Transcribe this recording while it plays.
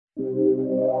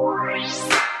You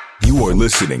are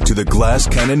listening to the Glass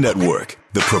Cannon Network,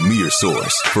 the premier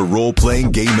source for role-playing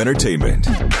game entertainment.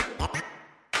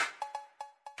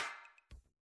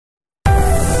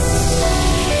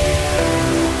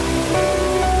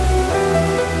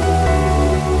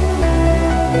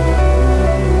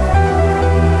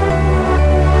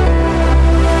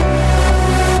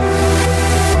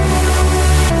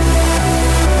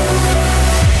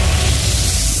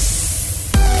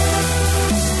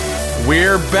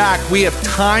 We're back. We have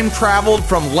time traveled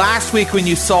from last week when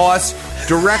you saw us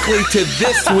directly to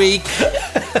this week.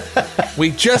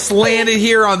 We just landed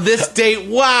here on this date.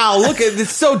 Wow, look at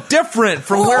it's so different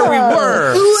from where we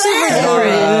were.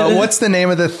 What's the name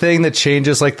of the thing that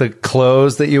changes like the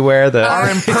clothes that you wear? Our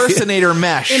impersonator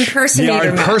mesh. Our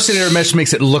impersonator mesh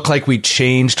makes it look like we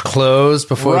changed clothes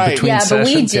before between sessions.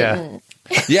 But we didn't.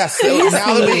 Yes, so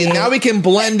now we can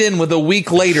blend in with a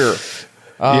week later.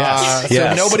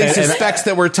 So nobody suspects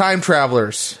that we're time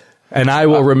travelers. And I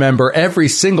will remember every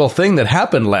single thing that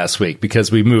happened last week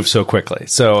because we moved so quickly.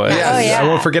 So I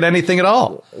won't forget anything at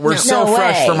all. We're so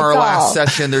fresh from our last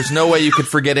session. There's no way you could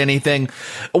forget anything.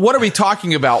 What are we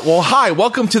talking about? Well, hi,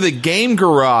 welcome to the Game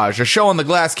Garage, a show on the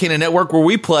Glass Cannon Network where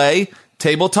we play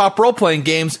tabletop role-playing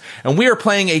games. And we are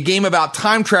playing a game about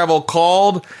time travel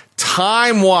called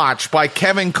TimeWatch by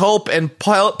Kevin Culp and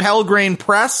Pelgrane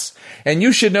Press. And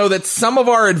you should know that some of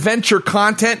our adventure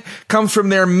content comes from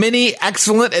their many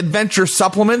excellent adventure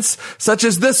supplements, such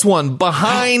as this one,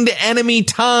 Behind Enemy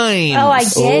Times. Oh, I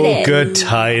get it. Good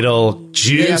title.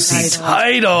 Juicy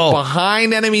title.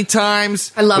 Behind Enemy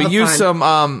Times. I love we use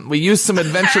some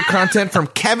adventure content from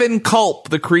Kevin Culp,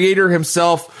 the creator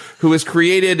himself, who has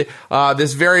created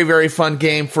this very, very fun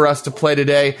game for us to play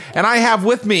today. And I have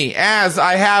with me, as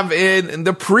I have in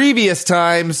the previous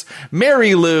times,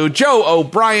 Mary Lou, Joe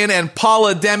O'Brien, and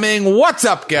Paula Deming. What's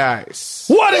up, guys?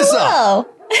 What is up?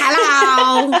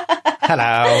 Hello.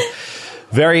 Hello.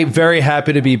 Very, very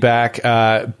happy to be back.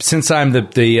 Since I'm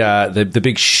the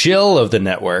big shill of the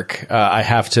network, I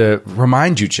have to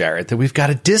remind you, Jared, that we've got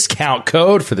a discount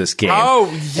code for this game. Oh,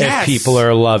 yes. If people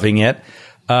are loving it.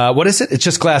 What is it? It's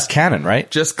just Glass Cannon,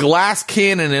 right? Just Glass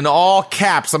Cannon in all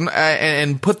caps.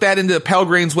 And put that into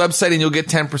Pelgrane's website and you'll get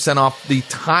 10% off the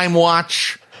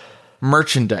TimeWatch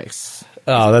merchandise.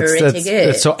 Oh, that's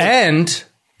good. So, and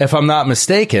if I'm not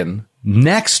mistaken,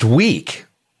 next week,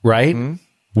 right? Mm-hmm.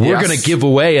 We're going to give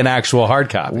away an actual hard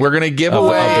copy. We're going to give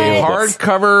away a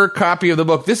hardcover copy of the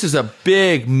book. This is a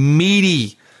big,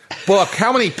 meaty book.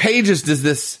 How many pages does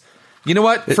this... You know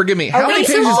what? Forgive me. How many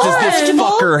pages does this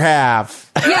fucker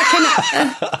have?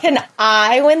 Yeah, can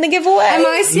I win the giveaway?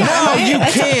 No, you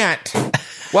can't.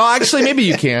 Well, actually, maybe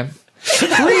you can.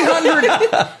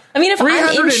 300... I mean, if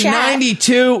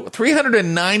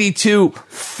 392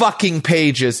 fucking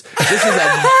pages. This is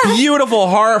a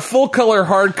beautiful full color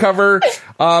hardcover.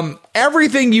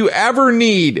 Everything you ever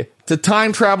need to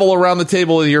time travel around the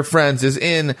table with your friends is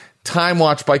in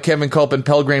TimeWatch by Kevin Culp and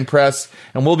Pelgrane Press,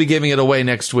 and we'll be giving it away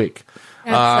next week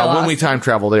when we time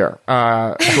travel there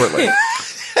shortly.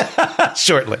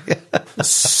 Shortly.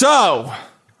 So.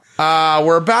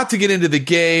 We're about to get into the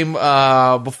game.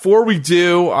 Before we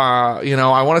do,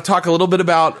 I want to talk a little bit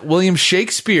about William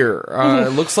Shakespeare.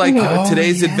 It looks like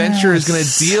today's adventure is going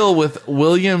to deal with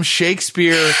William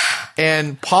Shakespeare.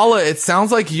 And Paula, it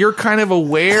sounds like you're kind of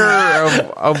aware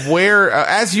of where,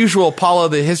 as usual, Paula,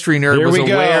 the history nerd, was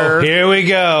aware. Here we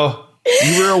go.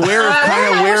 You were aware of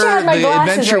kind of where the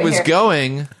adventure was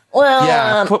going. Well,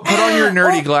 yeah, put on your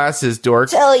nerdy glasses, dork.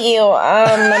 Tell you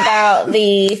about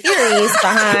the theories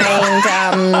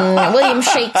behind William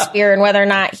Shakespeare and whether or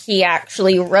not he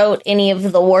actually wrote any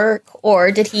of the work,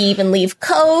 or did he even leave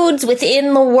codes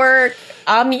within the work?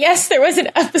 Yes, there was an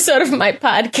episode of my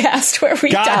podcast where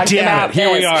we talked about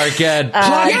Here we are again.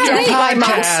 Dead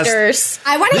monsters.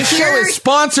 I want to This show is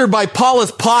sponsored by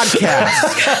Paula's podcast.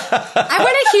 I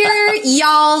want to hear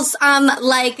y'all's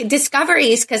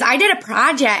discoveries, because I did a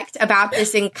project about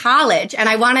this in college, and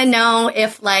I want to know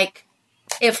if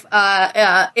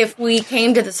we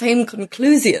came to the same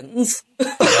conclusions.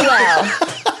 Well,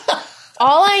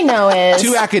 all I know is...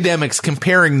 Two academics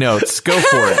comparing notes. Go for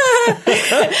it.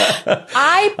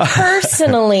 I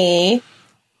personally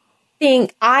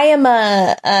think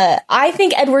I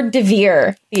think Edward de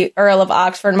Vere, the Earl of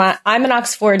Oxford, I'm an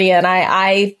Oxfordian.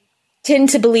 I tend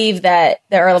to believe that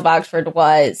the Earl of Oxford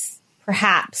was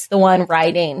perhaps the one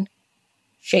writing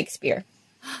Shakespeare.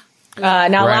 Now,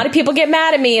 a lot of people get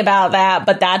mad at me about that,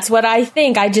 but that's what I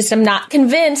think. I just am not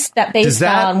convinced that based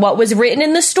on what was written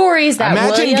in the stories that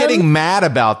Imagine getting mad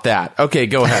about that. Okay,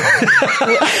 go ahead.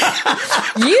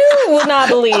 You will not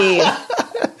believe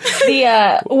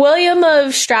The William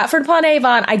of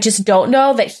Stratford-upon-Avon, I just don't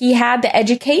know that he had the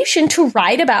education to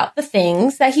write about the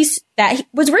things that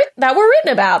were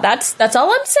written about. That's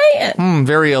all I'm saying.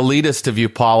 Very elitist of you,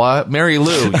 Paula. Mary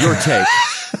Lou, your take.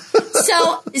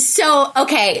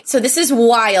 Okay. So this is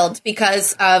wild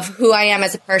because of who I am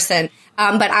as a person.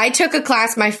 But I took a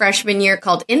class my freshman year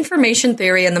called Information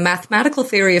Theory and the Mathematical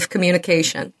Theory of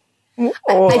Communication.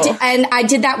 I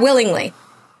did that willingly.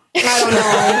 I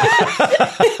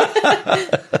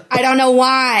don't know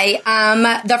why.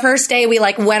 The first day we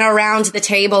went around the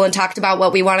table and talked about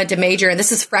what we wanted to major in.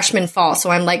 This is freshman fall, so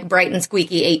I'm bright and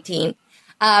squeaky 18.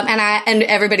 And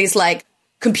everybody's like,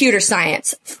 computer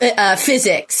science,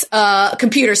 physics,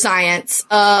 computer science,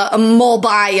 mole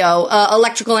bio,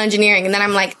 electrical engineering. And then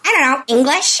I'm like, I don't know,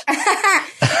 English.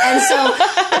 And so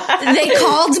they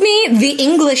called me the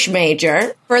English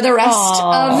major for the rest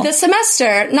of the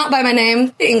semester. Not by my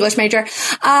name, the English major.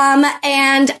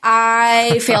 And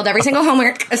I failed every single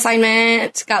homework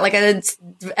assignment, got a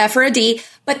F or a D.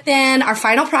 But then our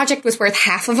final project was worth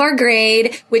half of our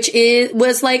grade, which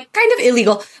was kind of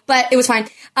illegal, but it was fine.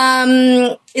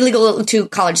 Illegal to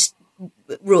college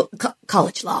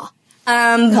law.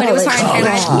 But it was fine.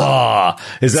 College law.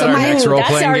 Is that our next role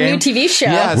playing game? That's our new TV show.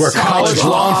 Yes. We're college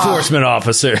law enforcement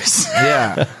officers.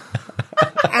 Yeah.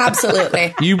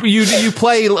 Absolutely.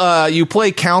 You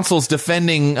play counsels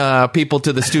defending people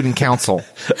to the student council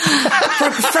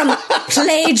from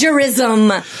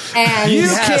plagiarism. And you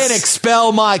can't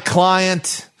expel my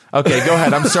client. Okay, go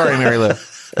ahead. I'm sorry, Mary Lou.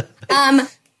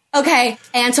 Okay,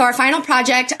 and so our final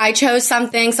project, I chose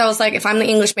something. So I was like, if I'm the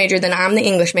English major, then I'm the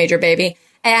English major, baby.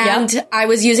 And I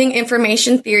was using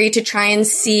information theory to try and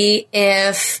see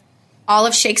if all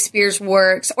of Shakespeare's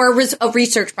works, or a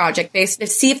research project based to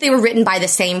see if they were written by the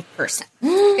same person,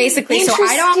 basically. So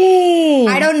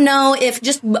I don't know if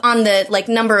just on the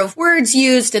number of words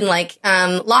used and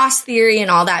loss theory and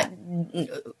all that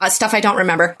stuff I don't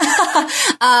remember.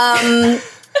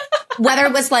 Whether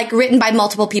it was written by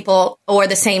multiple people or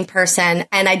the same person,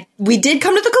 and we did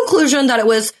come to the conclusion that it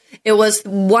was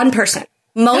one person.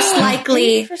 Most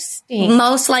likely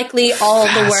all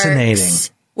the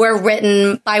works were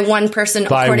written by one person,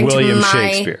 by according William to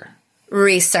my Shakespeare.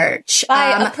 research.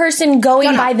 By a person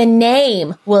going by the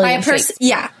name William Shakespeare.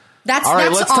 Yeah. All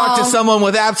right, let's talk to someone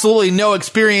with absolutely no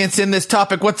experience in this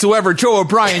topic whatsoever. Joe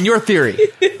O'Brien, your theory.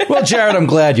 Well, Jared, I'm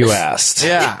glad you asked.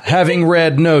 Yeah. Having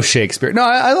read no Shakespeare. No,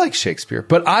 I like Shakespeare,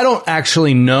 but I don't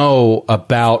actually know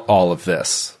about all of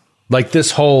this, this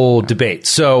whole debate.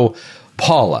 So,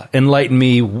 Paula, enlighten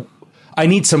me. I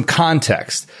need some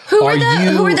context. Who are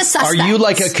the suspects? Are you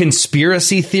a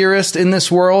conspiracy theorist in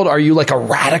this world? Are you a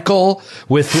radical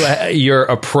with your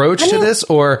approach to this?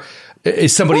 Or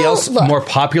is somebody else more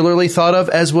popularly thought of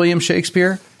as William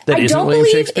Shakespeare? I don't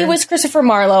believe it was Christopher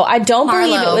Marlowe. I don't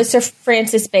believe it was Sir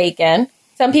Francis Bacon.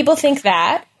 Some people think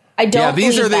that. I don't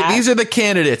these believe that. These are the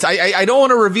candidates. I don't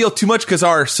want to reveal too much because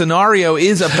our scenario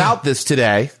is about this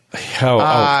today.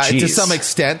 To some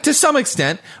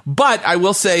extent. But I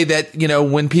will say that,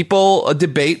 when people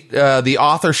debate the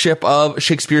authorship of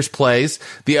Shakespeare's plays,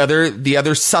 the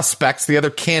other suspects, the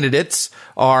other candidates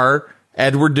are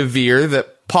Edward de Vere,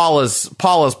 Paula's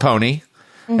pony.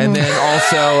 And then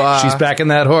also she's backing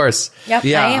that horse. Yep,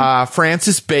 yeah,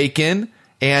 Francis Bacon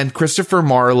and Christopher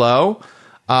Marlowe.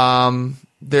 Marlowe's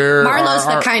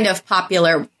the kind of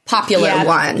popular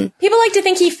one. People like to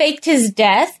think he faked his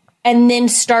death and then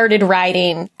started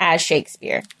writing as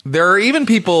Shakespeare. There are even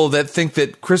people that think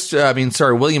that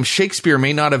William Shakespeare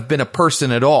may not have been a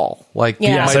person at all.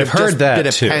 Yes, I've heard that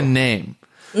been too. A pen name.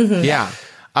 Mm-hmm. Yeah,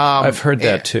 I've heard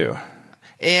that too.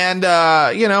 And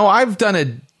I've done a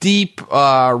deep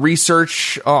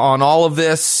research on all of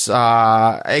this,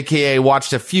 aka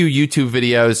watched a few YouTube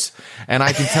videos, and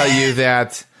I can tell you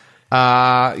that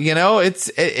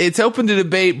it's open to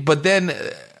debate, but then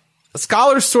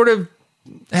scholars sort of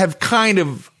have kind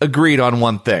of agreed on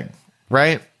one thing,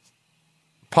 right?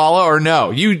 Paula, or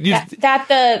no? That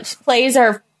the plays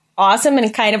are awesome and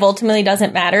it kind of ultimately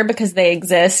doesn't matter because they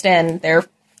exist and they're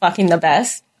fucking the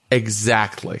best.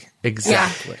 Exactly.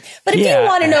 Yeah. But if you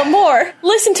want to know more,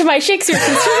 listen to my Shakespeare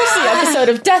conspiracy episode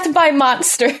of Death by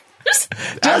Monsters.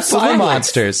 Death by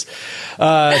Monsters.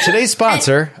 Today's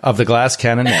sponsor of the Glass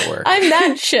Cannon Network. I'm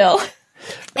that chill.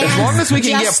 As long as we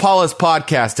can get Paula's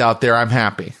podcast out there, I'm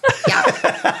happy. Yeah.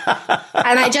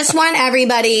 And I just want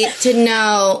everybody to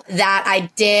know that I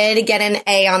did get an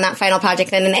A on that final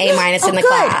project and an A minus in the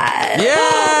class.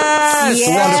 Yes!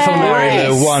 Wonderful,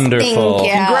 Mary. Wonderful. Thank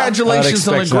you. Congratulations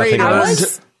on a great nothing I earned.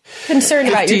 was concerned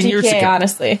about your 15 years GPA, ago.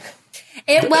 honestly.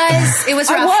 It was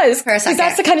rough I was, for a because second.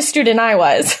 that's the kind of student I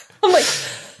was. I'm like,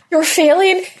 you're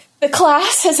failing the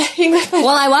class as English. Well,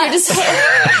 I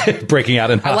was. Breaking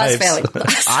out in I was hives. failing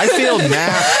class. I failed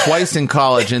math twice in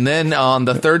college, and then on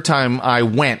the third time I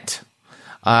went.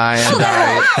 And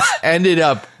I ended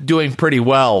up doing pretty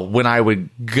well when I would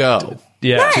go.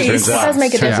 Yeah, Nice. turns It out, does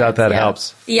make a turns out that difference, yeah.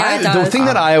 helps. Yeah, it The does. thing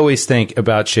that I always think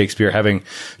about Shakespeare, having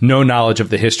no knowledge of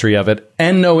the history of it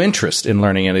and no interest in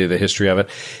learning any of the history of it,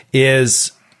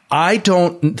 is I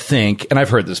don't think, and I've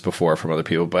heard this before from other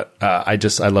people, but I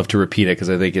love to repeat it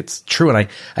because I think it's true, and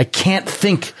I can't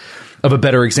think of a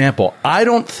better example. I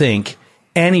don't think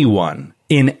anyone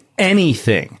in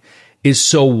anything is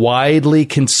so widely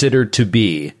considered to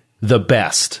be the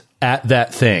best at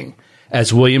that thing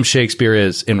as William Shakespeare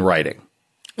is in writing.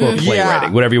 Or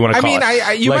playwriting, whatever you want to call it.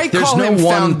 I mean, you might there's call no him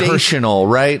one foundational,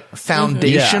 right?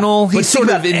 Foundational. But He's think sort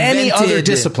about of invented any other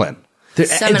discipline. The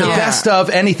Seminal. best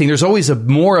of anything. There's always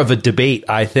more of a debate,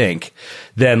 I think,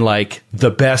 than like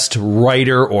the best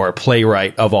writer or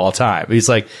playwright of all time. He's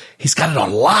got it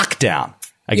on lockdown.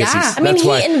 I guess Yeah. I mean,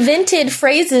 he invented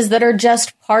phrases that are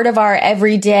just part of our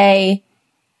everyday.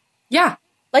 Yeah.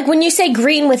 Like when you say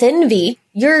green with envy,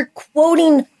 you're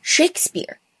quoting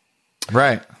Shakespeare.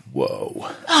 Right. Whoa.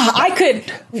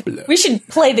 We should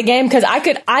play the game because I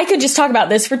could just talk about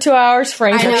this for 2 hours,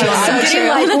 Frank. I know, I'm it's so getting true.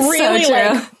 like That's so really true.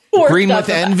 like worked Green up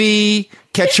with about- envy,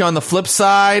 catch you on the flip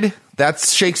side.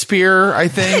 That's Shakespeare, I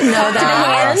think. To the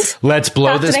hand. Let's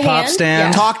blow Talk to this the pop hand?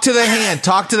 stand. Talk to the hand.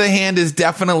 Talk to the hand is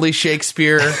definitely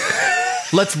Shakespeare.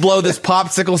 Let's blow this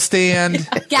popsicle stand.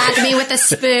 Gag me with a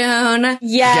spoon.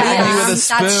 Yeah. Gag me with a That's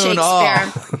spoon. Shakespeare. Oh, All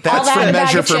that's that from in a bag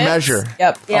Measure of for chips. Measure.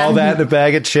 Yep. Yeah. All that in a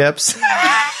bag of chips.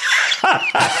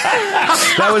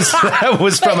 that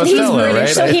was from a He's filler,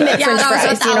 British, right? so he meant Yeah, French that was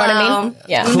fries. with You know what I Hello. mean?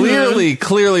 Yeah.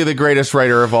 Clearly the greatest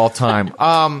writer of all time.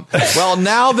 Well,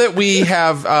 now that we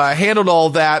have handled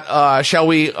all that, shall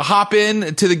we hop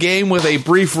in to the game with a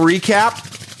brief recap?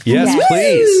 Yes, Yes.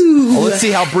 please. Well, let's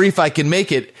see how brief I can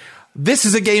make it. This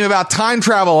is a game about time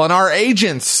travel, and our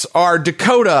agents are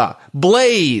Dakota,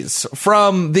 Blaze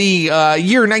from the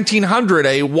year 1900,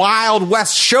 a Wild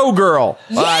West showgirl.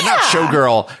 Not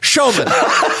showgirl, showman.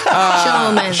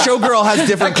 Showman. Showgirl has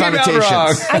different That came out connotations.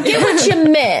 wrong. I get what you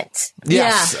meant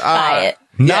Yes. by it.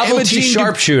 Novelty Imogene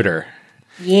sharpshooter.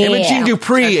 Yeah. Imogene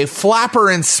Dupree, a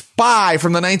flapper and spy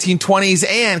from the 1920s,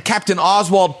 and Captain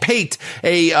Oswald Pate,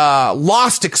 a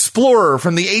lost explorer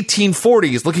from the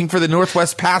 1840s looking for the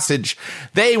Northwest Passage.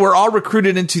 They were all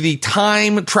recruited into the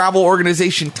time travel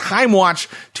organization TimeWatch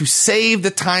to save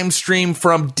the time stream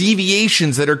from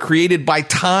deviations that are created by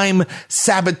time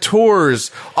saboteurs,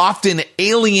 often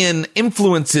alien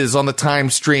influences on the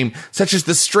time stream, such as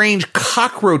the strange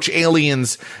cockroach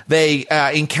aliens they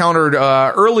encountered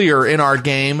earlier in our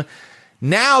game.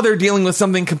 Now they're dealing with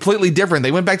something completely different.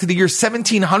 They went back to the year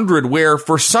 1700, where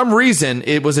for some reason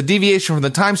it was a deviation from the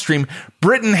time stream.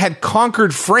 Britain had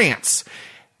conquered France.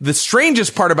 The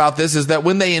strangest part about this is that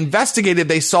when they investigated,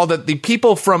 they saw that the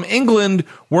people from England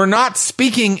were not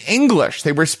speaking English.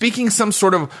 They were speaking some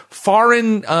sort of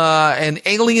foreign and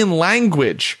alien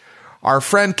language. Our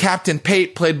friend Captain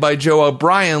Pate, played by Joe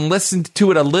O'Brien, listened to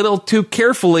it a little too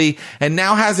carefully and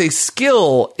now has a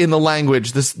skill in the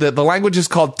language. The language is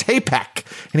called Tapek,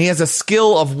 and he has a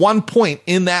skill of 1 point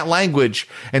in that language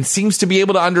and seems to be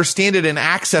able to understand it and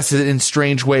access it in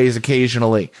strange ways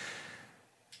occasionally.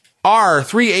 Our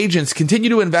three agents continue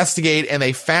to investigate, and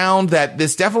they found that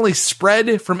this definitely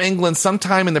spread from England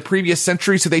sometime in the previous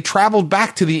century, so they traveled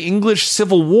back to the English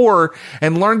Civil War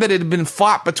and learned that it had been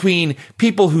fought between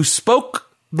people who spoke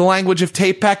the language of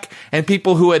Tapek and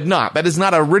people who had not. That is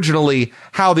not originally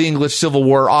how the English Civil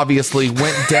War obviously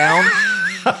went down.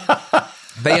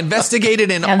 They investigated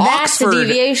in Now that's Oxford. a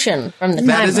deviation from the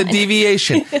That is a timeline.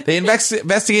 deviation. They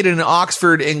investigated in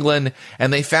Oxford, England,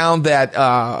 and they found that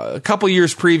a couple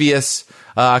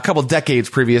decades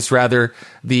previous, rather,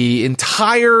 the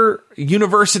entire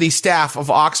university staff of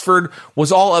Oxford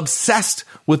was all obsessed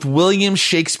with William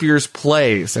Shakespeare's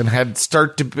plays and had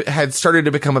started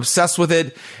to become obsessed with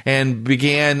it and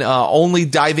began only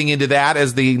diving into that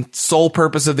as the sole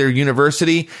purpose of their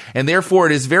university. And therefore,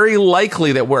 it is very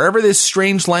likely that wherever this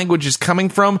strange language is coming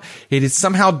from, it is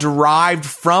somehow derived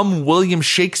from William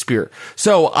Shakespeare.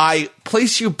 So I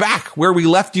place you back where we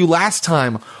left you last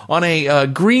time on a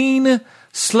green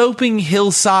sloping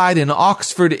hillside in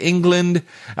Oxford, England.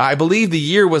 I believe the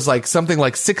year was something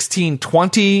like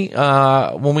 1620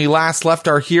 when we last left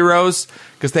our heroes,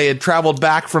 because they had traveled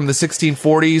back from the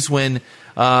 1640s when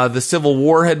the Civil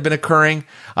War had been occurring.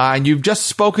 And you've just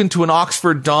spoken to an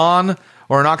Oxford Don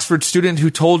or an Oxford student who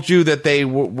told you that they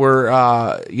were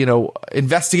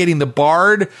investigating the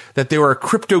Bard, that they were a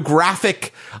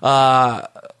cryptographic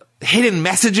hidden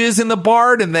messages in the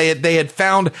Bard, and they had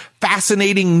found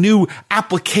fascinating new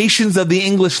applications of the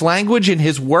English language in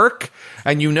his work.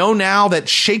 And you know now that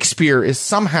Shakespeare is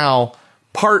somehow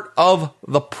part of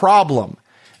the problem.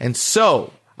 And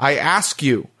so I ask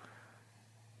you,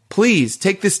 please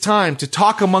take this time to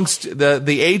talk amongst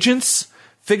the agents,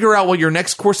 figure out what your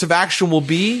next course of action will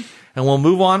be, and we'll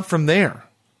move on from there.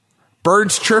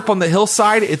 Birds chirp on the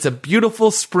hillside. It's a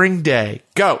beautiful spring day.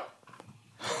 Go.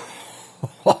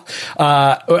 One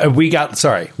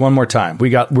more time.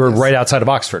 We're right outside of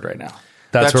Oxford right now.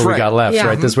 That's where we got left,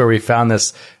 right? This is where we found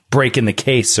this break in the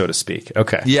case, so to speak.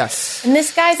 Okay. Yes. And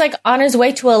this guy's like on his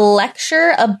way to a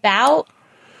lecture about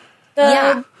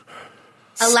the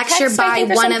a lecture by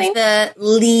one of the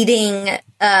leading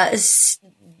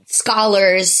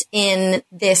scholars in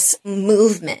this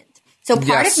movement. So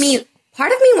part of me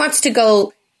wants to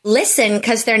go listen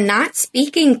because they're not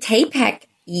speaking Tapek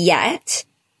yet.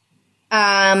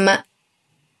 I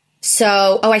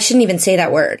shouldn't even say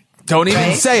that word. Don't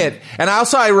even say it. And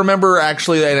I remember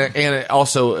actually, and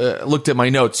also looked at my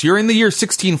notes. You're in the year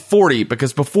 1640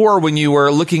 because before, when you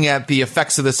were looking at the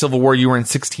effects of the Civil War, you were in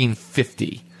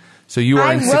 1650. So you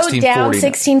are in 1640. I wrote down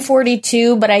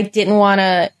 1642, but I didn't want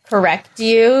to correct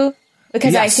you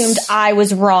because I assumed I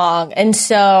was wrong. And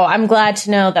so I'm glad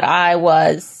to know that I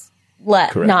was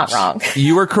not wrong.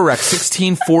 You were correct.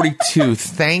 1642.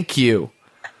 Thank you.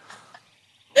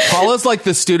 Paula's like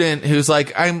the student who's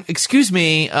like, excuse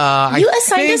me. You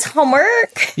assigned us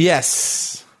homework?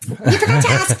 Yes. You forgot to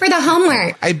ask for the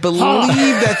homework. I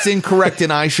believe that's incorrect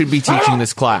and I should be teaching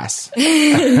this class.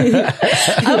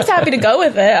 I was happy to go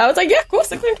with it. I was like, yeah, cool,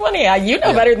 1620. You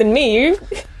know better than me.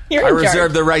 You're I in reserve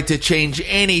charge. the right to change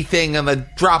anything on the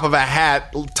drop of a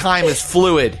hat. Time is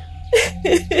fluid.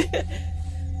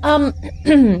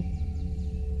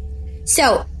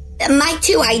 So, my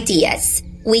two ideas.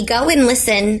 We go and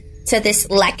listen to this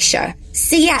lecture,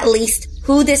 see at least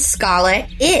who this scholar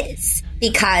is,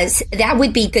 because that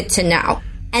would be good to know.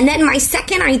 And then my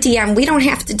second idea, and we don't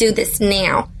have to do this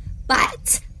now,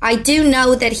 but I do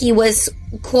know that he was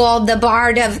called the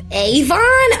Bard of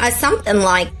Avon or something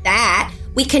like that.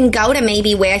 We can go to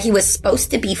maybe where he was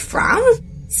supposed to be from,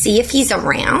 see if he's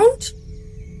around.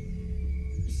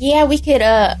 Yeah, we could.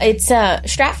 It's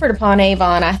Stratford upon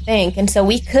Avon, I think, and so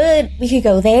we could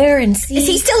go there and see. Is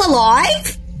he still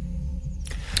alive?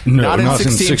 No, not in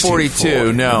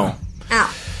 1642. No.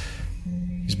 Oh,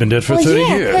 he's been dead for 30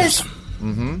 years.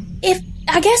 If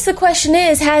I guess the question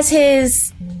is,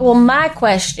 my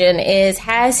question is,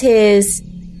 has his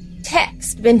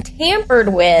text been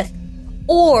tampered with,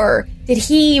 or did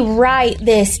he write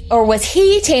this, or was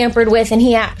he tampered with and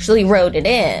he actually wrote it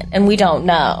in, and we don't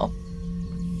know.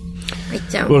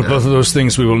 Well, both of those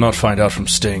things we will not find out from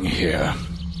staying here.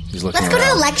 He's looking Let's go to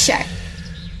the lecture.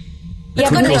 We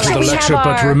can go to the lecture,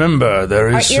 but remember, there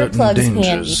is certain earplugs dangers.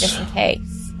 handy, just in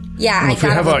case. Yeah, Well, if we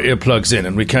have our earplugs in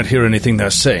and we can't hear anything they're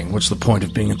saying, what's the point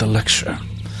of being at the lecture?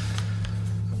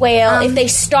 Well, if they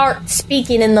start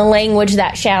speaking in the language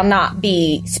that shall not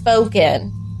be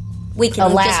spoken, we can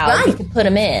allowed, just run. we can put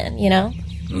them in,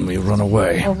 And we run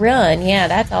away. Or run, yeah,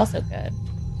 that's also good.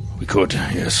 We could,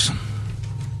 yes.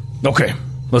 Okay,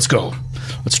 let's go.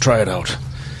 Let's try it out.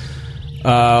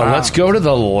 Let's go to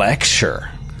the lecture.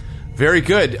 Very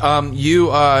good.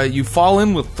 You fall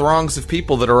in with throngs of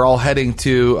people that are all heading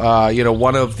to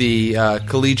one of the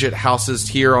collegiate houses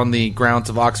here on the grounds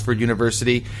of Oxford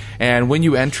University. And when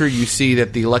you enter, you see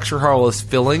that the lecture hall is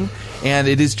filling, and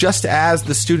it is just as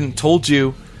the student told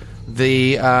you.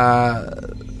 The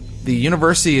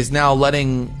university is now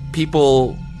letting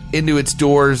people into its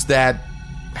doors that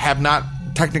have not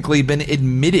technically been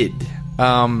admitted.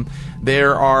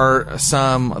 There are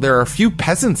a few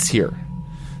peasants here.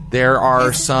 There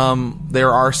are some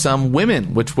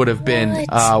women, which would have been,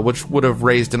 which would have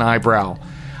raised an eyebrow,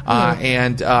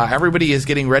 and everybody is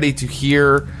getting ready to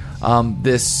hear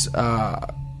this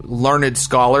learned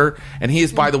scholar, and he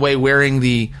is, by the way, wearing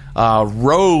the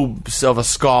robes of a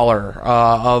scholar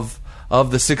of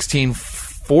the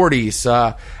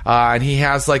 1640s, and he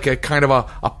has like a kind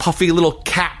of a puffy little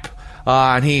cap.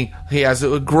 And he has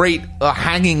a great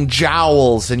hanging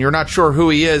jowls, and you're not sure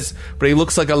who he is, but he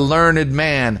looks like a learned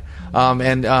man.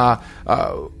 And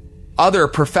other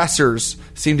professors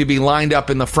seem to be lined up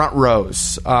in the front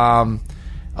rows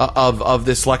of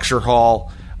this lecture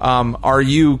hall. Are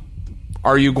you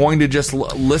going to just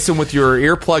listen with your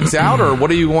earplugs out, or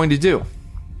what are you going to do?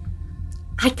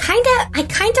 I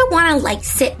kind of want to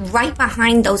sit right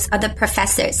behind those other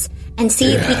professors and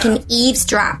see if we can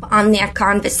eavesdrop on their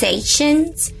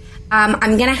conversations.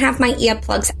 I'm going to have my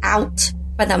earplugs out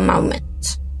for the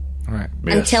moment. Right.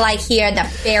 Yes. Until I hear the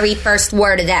very first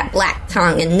word of that black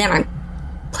tongue, and then I'm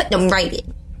putting them right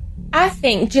in. I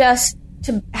think just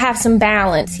to have some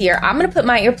balance here, I'm going to put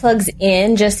my earplugs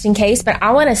in just in case, but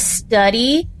I want to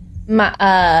study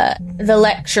my the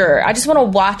lecturer. I just want to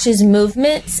watch his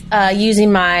movements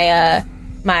using my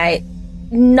my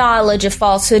knowledge of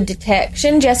falsehood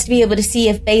detection, just to be able to see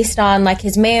if, based on like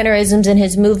his mannerisms and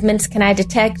his movements, can I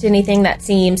detect anything that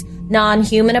seems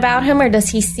non-human about him, or does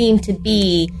he seem to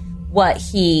be what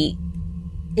he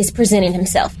is presenting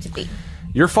himself to be?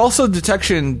 Your falsehood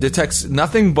detection detects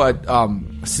nothing but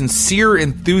sincere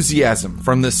enthusiasm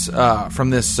from this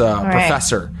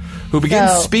professor, who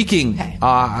begins speaking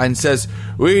and says,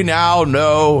 "We now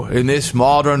know in this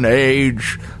modern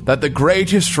age that the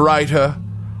greatest writer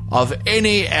of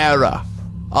any era,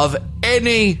 of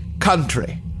any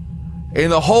country, in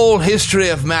the whole history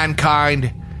of mankind,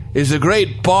 is the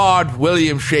great bard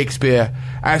William Shakespeare,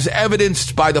 as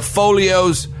evidenced by the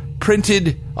folios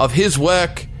printed of his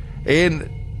work in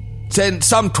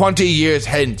some 20 years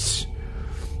hence.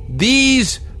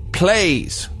 These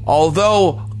plays,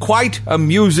 although quite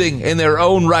amusing in their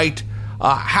own right,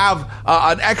 have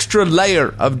an extra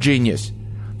layer of genius.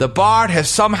 The bard has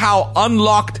somehow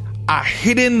unlocked a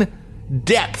hidden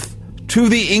depth to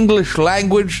the English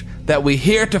language that we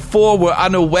heretofore were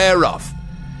unaware of.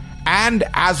 And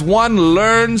as one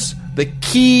learns the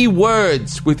key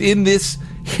words within this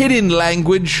hidden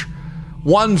language,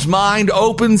 one's mind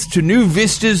opens to new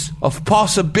vistas of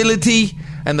possibility,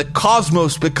 and the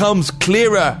cosmos becomes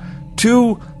clearer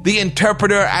to the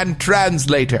interpreter and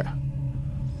translator.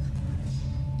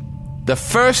 The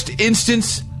first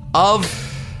instance of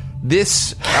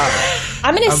this...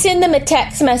 I'm going to send them a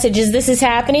text message as this is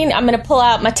happening. I'm going to pull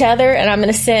out my tether, and I'm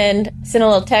going to send a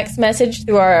little text message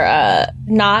through our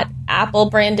not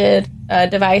Apple-branded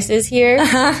devices here.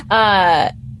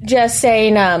 Just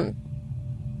saying,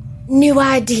 new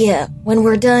idea when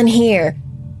we're done here.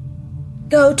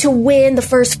 Go to when the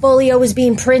first folio was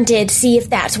being printed, see if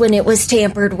that's when it was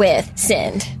tampered with.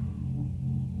 Send.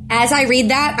 As I read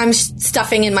that, I'm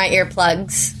stuffing in my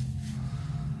earplugs.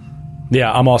 Yeah,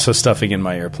 I'm also stuffing in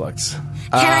my earplugs.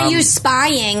 Can I use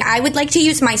spying? I would like to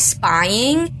use my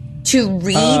spying to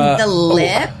read the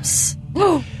lips.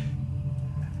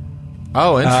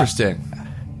 Oh, interesting.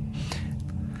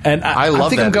 And I love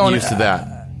think that I'm going used to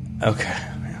that. Okay.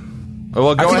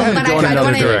 Well, go ahead. I'm going I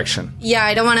another wanna- direction. Yeah,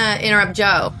 I don't want to interrupt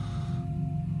Joe.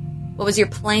 What was your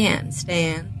plan,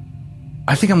 Stan?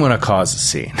 I think I'm going to cause a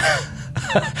scene.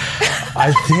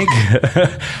 I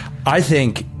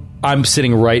think I'm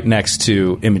sitting right next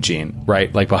to Imogene,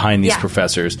 right? Like behind these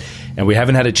professors, and we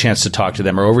haven't had a chance to talk to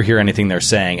them or overhear anything they're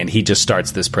saying, and he just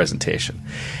starts this presentation.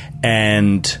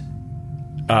 And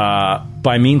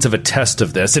by means of a test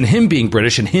of this, and him being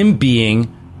British and him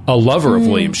being a lover of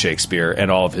William Shakespeare and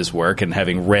all of his work and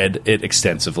having read it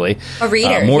extensively. A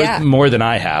reader, more than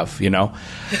I have, you know.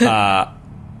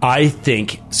 I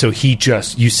think, so he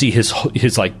just, you see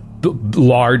his like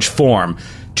large form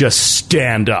just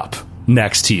stand up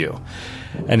next to you.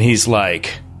 And he's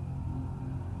like,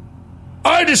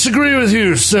 "I disagree with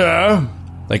you, sir."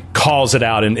 Like calls it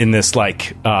out in this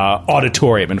like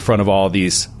auditorium in front of all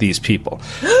these people.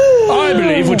 "I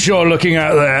believe what you're looking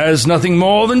at there is nothing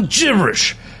more than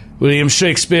gibberish. William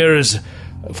Shakespeare is,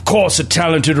 of course, a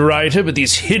talented writer, but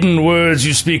these hidden words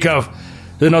you speak of,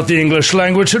 they're not the English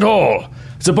language at all.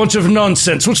 It's a bunch of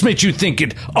nonsense. What makes you think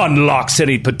it unlocks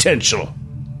any potential?"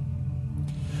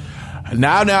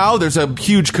 Now, there's a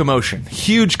huge commotion.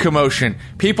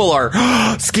 People are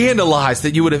scandalized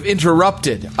that you would have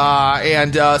interrupted.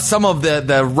 And some of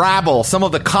the rabble, some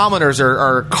of the commoners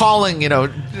are calling,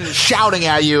 shouting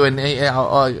at you and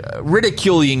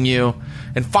ridiculing you.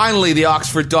 And finally, the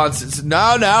Oxford Don says,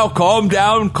 No, calm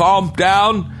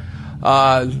down.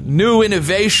 New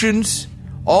innovations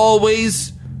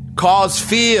always cause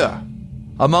fear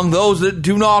among those that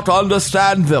do not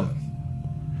understand them.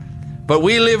 But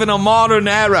we live in a modern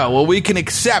era where we can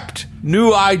accept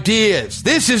new ideas.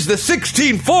 This is the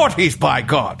 1640s, by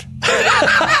God.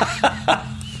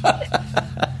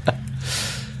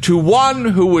 To one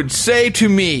who would say to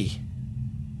me,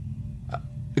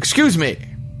 "Excuse me,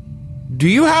 do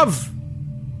you have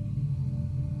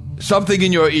something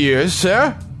in your ears,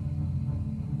 sir?"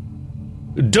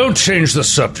 Don't change the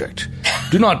subject.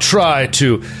 Do not try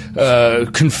to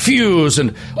confuse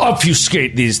and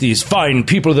obfuscate these fine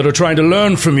people that are trying to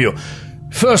learn from you.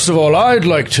 First of all, I'd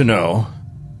like to know,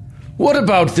 what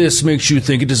about this makes you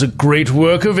think it is a great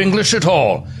work of English at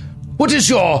all? What is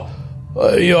your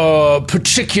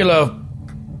particular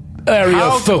area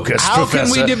of focus, how Professor?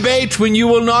 How can we debate when you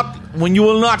will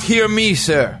not hear me,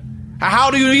 sir?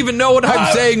 How do you even know what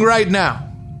I'm saying right now?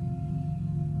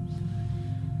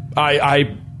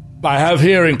 I have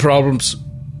hearing problems.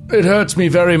 It hurts me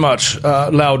very much,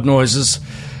 loud noises.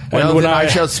 Well, and when then I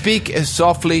shall speak as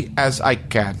softly as I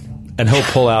can. And he'll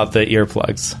pull out the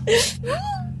earplugs.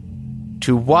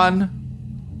 To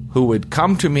one who would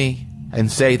come to me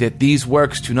and say that these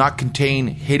works do not contain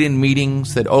hidden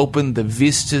meanings that open the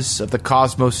vistas of the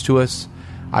cosmos to us,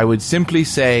 I would simply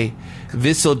say,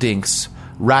 Visseldinks,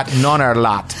 rat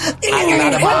nonnerlat.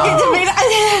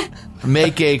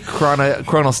 Make a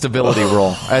chronal stability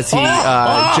roll as he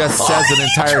just says an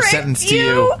entire sentence to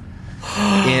you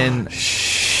in...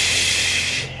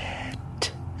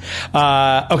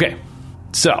 Okay,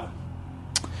 so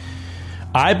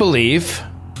I believe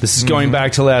this is going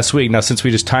back to last week. Now, since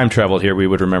we just time traveled here, we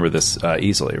would remember this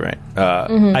easily, right?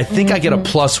 I think I get a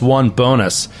 +1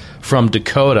 bonus from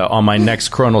Dakota on my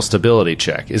next chronal stability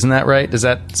check. Isn't that right? Does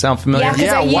that sound familiar? Yeah,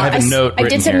 because I have a note I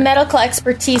written did some here. medical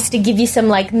expertise to give you some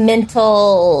like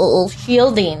mental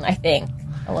shielding, I think,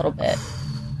 a little bit.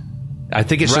 I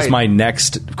think it's just my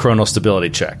next chronal stability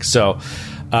check. So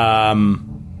I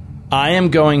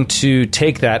am going to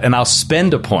take that, and I'll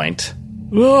spend a point.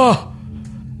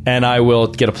 And I will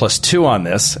get a +2 on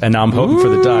this, and now I'm hoping for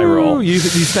the die roll. You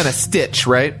spent a stitch,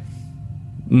 right?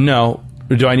 No.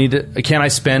 Do I need to... Can I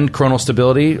spend chronal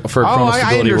stability for a chronal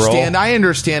stability roll? I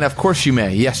understand. Of course you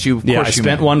may. Yes, of course you may. I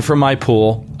spent one from my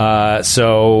pool,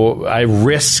 so I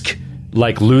risk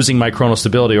like losing my chronal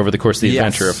stability over the course of the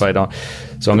adventure if I don't.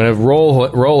 So I'm going to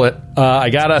roll it. I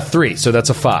got a 3, so that's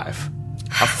a 5.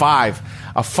 A 5.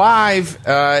 A 5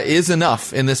 is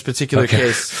enough in this particular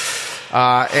case.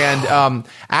 And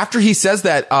after he says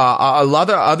that, a lot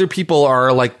of other people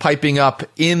are like piping up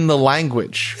in the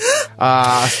language.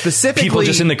 Specifically, people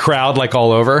just in the crowd, like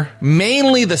all over.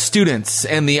 Mainly the students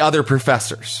and the other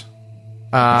professors.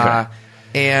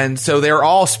 And so they're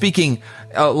all speaking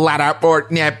in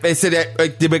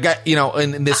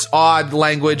this odd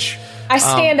language. I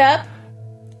stand up.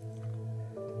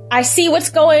 I see what's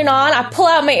going on. I pull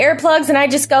out my earplugs and I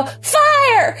just go,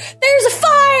 fire! There's a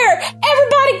fire!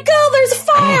 Everybody go! There's a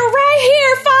fire right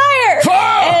here! Fire!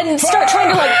 And start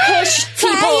trying to like push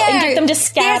people and get them to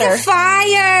scatter. There's a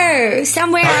fire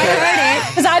somewhere. I heard it.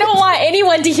 Because I don't want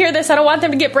anyone to hear this. I don't want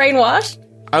them to get brainwashed.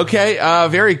 Okay,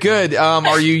 very good.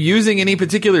 Are you using any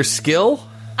particular skill?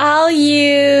 I'll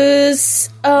use,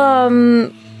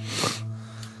 I'll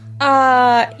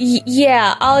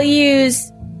use...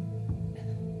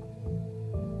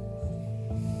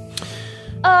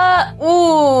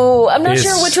 I'm not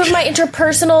sure which of my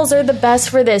interpersonals are the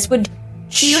best for this. Do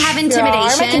you have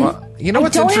intimidation? Well, you know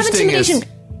what's interesting is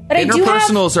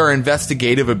interpersonals are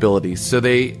investigative abilities, so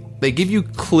they give you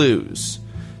clues.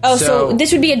 Oh, so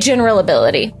this would be a general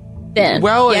ability then?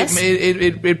 Well, yes?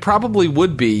 it probably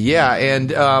would be, yeah.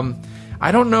 And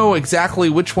I don't know exactly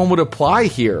which one would apply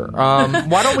here.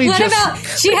 Why don't we what about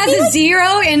she has a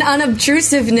 0 in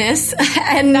unobtrusiveness,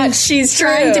 and she's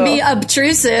trying to be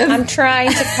obtrusive. I'm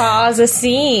trying to cause a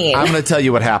scene. I'm going to tell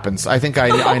you what happens. I think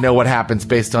I know what happens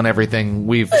based on everything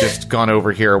we've just gone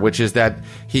over here, which is that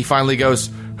he finally goes,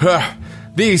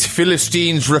 these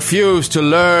Philistines refuse to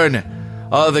learn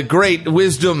the great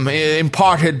wisdom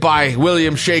imparted by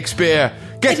William Shakespeare.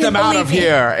 Get them out of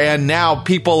here. And now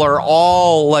people are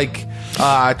all like...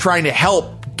 trying to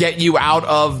help get you out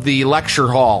of the lecture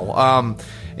hall.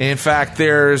 In fact,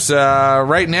 there's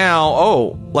right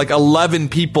now, like 11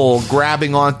 people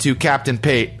grabbing onto Captain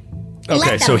Pate.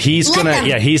 Okay, so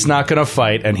he's not gonna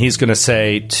fight, and he's gonna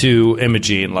say to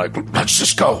Imogene, like, let's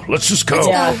just go.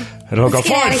 And he'll go,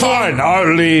 fine,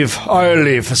 I'll leave,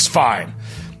 it's fine.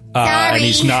 And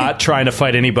he's not trying to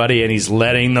fight anybody, and he's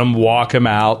letting them walk him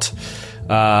out,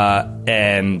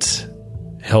 and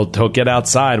he'll get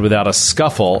outside without a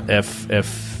scuffle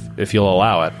if you'll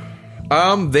allow it.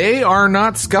 They are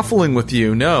not scuffling with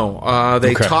you, no.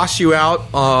 They toss you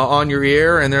out on your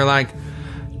ear, and they're like,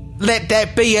 let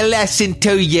that be a lesson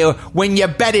to you. When your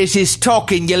betters is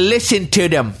talking, you listen to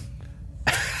them.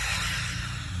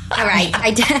 All right.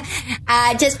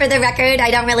 Just for the record,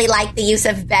 I don't really like the use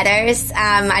of betters.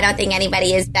 I don't think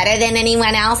anybody is better than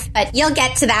anyone else, but you'll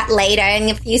get to that later in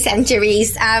a few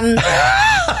centuries. The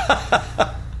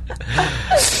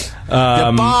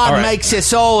bond makes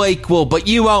us all equal, but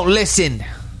you won't listen.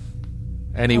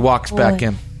 And he walks back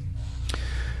in.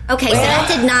 Okay, so that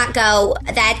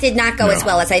did not go as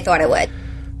well as I thought it would.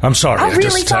 I'm sorry. I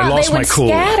really thought lost they would my cool.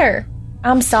 scatter.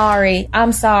 I'm sorry.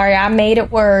 I made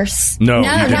it worse. No,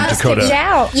 you didn't, Dakota.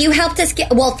 Out. You helped us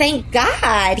get... Well, thank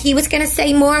God. He was going to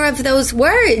say more of those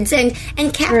words. And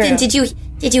Captain, did you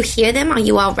hear them? Are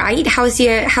you all right? How's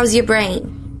your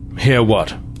brain? Hear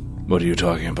what? What are you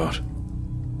talking about?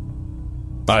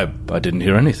 I didn't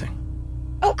hear anything.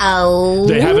 Oh.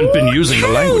 They haven't been using the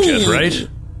language yet, right?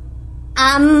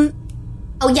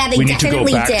 Oh, yeah, they We need to go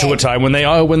definitely back did. to a time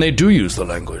when they do use the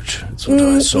language. That's what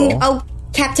I saw. Oh,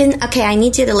 Captain, okay, I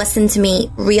need you to listen to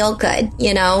me real good.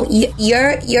 You know,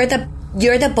 you're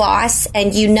the boss,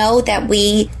 and you know that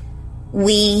we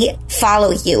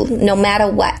follow you no matter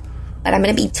what. But I'm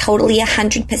going to be totally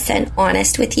 100%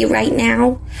 honest with you right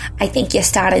now. I think you're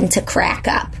starting to crack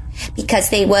up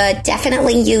because they were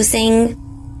definitely using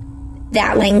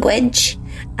that language,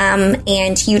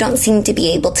 and you don't seem to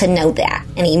be able to know that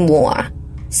anymore.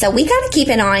 So we got to keep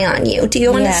an eye on you. Do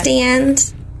you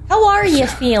understand? How are you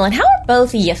feeling? How are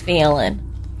both of you feeling?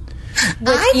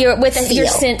 With your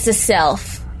sense of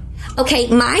self. Okay,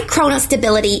 my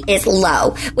chronostability is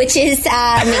low, which is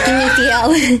making me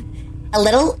feel a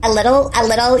little,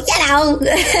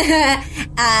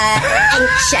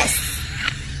 anxious,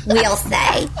 we'll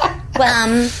say.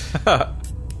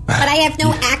 But I have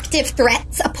no active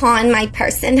threats upon my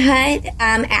personhood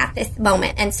at this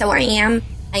moment, and so I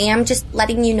am just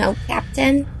letting you know,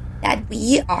 Captain, that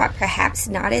we are perhaps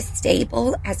not as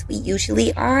stable as we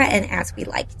usually are and as we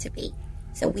like to be.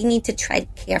 So we need to tread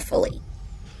carefully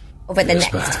over the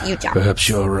next few jumps. Perhaps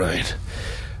you're right.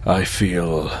 I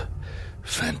feel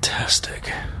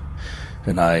fantastic.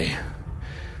 But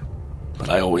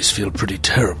I always feel pretty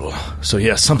terrible. So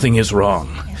yes, something is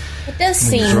wrong. It does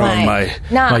seem wrong. like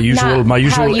my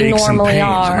usual aches and pains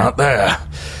are not there.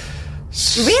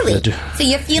 Really? So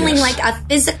you're feeling like a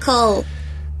physical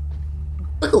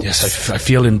boost? Yes, I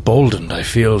feel emboldened. I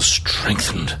feel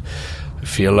strengthened. I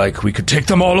feel like we could take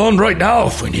them all on right now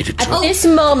if we needed to. At this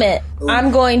moment,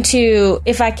 I'm going to,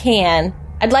 if I can,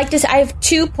 I have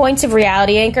 2 points of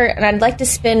reality anchor, and I'd like to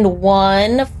spend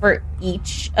 1 for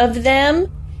each of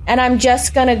them. And I'm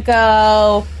just gonna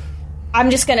go.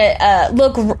 I'm just gonna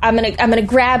look. I'm gonna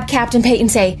grab Captain Peyton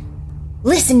and say,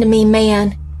 "Listen to me,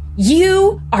 man.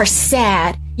 You are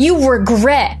sad. You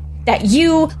regret that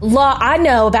I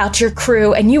know about your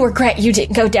crew, and you regret you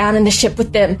didn't go down in the ship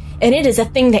with them. And it is a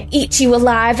thing that eats you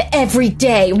alive every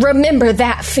day. Remember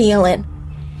that feeling."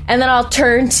 And then I'll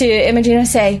turn to Imogen and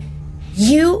say,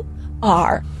 "You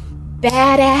are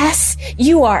badass.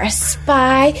 You are a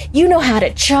spy. You know how to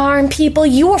charm people.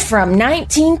 You are from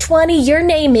 1920. Your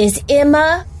name is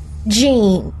Emma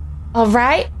Jean. All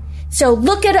right? So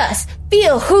look at us.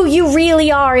 Feel who you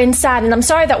really are inside. And I'm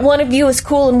sorry that one of you is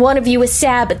cool and one of you is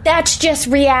sad, but that's just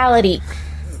reality.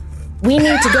 We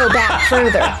need to go back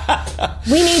further.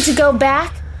 We need to go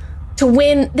back to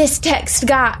when this text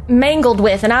got mangled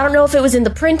with. And I don't know if it was in the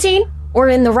printing or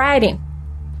in the writing.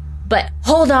 But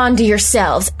hold on to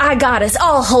yourselves. I got us.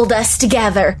 I'll hold us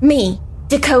together. Me,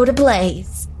 Dakota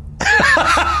Blaze."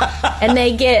 And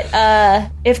they get,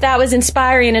 if that was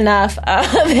inspiring enough,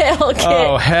 they'll get...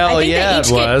 Oh, hell I think yeah, they each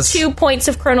it was. get 2 points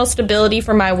of kernel stability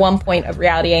for my 1 point of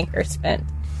reality anchor spent.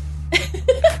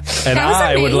 And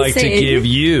I would like to give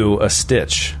you a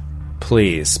stitch.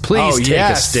 Please take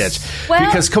a stitch. Well,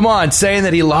 because, come on, saying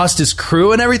that he lost his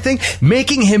crew and everything,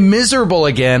 making him miserable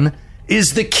again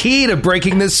is the key to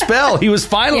breaking this spell. He was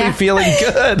finally feeling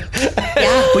good.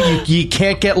 But you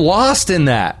can't get lost in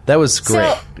that. That was great.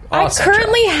 So Awesome I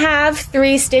currently have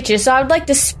 3 stitches, so I would like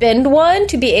to spend 1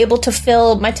 to be able to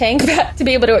fill my tank back to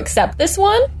be able to accept this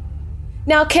one.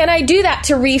 Now, can I do that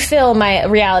to refill my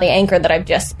reality anchor that I've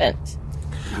just spent?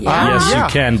 Yes, you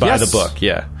can buy the book,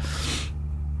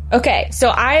 Okay, so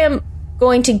I am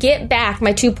going to get back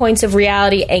my 2 points of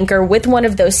reality anchor with one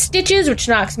of those stitches, which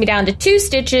knocks me down to 2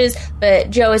 stitches, but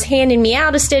Joe is handing me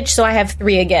out a stitch, so I have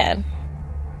 3 again.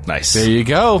 Nice. There you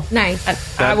go. Nice.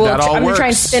 I'm going to try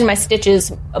and spin my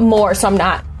stitches more, so I'm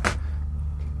not...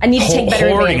 I need to take better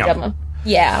advantage of them.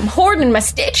 Yeah, I'm hoarding my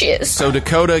stitches. So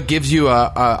Dakota gives you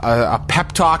a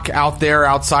pep talk out there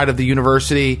outside of the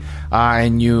university,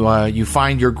 and you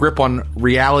find your grip on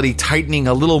reality tightening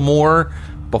a little more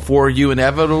before you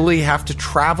inevitably have to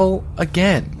travel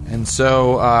again. And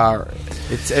so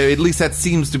it's at least that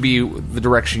seems to be the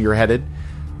direction you're headed.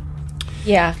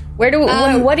 Yeah. What do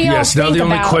y'all think Yes, now the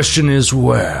only question is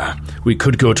where. We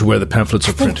could go to where the pamphlets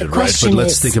are printed, right? But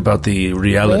let's think about the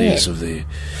realities of the...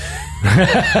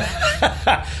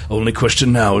 Only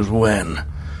question now is when.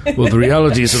 Well, the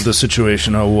realities of the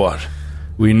situation are what?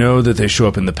 We know that they show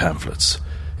up in the pamphlets.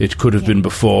 It could have been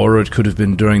before, or it could have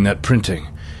been during that printing.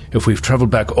 If we've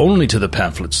traveled back only to the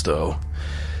pamphlets, though,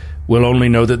 we'll only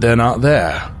know that they're not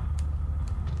there.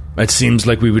 It seems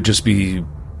like we would just be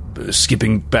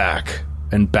skipping back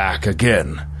and back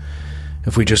again.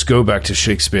 If we just go back to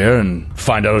Shakespeare and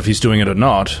find out if he's doing it or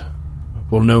not,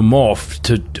 we'll know more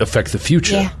to affect the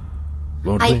future. Yeah.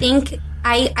 Won't I we? think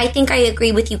I think I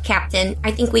agree with you, Captain.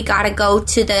 I think we gotta go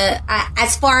to the,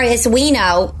 as far as we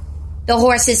know, the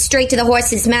horse is straight to the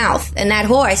horse's mouth, and that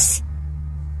horse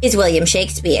is William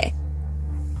Shakespeare.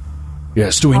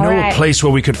 Yes, do we know right. a place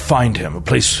where we could find him? A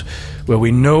place where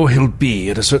we know he'll be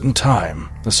at a certain time,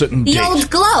 a certain The date? old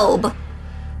Globe.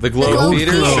 The Globe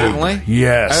Theater, Theater. certainly.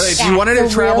 Yes. If you wanted to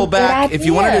That's a travel real good back, if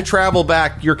you wanted to idea. travel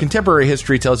back, your contemporary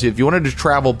history tells you if you wanted to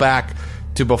travel back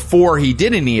to before he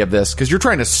did any of this, because you're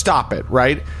trying to stop it,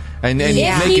 right? And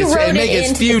Yeah. make, He it, wrote and make it as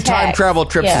into few the time text. travel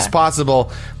trips Yeah. as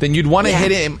possible. Then you'd want to Yeah.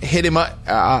 hit him,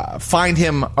 find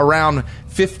him around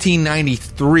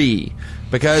 1593,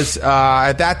 because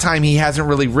at that time he hasn't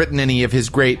really written any of his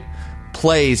great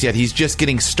plays yet. He's just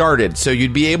getting started, so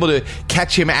you'd be able to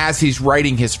catch him as he's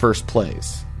writing his first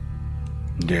plays.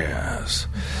 Yes.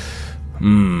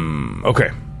 Okay.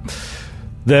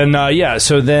 Then,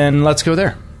 so then let's go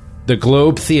there. The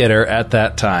Globe Theater at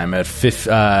that time, at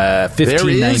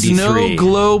 1593. There is no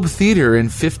Globe Theater in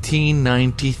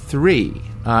 1593.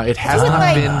 It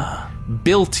hasn't been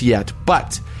built yet,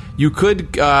 but you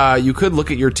could look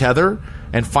at your tether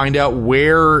and find out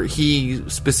where he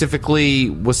specifically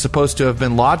was supposed to have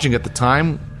been lodging at the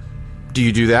time. Do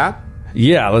you do that?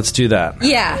 Yeah, let's do that.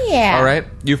 Yeah. Yeah. All right.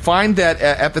 You find that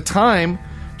at the time,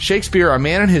 Shakespeare, a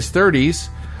man in his 30s,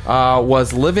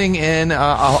 was living in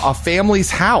a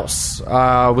family's house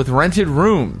with rented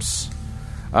rooms,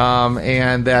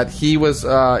 and that he was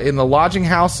in the lodging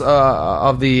house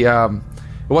of the.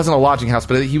 It wasn't a lodging house,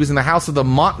 but he was in the house of the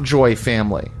Montjoy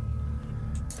family.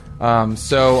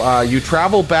 So you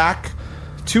travel back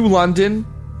to London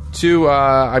to,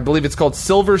 I believe it's called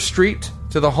Silver Street,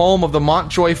 to the home of the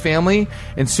Montjoy family,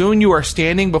 and soon you are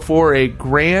standing before a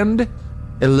grand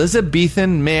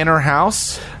Elizabethan manor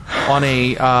house on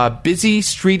a busy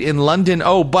street in London.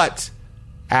 Oh, but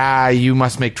you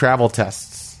must make travel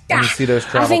tests. Let me see those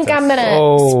travel I think tests. I'm going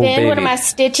to spend one baby. of my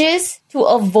stitches to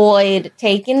avoid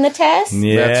taking the test.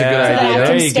 Yeah, That's a good So that idea. I there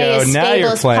can you stay go. as Now stable you're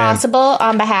as playing. possible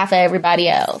on behalf of everybody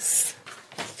else.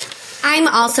 I'm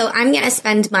going to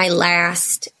spend my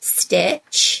last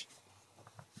stitch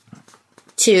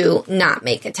to not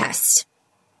make a test.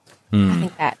 I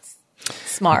think that's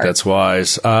smart. That's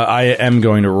wise. I am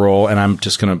going to roll, and I'm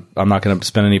not going to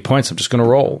spend any points. I'm just going to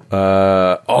roll. And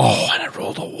I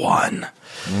rolled a 1.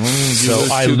 So lose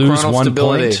I 2 lose chrono 1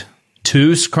 stability. point.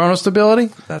 2 chrono stability?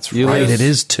 That's You right. lose. It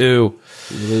is 2.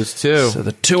 You lose 2. So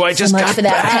the 2 I just so much got for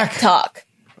that back. pep talk.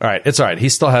 All right, it's all right. He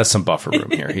still has some buffer room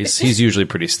here. He's usually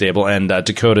pretty stable, and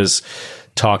Dakota's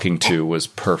talking to was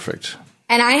perfect.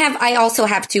 And I also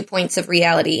have 2 points of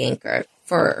reality anchor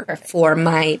for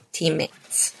my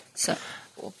teammates. So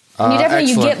And you definitely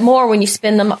you excellent. get more when you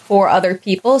spend them for other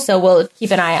people, so we'll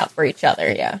keep an eye out for each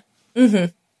other, yeah.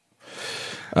 You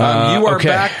are okay.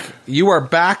 back. You are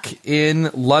back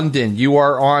in London. You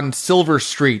are on Silver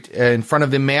Street in front of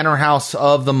the manor house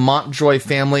of the Montjoy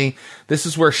family. This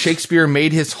is where Shakespeare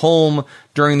made his home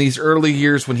during these early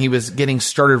years when he was getting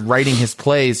started writing his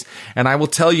plays. And I will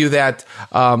tell you that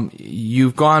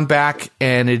you've gone back,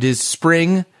 and it is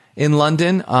spring in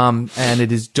London, and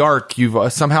it is dark.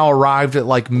 You've somehow arrived at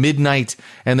like midnight,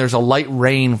 and there's a light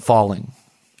rain falling.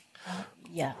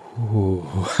 Yeah.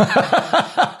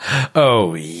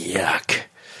 Oh, yuck.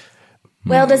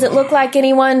 Well, does it look like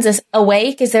anyone's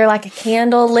awake? Is there like a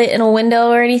candle lit in a window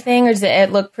or anything, or does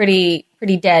it look pretty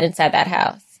dead inside that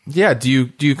house? Yeah. Do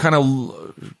you kind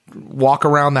of walk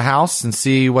around the house and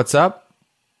see what's up?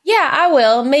 Yeah, I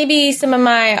will. Maybe some of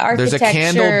my architecture. There's a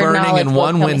candle burning knowledge in will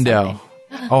one tell me window.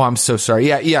 something. Oh, I'm so sorry.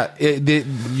 Yeah.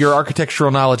 Your architectural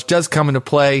knowledge does come into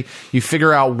play. You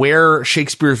figure out where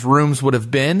Shakespeare's rooms would have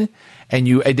been, and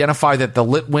you identify that the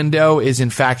lit window is in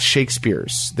fact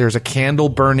Shakespeare's. There's a candle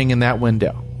burning in that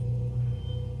window.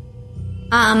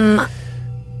 I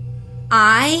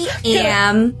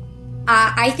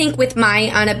think with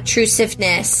my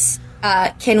unobtrusiveness,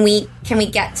 can we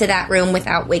get to that room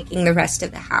without waking the rest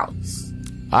of the house?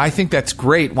 I think that's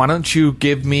great. Why don't you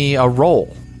give me a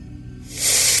roll?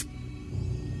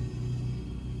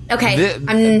 Okay,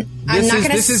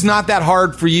 This is not that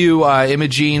hard for you,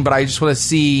 Imogene, but I just want to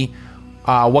see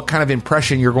what kind of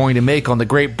impression you're going to make on the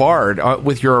great bard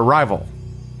with your arrival.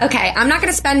 Okay, I'm not going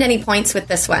to spend any points with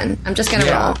this one. I'm just going to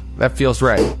roll. That feels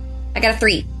right. I got a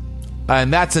 3.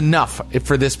 And that's enough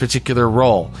for this particular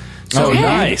roll. So Oh,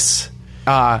 nice.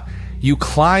 you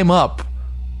climb up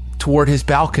toward his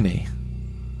balcony.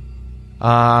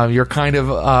 You're kind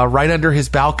of right under his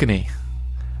balcony.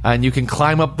 And you can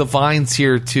climb up the vines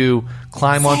here to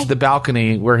climb onto the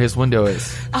balcony where his window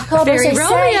is. I'll call Very say,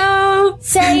 Romeo.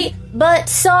 Say, but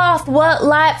soft, what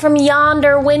light from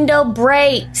yonder window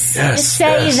breaks? Yes, Just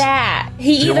say yes. that.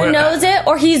 He either we're- knows it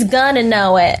or he's gonna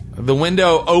know it. The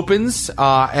window opens,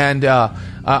 and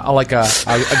like a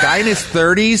guy in his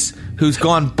 30s who's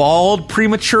gone bald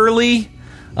prematurely,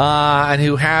 and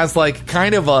who has like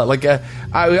kind of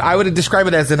I would describe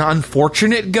it as an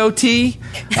unfortunate goatee,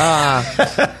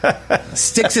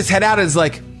 sticks his head out and is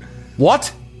like,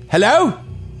 "What? Hello?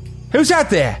 Who's out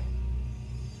there?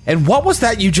 And what was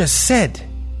that you just said?"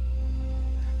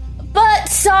 But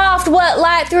soft, what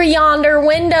light through yonder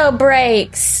window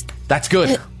breaks? That's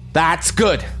good. That's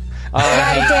good.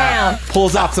 Write it down.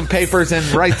 Pulls out some papers and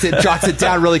jots it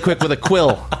down really quick with a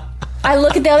quill. I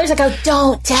look at the others, I go,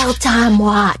 don't tell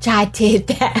TimeWatch I did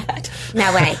that.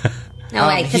 No way. No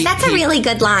way. Because that's a really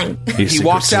good line. He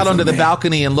walks out onto the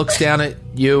balcony and looks down at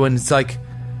you and it's like,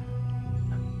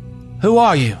 "Who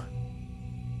are you?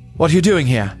 What are you doing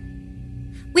here?"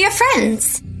 We are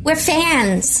friends. We're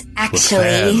fans,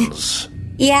 actually. Fans.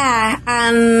 Yeah.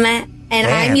 And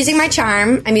I'm using my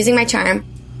charm.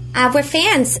 We're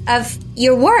fans of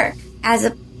your work as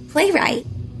a playwright.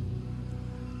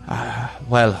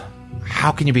 Well,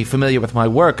 how can you be familiar with my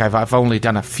work? I've only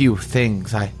done a few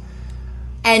things.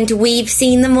 And we've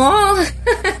seen them all.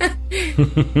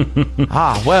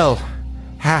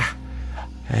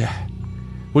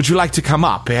 Would you like to come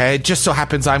up? It just so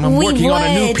happens I'm We working on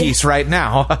a new would. piece right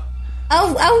now.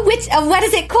 What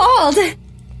is it called?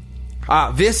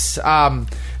 This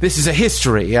is a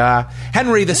history.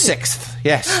 Henry VI.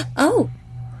 Yes. Oh,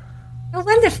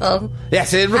 wonderful.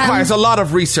 Yes, it requires a lot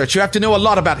of research. You have to know a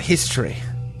lot about history.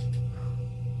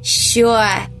 Sure,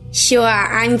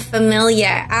 I'm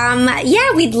familiar.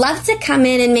 Yeah, we'd love to come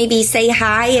in and maybe say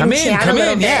hi and chat a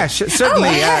little bit. Yeah, certainly.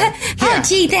 Oh,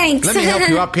 gee, thanks. Let me help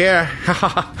you up here.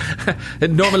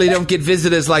 Normally don't get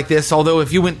visitors like this, although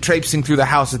if you went traipsing through the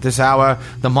house at this hour,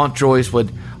 the Montjoys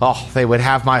would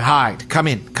have my hide. Come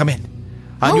in.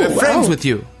 You have friends with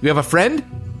you. You have a friend?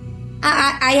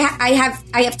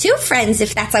 I have two friends,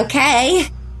 if that's okay.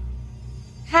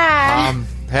 Hi.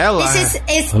 This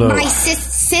is my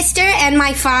sister and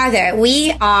my father.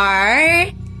 We are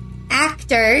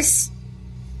actors,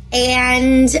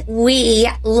 and we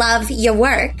love your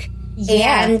work.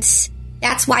 Yeah. And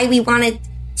that's why we wanted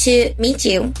to meet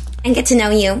you and get to know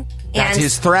you. That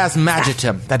is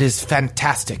Thrasmagitum. That is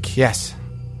fantastic. Yes.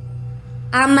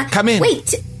 Come in.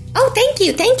 Wait. Oh, thank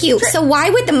you. So why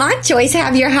would the Montjoys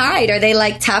have your hide? Are they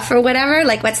like tough or whatever?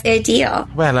 Like, what's their deal?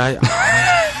 Well,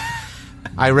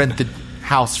 I rent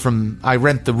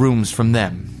the rooms from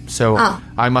them, so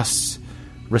I must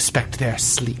respect their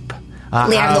sleep.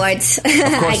 Landlords. Of course,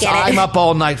 I get it. I'm up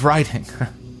all night writing.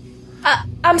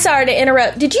 I'm sorry to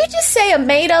interrupt. Did you just say a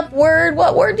made-up word?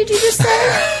 What word did you just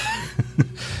say?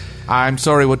 I'm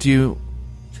sorry, what do you...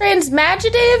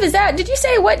 Transmagitive? Is that... Did you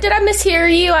say... What? Did I mishear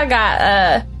you?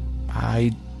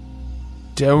 I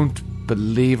don't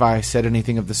believe I said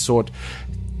anything of the sort.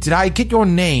 Did I get your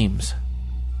names?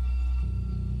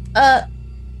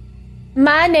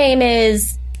 My name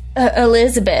is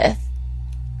Elizabeth.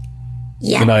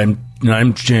 Yeah. And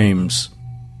I'm James.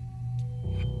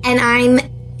 And I'm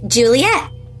Juliet.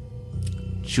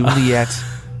 Juliet.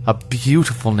 A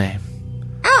beautiful name.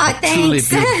 Oh, Truly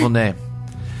thanks. beautiful name.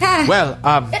 Well,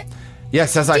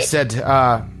 yes, as I said,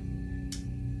 I'm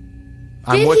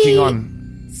Did working he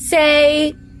on...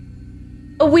 say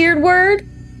a weird word?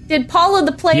 Did Paula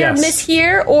the player Yes.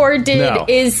 mishear, or No.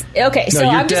 okay? So you're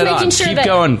I'm just dead making on. sure Keep that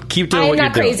going. Keep doing I am what you're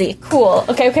not doing. crazy. Cool.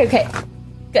 Okay.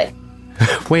 Good.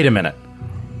 Wait a minute.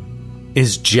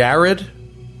 Is Jared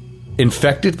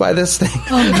infected by this thing?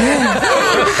 Guys,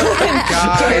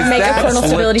 Make a kernel that's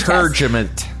stability test.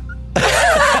 liturgiment.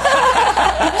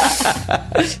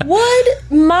 Would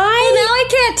my Now I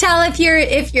can't tell if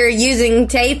you're using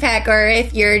Tapec or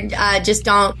if you're just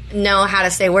don't know how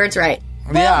to say words right.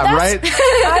 Yeah, that's- right?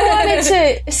 I wanted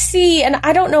to see, and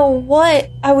I don't know what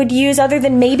I would use other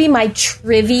than maybe my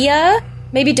trivia.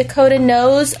 Maybe Dakota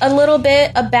knows a little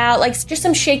bit about, like, just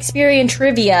some Shakespearean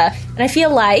trivia. And I feel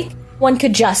like one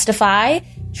could justify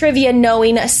trivia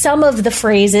knowing some of the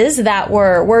phrases that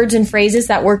were, words and phrases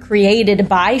that were created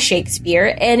by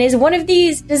Shakespeare. And is one of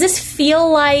these, does this feel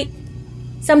like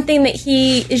something that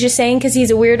he is just saying because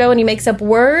he's a weirdo and he makes up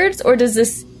words? Or does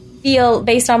this feel,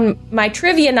 based on my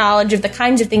trivia knowledge of the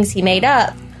kinds of things he made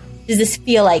up, does this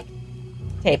feel like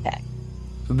Tapec?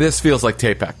 This feels like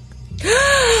Tapec.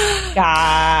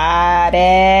 Got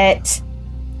it.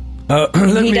 Let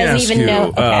He me doesn't ask even you, know-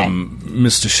 okay.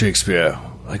 Mr. Shakespeare,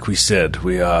 like we said,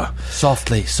 we are...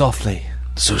 Softly.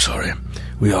 So sorry.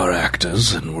 We are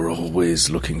actors, and we're always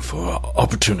looking for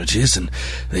opportunities, and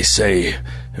they say,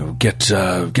 get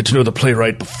to know the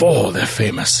playwright before they're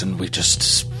famous, and we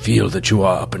just feel that you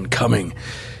are up and coming.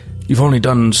 You've only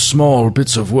done small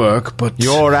bits of work, but...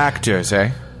 You're actors,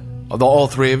 eh? All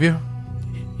three of you?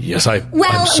 Yes, I'm sorry.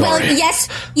 Well,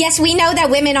 yes, we know that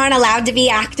women aren't allowed to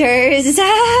be actors.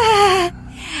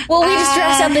 Well, we just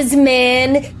dress up as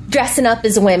men, dressing up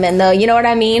as women, though. You know what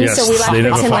I mean? Yes, so we like they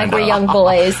never pretend like find we're out. young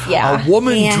boys. Yeah. A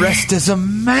woman dressed as a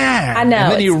man. I know,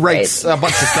 And then he it's writes crazy. a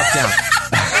bunch of stuff down.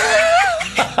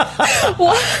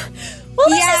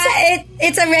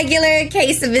 It's a regular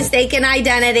case of mistaken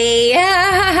identity.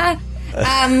 And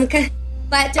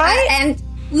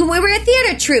we were a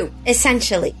theater troupe,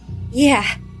 essentially. Yeah.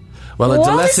 Well, a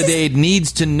What is this? Delecidade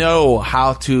needs to know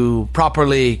how to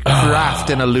properly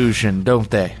craft an illusion, don't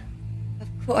they?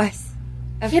 Of course.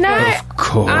 Can I? Of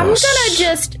course. I'm gonna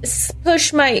just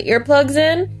push my earplugs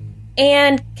in,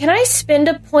 and can I spend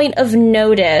a point of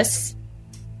notice?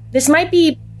 This might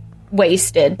be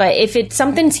wasted, but if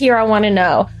something's here, I want to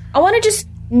know. I want to just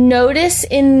notice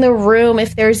in the room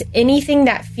if there's anything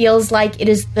that feels like it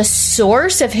is the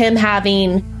source of him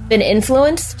having been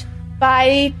influenced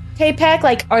by Tapek.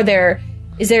 Like,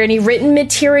 is there any written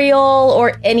material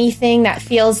or anything that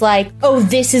feels like, oh,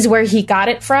 this is where he got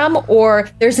it from, or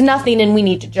there's nothing and we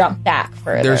need to jump back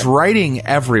further? There's writing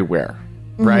everywhere,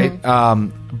 right?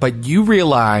 But you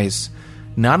realize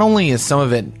not only is some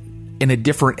of it in a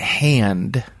different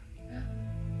hand,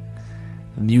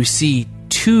 you see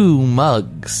 2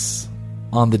 mugs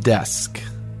on the desk.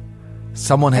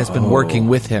 Someone has been working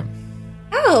with him.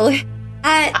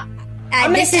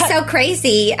 This is so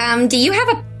crazy. Do you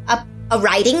have a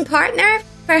writing partner,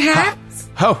 perhaps?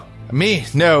 Oh, me?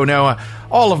 No.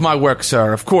 All of my works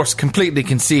are, of course, completely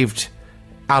conceived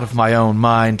out of my own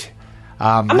mind.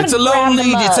 It's a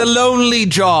lonely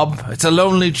job. It's a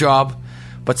lonely job,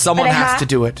 but someone has to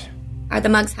do it. Are the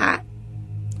mugs hot?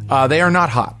 They are not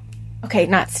hot. Okay,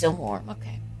 not still warm.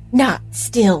 Okay. Not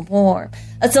still warm.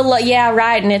 It's yeah,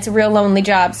 right, and it's a real lonely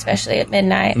job, especially at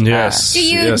midnight. Yes. Do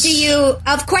you,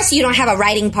 of course you don't have a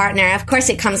writing partner. Of course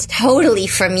it comes totally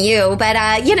from you. But,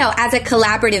 as a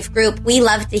collaborative group, we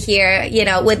love to hear,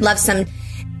 would love some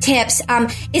tips.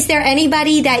 Is there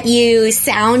anybody that you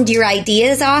sound your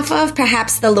ideas off of?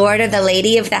 Perhaps the lord or the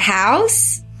lady of the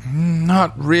house?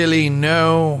 Not really,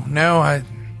 no.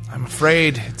 I'm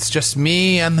afraid it's just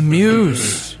me and the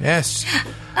muse. Yes.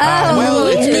 Well,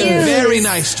 it's been very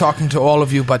nice talking to all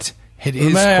of you, but it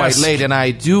is quite late, and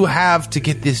I do have to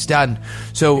get this done.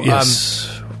 So,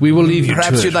 yes, we will leave you to it.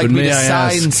 Perhaps you'd like but me may to I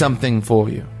sign ask- something for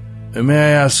you. May I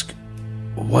ask,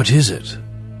 what is it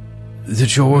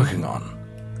that you're working on?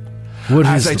 What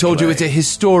As is I the told you, play? it's a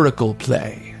historical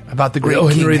play about the great King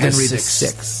Henry Henry the VI.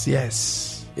 Sixth.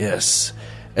 Yes. Yes.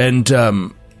 And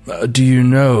do you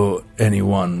know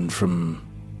anyone from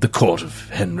the court of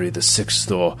Henry VI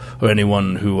or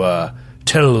anyone who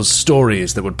tells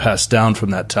stories that would pass down from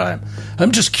that time?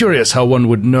 I'm just curious how one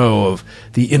would know of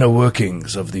the inner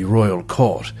workings of the royal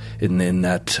court in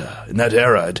that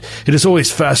era. It has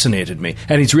always fascinated me.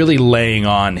 And he's really laying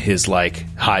on his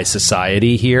high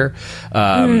society here,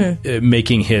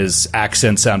 making his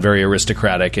accent sound very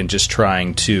aristocratic and just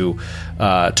trying to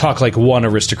talk like one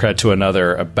aristocrat to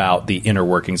another about the inner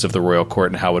workings of the royal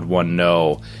court and how would one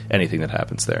know anything that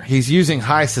happens there. He's using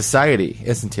high society,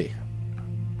 isn't he?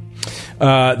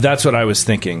 That's what I was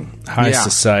thinking. High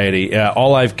society.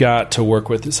 All I've got to work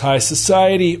with is high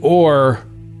society or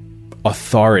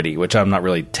authority, which I'm not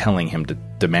really telling him to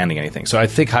demanding anything. So I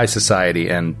think high society,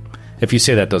 and if you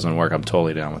say that doesn't work, I'm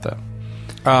totally down with that.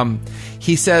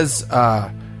 He says,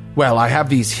 well, I have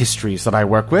these histories that I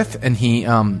work with, and he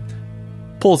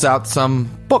pulls out some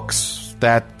books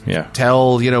that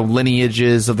tell,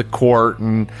 lineages of the court,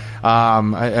 and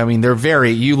I mean, they're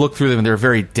you look through them and they're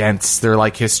very dense. They're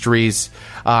like histories,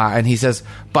 and he says,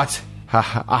 but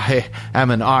I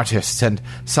am an artist, and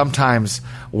sometimes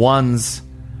one's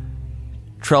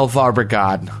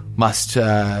Trelvarbrigad must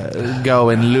go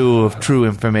in lieu of true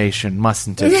information,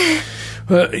 mustn't it?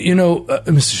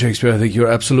 Mr. Shakespeare, I think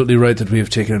you're absolutely right that we have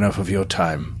taken enough of your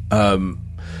time.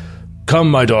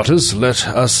 Come, my daughters, let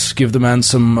us give the man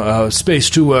some space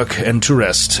to work and to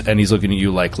rest. And he's looking at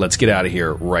you like, let's get out of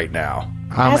here right now.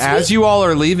 As you all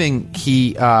are leaving,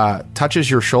 he touches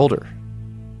your shoulder,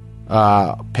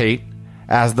 Pate,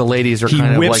 as the ladies are He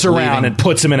kind of whips around leaving. and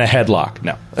puts him in a headlock.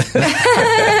 No.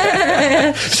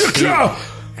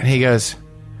 And he goes,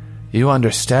 you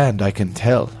understand, I can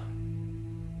tell.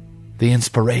 The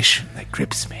inspiration that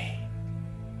grips me.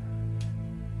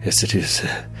 Yes, it is.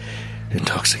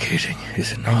 intoxicating,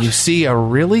 is it not? And you see a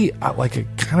really, like a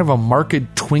kind of a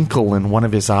marked twinkle in one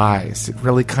of his eyes. It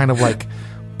really kind of like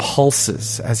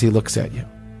pulses as he looks at you.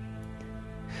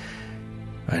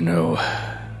 I know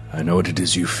what it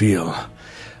is you feel.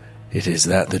 It is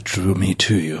that drew me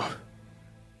to you.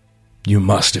 You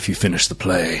must, if you finish the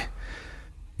play,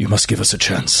 you must give us a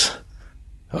chance.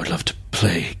 I would love to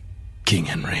play King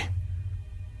Henry.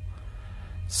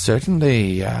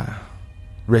 Certainly,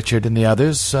 Richard and the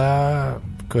others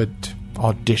could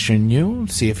audition you,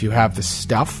 see if you have the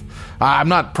stuff. I'm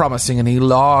not promising any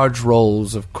large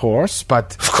roles, of course,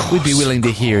 but we'd be willing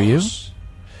to hear you.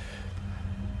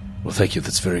 Well, thank you.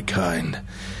 That's very kind.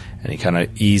 And he kind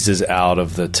of eases out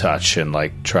of the touch and,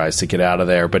 like, tries to get out of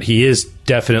there. But he is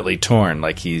definitely torn.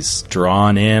 Like, he's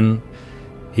drawn in.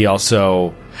 He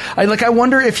also... I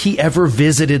wonder if he ever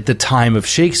visited the time of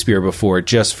Shakespeare before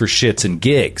just for shits and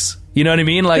gigs. You know what I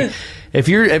mean? Like, if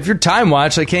you're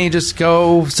TimeWatch, like, can't you just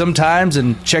go sometimes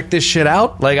and check this shit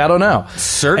out? Like, I don't know.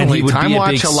 Certainly, and he would be a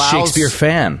big allows... Shakespeare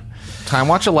fan.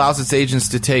 TimeWatch allows its agents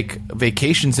to take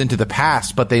vacations into the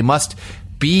past, but they must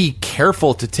be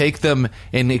careful to take them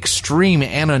in extreme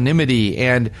anonymity,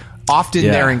 and often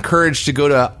they're encouraged to go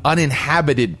to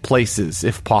uninhabited places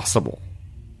if possible.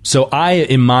 So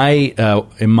in my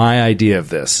idea of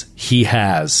this, he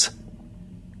has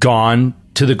gone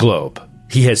to the Globe.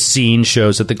 He has seen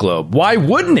shows at the Globe. Why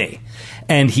wouldn't he?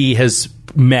 And he has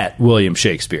met William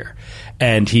Shakespeare.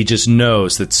 And he just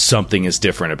knows that something is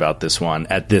different about this one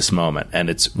at this moment. And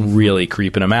it's really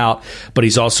creeping him out. But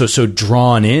he's also so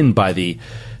drawn in by the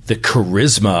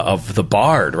charisma of the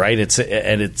bard, right? It's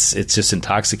just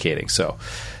intoxicating. So,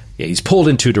 yeah, he's pulled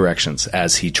in two directions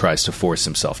as he tries to force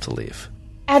himself to leave.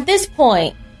 At this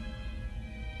point,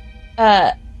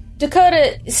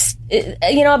 Dakota,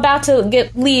 about to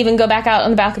leave and go back out on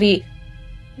the balcony,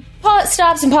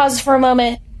 stops and pauses for a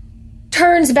moment,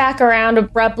 turns back around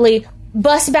abruptly,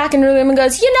 busts back into the room and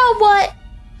goes, "You know what?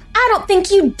 I don't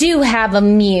think you do have a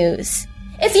muse.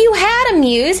 If you had a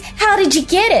muse, how did you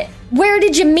get it? Where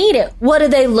did you meet it? What do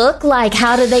they look like?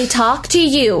 How do they talk to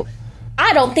you?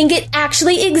 I don't think it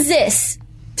actually exists."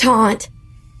 Taunt.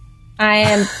 I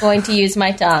am going to use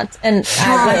my taunt. And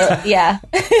Taunt. Taunt.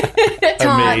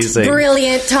 Amazing.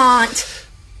 Brilliant taunt.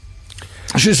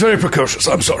 She's very precocious.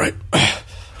 I'm sorry.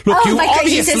 Look, you my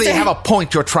crazy obviously sister. have a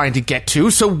point you're trying to get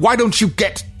to, so why don't you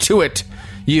get to it,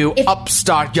 you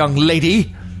upstart young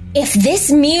lady? If this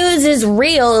muse is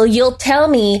real, you'll tell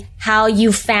me how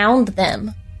you found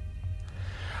them.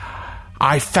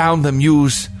 I found the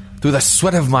muse through the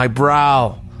sweat of my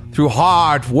brow, through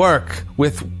hard work,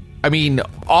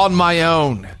 on my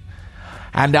own.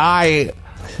 And I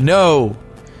know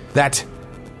that...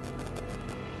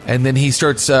 And then he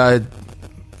starts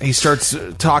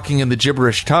talking in the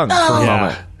gibberish tongue for a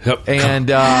moment. And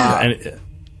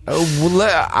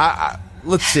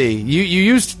let's see. You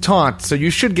used taunt, so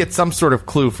you should get some sort of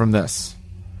clue from this.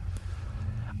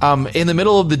 In the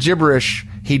middle of the gibberish,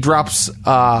 he drops,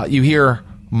 you hear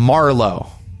Marlowe.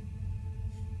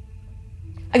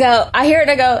 I hear it,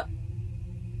 I go,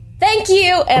 "Thank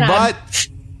you," and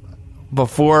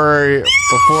before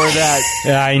that,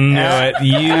 I knew it.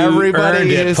 You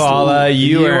earned it, Paula.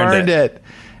 You earned it.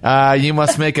 You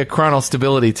must make a chronal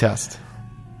stability test.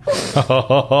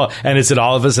 And is it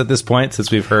all of us at this point,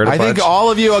 since we've heard a bunch? Think all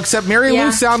of you, except Mary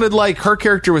Lou sounded like her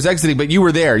character was exiting, but you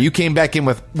were there. You came back in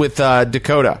with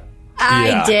Dakota.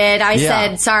 I did. I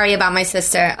said, sorry about my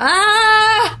sister.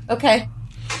 Okay.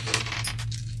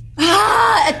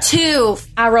 A 2.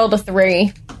 I rolled a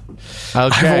 3.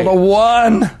 Okay. I rolled a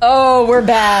 1. Oh, we're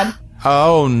bad.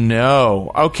 Oh,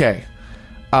 no. Okay.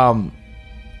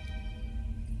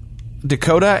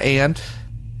 Dakota and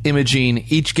Imogene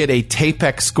each get a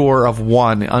TAPEX score of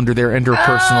 1 under their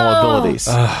interpersonal abilities.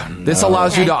 This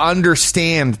allows you to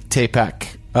understand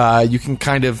TAPEC. You can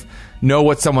kind of know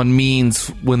what someone means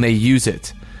when they use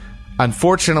it.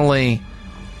 Unfortunately,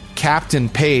 Captain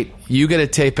Pate, you get a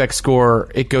TAPEX score.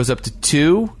 It goes up to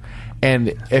 2.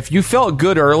 And if you felt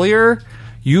good earlier,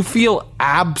 you feel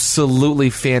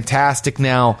absolutely fantastic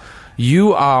now.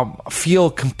 You feel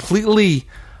completely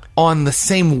on the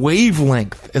same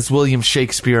wavelength as William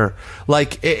Shakespeare.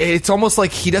 Like, it's almost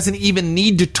like he doesn't even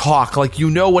need to talk. Like, you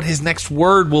know what his next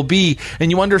word will be, and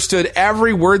you understood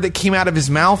every word that came out of his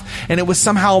mouth, and it was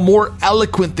somehow more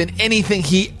eloquent than anything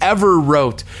he ever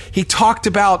wrote. He talked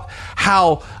about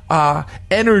how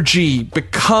energy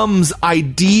becomes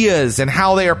ideas and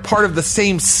how they are part of the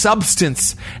same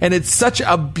substance, and it's such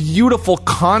a beautiful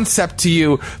concept to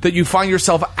you that you find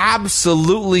yourself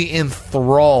absolutely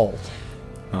enthralled.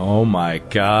 Oh my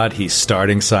God, he's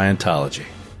starting Scientology.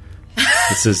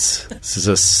 This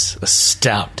is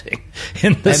astounding.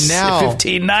 In the And now-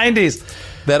 1590s.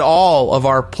 That all of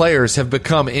our players have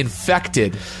become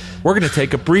infected. We're going to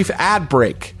take a brief ad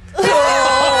break.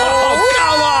 Oh,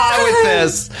 come on with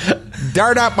this.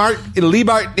 Darda Mart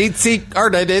Liebart Itzi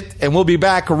Ardadit, and we'll be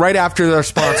back right after our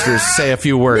sponsors say a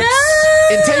few words.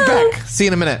 In tape back. See you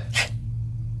in a minute.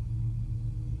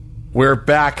 We're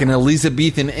back in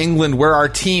Elizabethan England, where our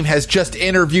team has just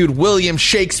interviewed William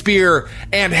Shakespeare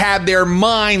and had their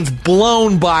minds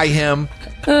blown by him.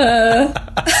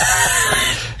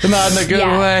 Not in a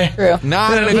good way. True.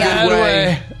 Not in a good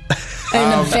way.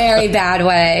 In a very bad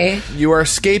way. You are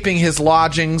escaping his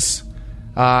lodgings,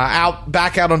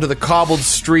 back out onto the cobbled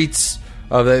streets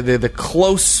of the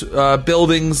close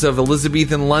buildings of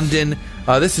Elizabethan London.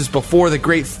 This is before the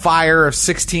Great Fire of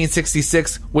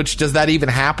 1666, which does that even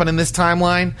happen in this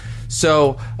timeline?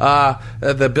 So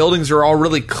the buildings are all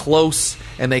really close,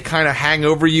 and they kind of hang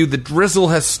over you. The drizzle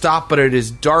has stopped, but it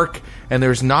is dark, and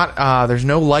there's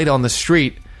no light on the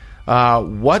street.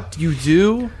 What do you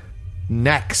do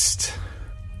next?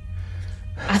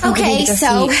 I think we Okay, need to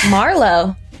so- see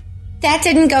Marlowe. That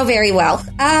didn't go very well.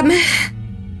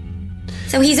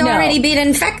 So he's No. already been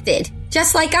infected.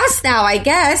 Just like us now, I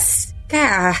guess.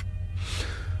 Ah.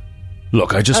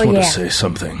 Look, I just Oh, want yeah. to say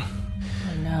something.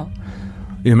 Oh, no.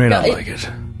 You may not No, like it.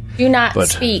 Do not But-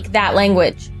 speak that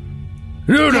language.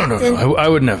 No. I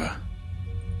would never.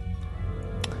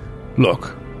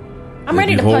 Look, I'm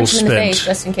ready to We've all punch him in the spent- face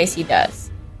just in case he does.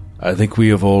 I think we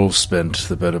have all spent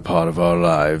the better part of our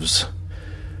lives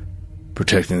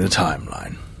protecting the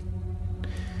timeline.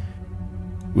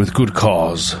 With good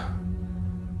cause.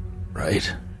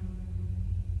 Right?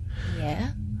 Yeah.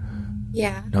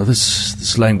 Yeah. Now,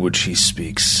 this language he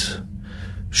speaks,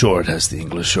 sure, it has the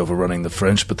English overrunning the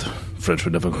French, but the French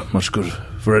were never much good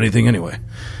for anything anyway.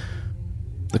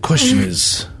 The question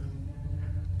is,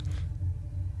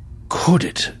 could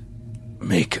it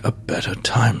make a better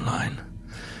timeline?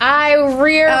 I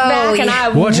rear back and I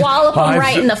What? wallop him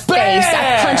right in the face.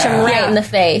 I punch him right in the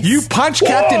face. You punch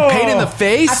Captain Pate in the I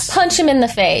face? punch him in the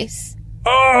face.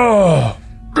 Oh!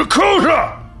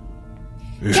 Dakota!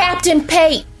 Captain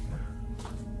Pate,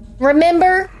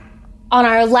 remember on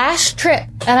our last trip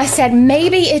and I said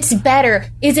maybe it's better.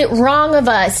 Is it wrong of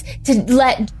us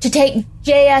to take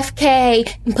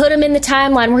JFK and put him in the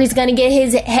timeline where he's going to get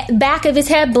his back of his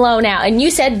head blown out? And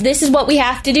you said this is what we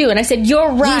have to do. And I said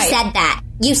you're right.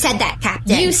 You said that,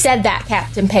 Captain. You said that,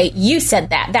 Captain Pate. You said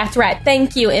that. That's right.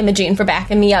 Thank you, Imogene, for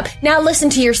backing me up. Now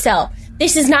listen to yourself.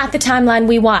 This is not the timeline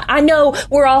we want. I know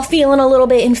we're all feeling a little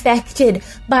bit infected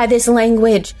by this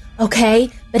language, okay?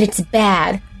 But it's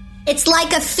bad. It's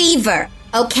like a fever,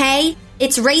 okay?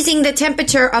 It's raising the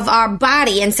temperature of our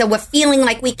body, and so we're feeling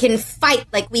like we can fight,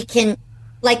 like we can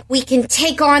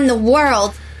take on the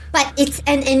world, but it's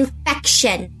an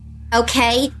infection,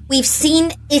 okay? We've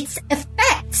seen its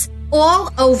effects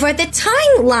all over the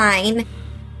timeline.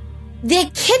 They're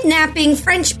kidnapping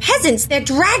French peasants. They're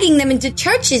dragging them into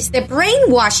churches. They're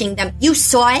brainwashing them. You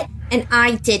saw it, and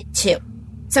I did too.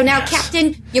 So now,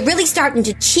 Captain, you're really starting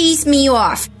to cheese me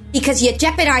off because you're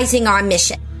jeopardizing our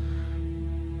mission.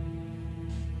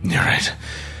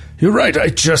 You're right. I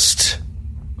just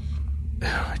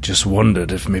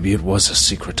wondered if maybe it was a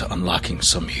secret to unlocking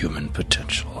some human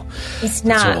potential. It's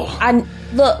That's not. all.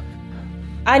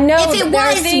 I know If it that there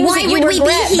are was, things why that you would we be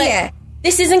regret, but here?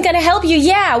 this isn't going to help you.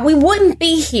 Yeah, we wouldn't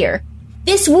be here.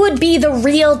 This would be the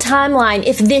real timeline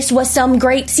if this was some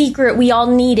great secret we all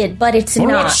needed, but it's Well,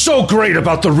 not. what's so great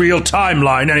about the real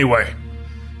timeline, anyway?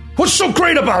 What's so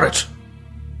great about it?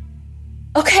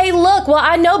 Okay, look, well,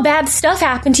 I know bad stuff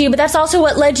happened to you, but that's also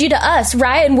what led you to us,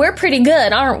 right? And we're pretty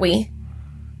good, aren't we?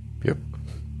 Yep.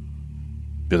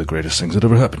 You're the greatest things that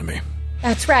ever happened to me.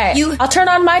 That's right. You- I'll turn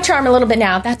on my charm a little bit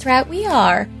now. That's right, we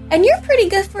are. And you're pretty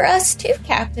good for us too,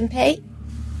 Captain Pate.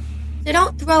 So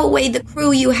don't throw away the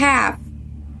crew you have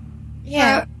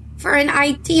Yeah. for an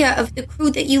idea of the crew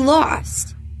that you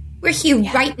lost. We're here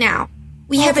right now.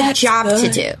 We have a that's job to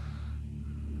good. do.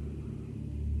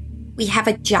 We have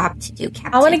a job to do,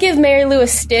 Captain. I want to give Mary Lou a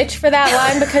stitch for that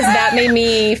line because that made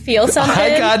me feel something.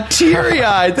 I got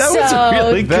teary-eyed. That was So- a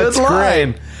really good That's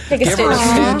line. Take a Give her a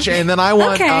stitch. stitch, and then I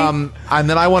want, Okay. and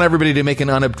then I want everybody to make an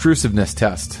unobtrusiveness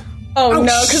test. Oh, no,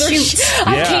 because shoot.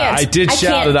 I Yeah, can't. I did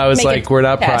shout can't it. I was make like, a we're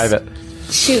not test. private.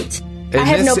 Shoot. I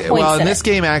have no points Well, in in this it.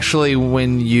 game, actually,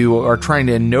 when you are trying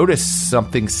to notice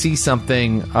something, see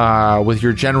something with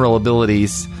your general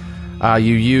abilities,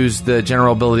 you use the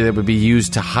general ability that would be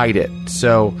used to hide it.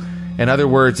 So, In other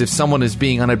words, if someone is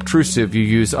being unobtrusive, you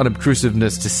use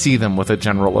unobtrusiveness to see them with a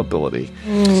general ability.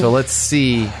 So let's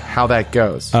see how that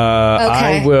goes. Okay.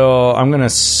 I'm going to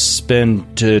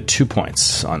spend 2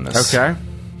 points on this. Okay.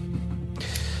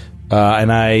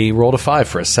 And I rolled a 5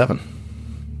 for a 7.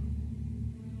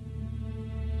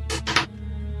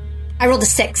 I rolled a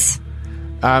 6.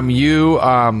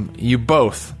 You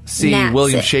both see Nat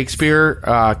William 6. Shakespeare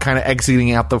kind of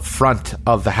exiting out the front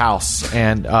of the house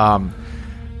and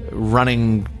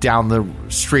running down the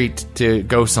street to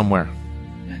go somewhere.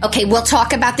 Okay, we'll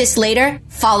talk about this later.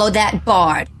 Follow that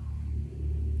bard.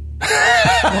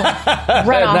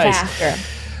 Run off Nice. after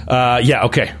him. Yeah,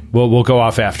 okay. We'll go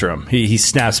off after him. He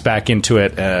snaps back into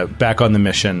it, back on the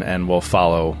mission, and we'll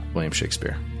follow William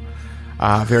Shakespeare.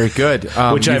 Very good.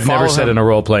 Which you I've never follow said him- in a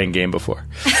role-playing game before.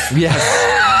 Yes.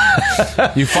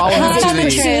 You follow him to the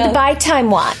Sponsored by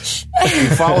TimeWatch. you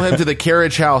follow him to the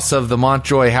carriage house of the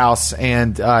Montjoy house,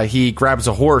 and he grabs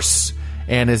a horse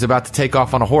and is about to take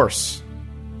off on a horse.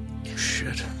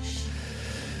 Shit.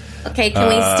 Okay, can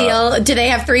we steal? Do they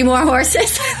have 3 more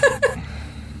horses?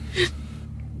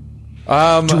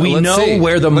 Do we let's know see.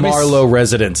 where the Let me s- Marlowe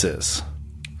residence is?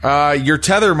 Your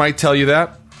tether might tell you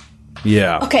that.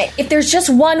 Yeah. Okay, if there's just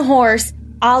one horse,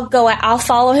 I'll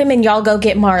follow him and y'all go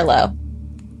get Marlowe.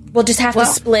 We'll just have to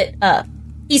split up.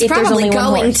 He's if there's probably only one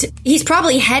going horse. to. He's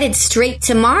probably headed straight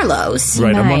to Marlowe's.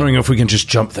 Right, I'm Right. wondering if we can just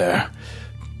jump there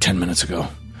 10 minutes ago.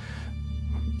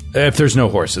 If there's no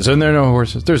horses. And there are no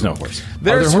horses. There's no horses. Are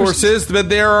There's there horses, but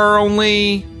there are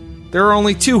only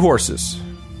 2 horses.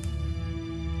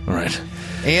 All right.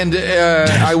 And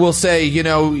I will say,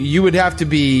 you would have to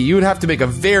make a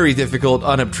very difficult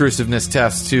unobtrusiveness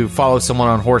test to follow someone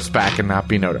on horseback and not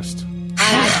be noticed.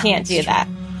 I can't do that.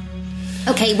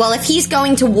 Okay, well, if he's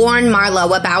going to warn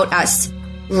Marlowe about us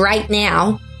right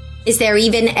now, is there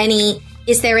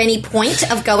any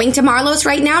point of going to Marlowe's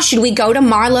right now? Should we go to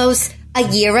Marlowe's a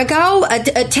year ago,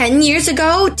 10 years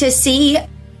ago, to see,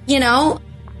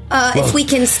 if we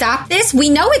can stop this? We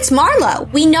know it's Marlowe.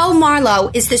 We know Marlowe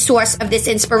is the source of this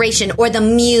inspiration, or the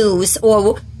muse,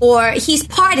 or he's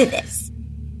part of this.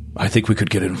 I think we could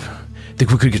get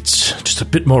just a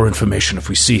bit more information if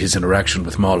we see his interaction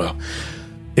with Marlowe.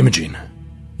 Imogene,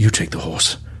 you take the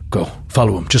horse. Go.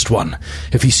 Follow him. Just one.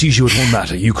 If he sees you, it won't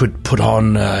matter. You could put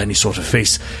on any sort of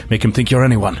face, make him think you're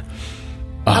anyone.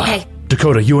 Okay.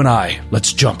 Dakota, you and I,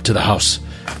 let's jump to the house.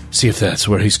 See if that's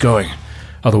where he's going.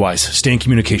 Otherwise, stay in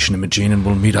communication, Imogene, and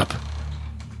we'll meet up.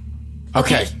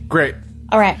 Okay, great.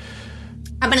 All right.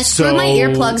 I'm going to screw my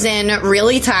earplugs in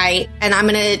really tight, and I'm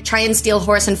going to try and steal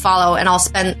horse and follow, and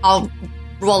I'll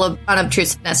roll an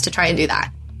unobtrusiveness to try and do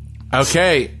that.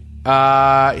 Okay,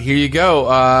 here you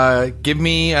go. Give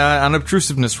me an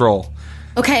unobtrusiveness roll.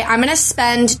 Okay, I'm going to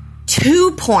spend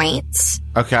 2 points.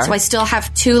 Okay. So I still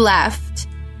have 2 left.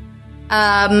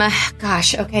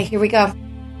 Gosh, okay, here we go.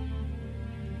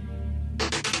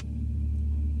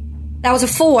 That was a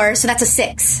 4, so that's a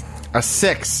 6. A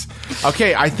 6.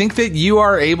 Okay, I think that you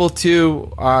are able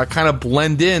to kind of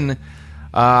blend in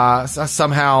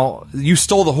somehow. You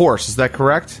stole the horse, is that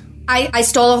correct? I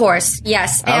stole a horse,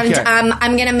 yes. And Okay.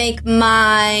 I'm going to make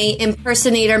my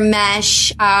impersonator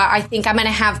mesh. I think I'm going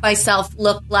to have myself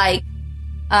look like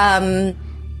a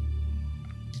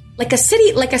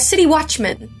city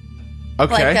watchman.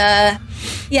 Okay.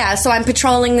 So I'm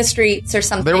patrolling the streets or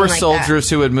something. There were like soldiers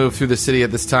who had moved through the city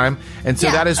at this time, and so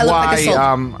Yeah, that is I look like a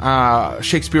why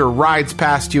Shakespeare rides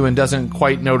past you and doesn't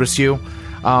quite notice you.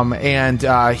 And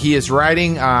he is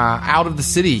riding out of the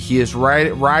city. He is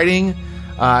riding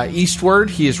eastward.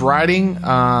 He is riding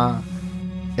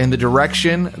in the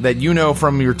direction that you know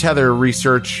from your tether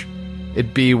research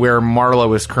it'd be where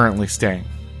Marlowe is currently staying,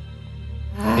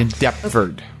 in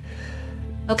Deptford.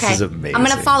 Okay. This is amazing. I'm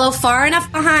going to follow far enough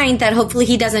behind that hopefully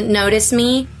he doesn't notice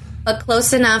me, but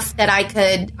close enough that I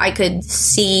could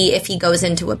see if he goes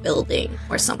into a building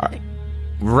or something.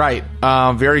 Right.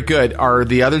 Very good. Are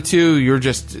the other two? You're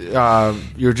just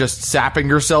sapping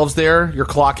yourselves there. You're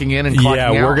clocking in and clocking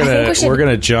out. Yeah, we we're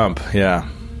gonna jump. Yeah.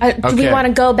 Do we Okay. want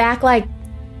to go back like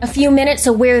a few minutes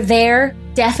so we're there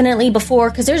definitely before?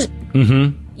 Because there's.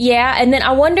 Mm-hmm. Yeah, and then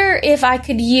I wonder if I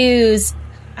could use.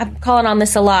 I'm calling on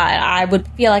this a lot. I would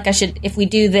feel like I should, if we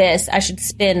do this, I should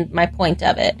spend my point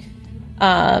of it.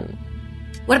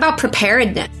 What about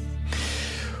preparedness?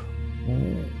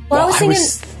 Well, I was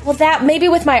thinking, that maybe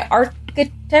with my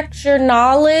architecture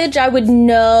knowledge, I would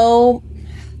know.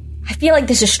 I feel like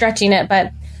this is stretching it,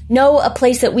 but know a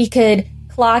place that we could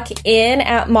clock in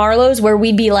at Marlowe's where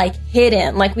we'd be like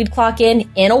hidden, like we'd clock in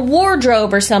a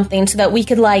wardrobe or something, so that we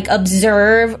could like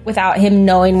observe without him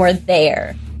knowing we're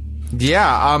there.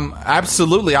 Yeah,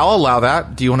 absolutely. I'll allow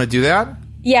that. Do you want to do that?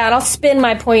 Yeah, and I'll spin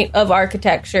my point of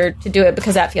architecture to do it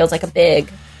because that feels like a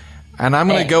big And I'm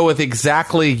going to thing. go with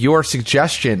exactly your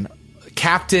suggestion.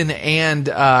 Captain and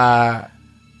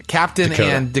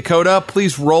Dakota,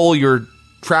 please roll your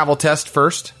travel test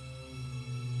first.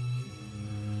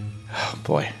 Oh,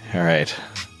 boy. All right.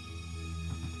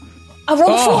 I'll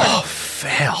roll a 4.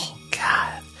 Fail.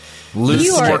 God. Lose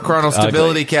You some are more chronal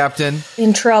stability, ugly. Captain.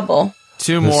 In trouble.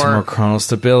 2 There's some more more. chronal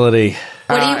stability.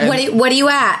 What are you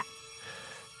at?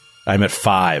 I'm at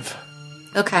 5.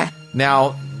 Okay.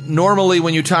 Now, normally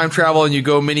when you time travel and you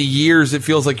go many years, it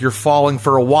feels like you're falling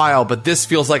for a while, but this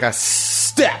feels like a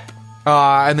step.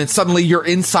 And then suddenly you're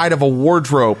inside of a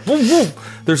wardrobe.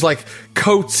 There's like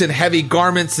coats and heavy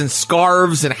garments and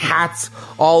scarves and hats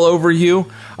all over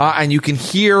you. And you can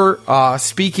hear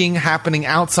speaking happening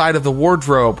outside of the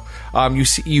wardrobe.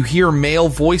 You hear male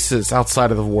voices outside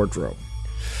of the wardrobe.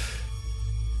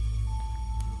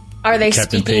 Are they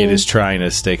Captain speaking? Pate is trying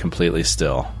to stay completely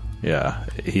still. Yeah.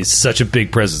 He's such a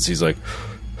big presence. He's like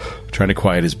trying to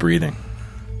quiet his breathing.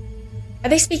 Are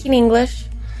they speaking English?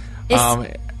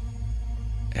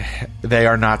 They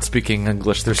are not speaking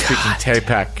English. They're speaking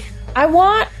Tepec. I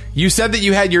want. You said that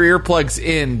you had your earplugs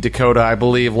in, Dakota, I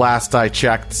believe, last I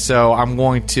checked. So I'm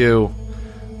going to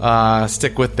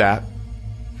stick with that.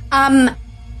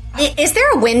 Is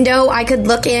there a window I could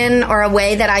look in, or a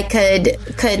way that I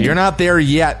could? You're not there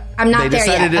yet. I'm not there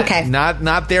yet. To- Okay.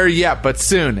 Not there yet, but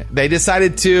soon. They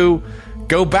decided to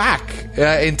go back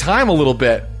in time a little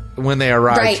bit when they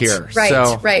arrived here.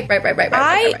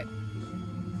 Right.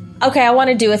 Okay, I want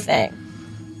to do a thing.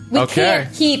 We Okay.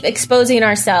 can't keep exposing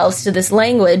ourselves to this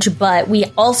language, but we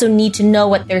also need to know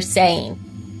what they're saying.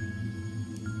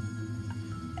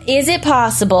 Is it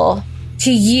possible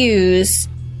to use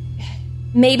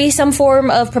maybe some form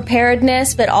of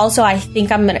preparedness, but also I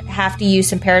think I'm going to have to use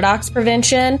some paradox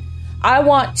prevention? I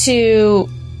want to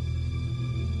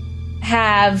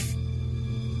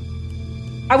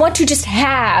just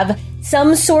have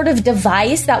some sort of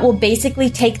device that will basically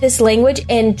take this language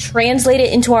and translate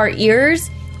it into our ears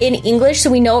in English so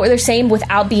we know what they're saying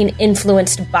without being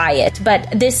influenced by it. But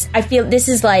I feel this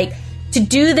is like, to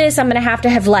do this, I'm going to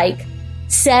have like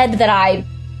said that I'd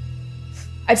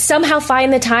somehow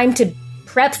find the time to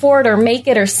prep for it or make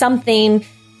it or something,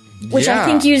 which I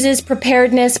think uses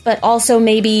preparedness, but also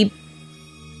maybe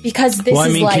because this Well, I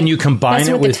is mean, like can you combine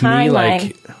messing it the with me? timeline.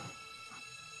 Like,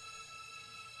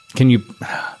 can you?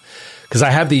 Because I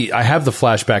have the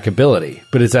flashback ability,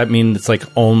 but does that mean it's like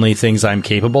only things I'm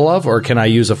capable of, or can I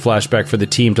use a flashback for the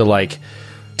team to like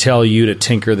tell you to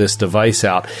tinker this device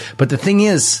out? But the thing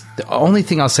is, the only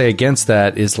thing I'll say against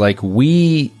that is like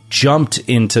we jumped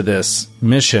into this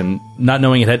mission not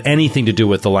knowing it had anything to do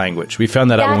with the language. We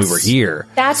found that out when we were here.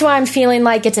 That's why I'm feeling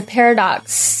like it's a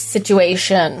paradox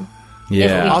situation.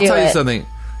 Yeah, I'll do tell you it. something.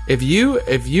 If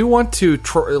you want to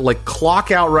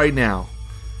clock out right now,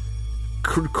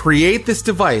 create this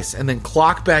device and then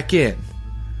clock back in,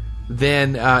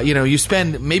 then you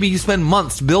spend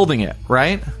months building it,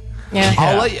 right? Yeah.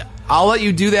 I'll let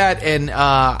you do that, and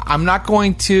I'm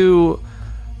going to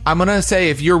say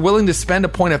if you're willing to spend a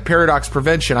point of paradox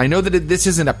prevention. I know that this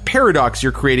isn't a paradox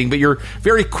you're creating, but you're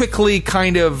very quickly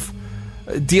kind of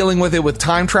dealing with it with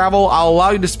time travel. I'll allow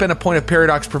you to spend a point of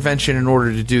paradox prevention in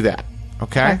order to do that.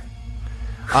 Okay?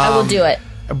 I will do it.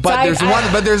 But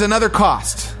So there's another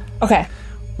cost, Okay.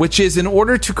 which is in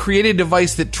order to create a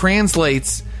device that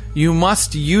translates, you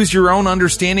must use your own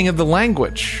understanding of the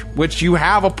language, which you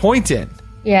have a point in.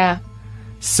 Yeah.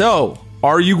 So,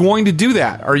 are you going to do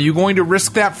that? Are you going to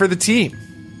risk that for the team?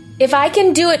 If I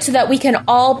can do it so that we can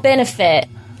all benefit,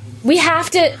 we have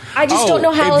to. I just don't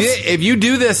know how else. If you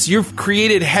do this, you've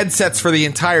created headsets for the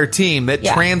entire team that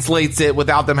translates it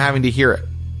without them having to hear it.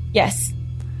 Yes.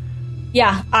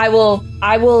 Yeah, I will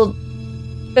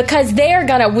because they're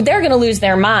gonna lose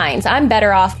their minds. I'm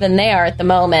better off than they are at the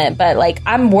moment, but like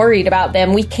I'm worried about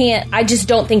them. I just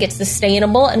don't think it's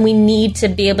sustainable, and we need to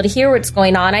be able to hear what's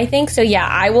going on, I think. So yeah,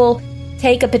 I will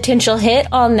take a potential hit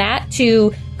on that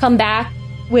to come back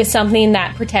with something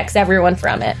that protects everyone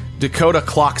from it. Dakota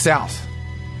clocks out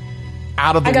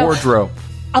of the wardrobe.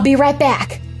 I'll be right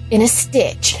back in a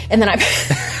stitch. And then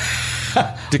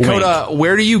Dakota,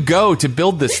 where do you go to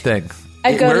build this thing?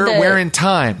 Where in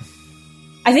time?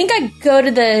 I think I go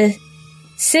to the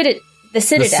Citadel. The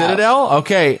Citadel?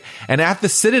 Okay. And at the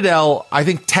Citadel, I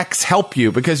think techs help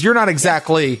you because you're not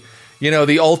exactly,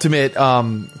 the ultimate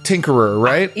tinkerer,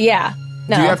 right? Yeah.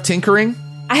 No. Do you have tinkering?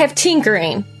 I have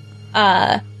tinkering. So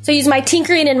I use my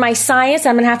tinkering and my science.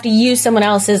 I'm going to have to use someone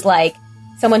else's, like,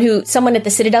 someone at the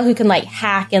Citadel who can like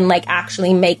hack and like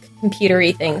actually make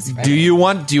computery things. Do you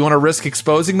want to risk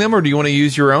exposing them, or do you want to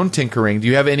use your own tinkering? Do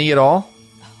you have any at all?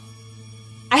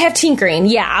 I have tinkering.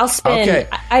 Yeah, I'll spend. Okay.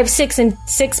 I have 6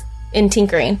 in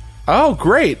tinkering. Oh,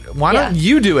 great. Why don't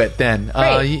you do it then?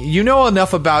 Great. You know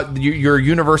enough about your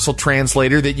universal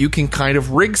translator that you can kind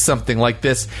of rig something like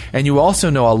this, and you also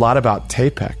know a lot about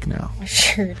TAPEC now. I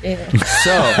sure do.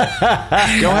 So,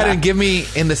 go ahead and give me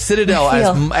in the Citadel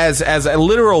as a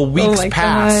literal weeks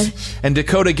pass, and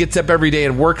Dakota gets up every day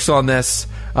and works on this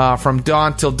from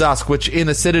dawn till dusk, which in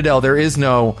the Citadel there is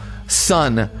no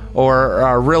sun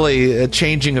or really a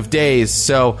changing of days,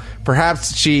 so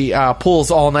perhaps she pulls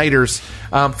all-nighters.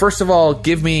 First of all,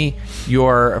 give me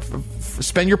your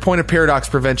spend your point of paradox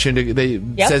prevention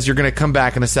that says you're going to come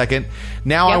back in a second.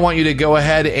 Now I want you to go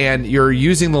ahead, and you're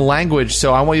using the language,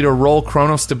 so I want you to roll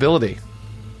chronostability.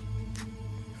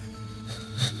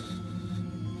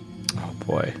 Oh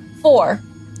boy. 4.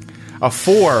 A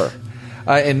 4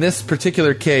 in this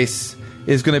particular case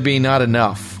is going to be not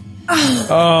enough.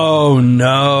 Oh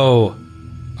no.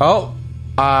 Oh,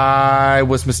 I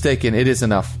was mistaken. It is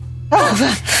enough. At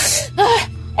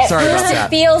Sorry first about that. it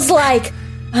feels like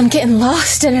I'm getting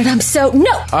lost in it.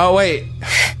 No. Oh, wait.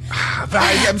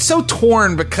 I'm so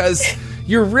torn because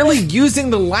you're really using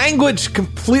the language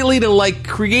completely to, like,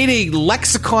 create a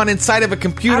lexicon inside of a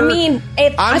computer. I mean,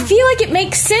 I feel like it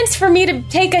makes sense for me to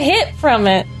take a hit from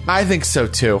it. I think so,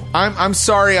 too. I'm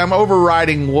sorry. I'm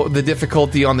overriding the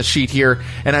difficulty on the sheet here,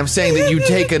 and I'm saying that you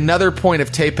take another point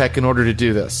of TAPEC in order to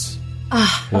do this. Okay.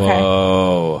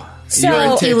 Whoa. So, you're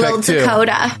in You little TAPEC, too.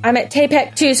 Dakota. I'm at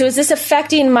TAPEC 2, so is this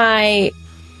affecting my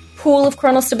pool of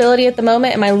chronostability at the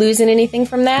moment? Am I losing anything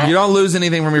from that? You don't lose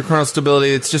anything from your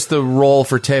chronostability. It's just the roll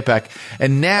for TAPEC.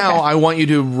 And now I want you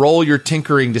to roll your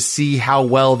tinkering to see how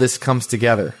well this comes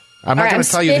together. I'm not going to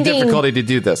tell you the difficulty to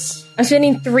do this. I'm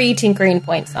spending 3 tinkering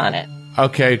points on it.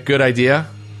 Okay, good idea.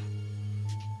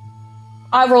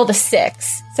 I rolled a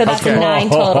 6, so that's Okay. a 9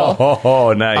 total.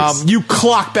 Oh, nice. You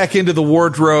clock back into the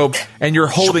wardrobe, and you're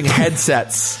holding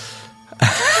headsets.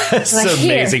 That's Like,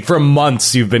 here. amazing. For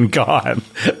months you've been gone.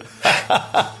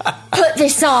 Put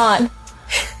this on.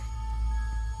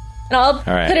 And I'll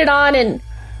right. put it on, and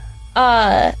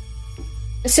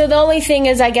so the only thing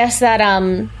is, I guess that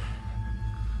I'm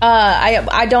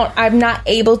not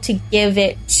able to give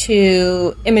it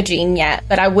to Imogene yet,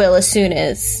 but I will as soon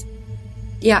as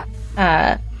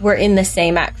we're in the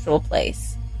same actual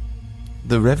place.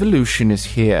 The revolution is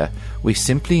here. We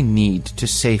simply need to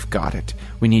safeguard it.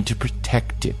 We need to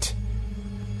protect it.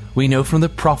 We know from the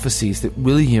prophecies that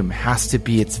William has to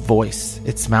be its voice,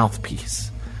 its mouthpiece.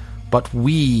 But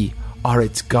we are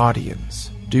its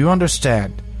guardians. Do you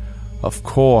understand? Of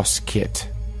course, Kit.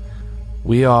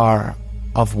 We are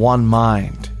of one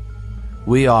mind.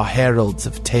 We are heralds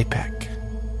of TAPEC.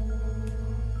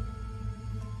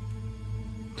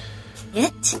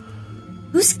 Kit?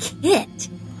 Who's Kit?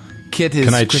 Kit is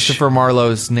Christopher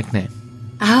Marlowe's nickname.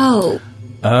 Oh.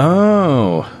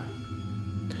 Oh.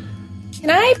 Can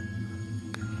I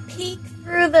peek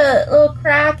through the little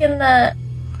crack in the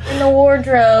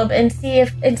wardrobe and see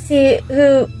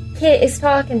who Kit is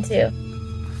talking to?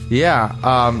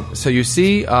 Yeah. So you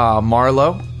see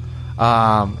Marlowe.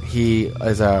 He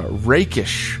is a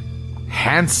rakish,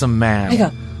 handsome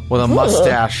man with a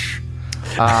mustache.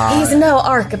 He's no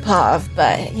Archipov,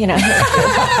 but you know.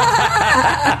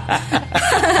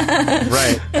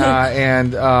 Right.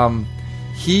 And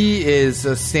he is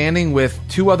standing with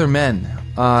 2 other men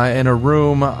in a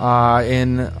room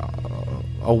in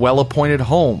a well-appointed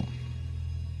home.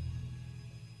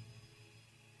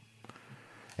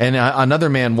 And another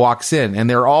man walks in, and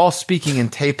they're all speaking in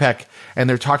TAPEC, and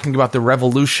they're talking about the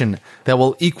revolution that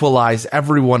will equalize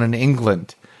everyone in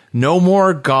England. No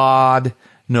more God,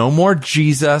 no more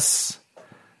Jesus,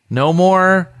 no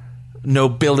more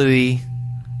nobility.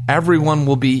 Everyone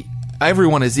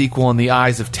is equal in the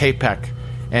eyes of TAPEC.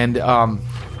 And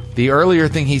the earlier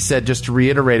thing he said, just to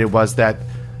reiterate it, was that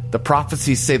the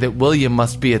prophecies say that William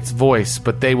must be its voice,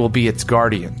 but they will be its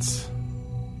guardians.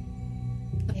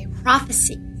 Okay,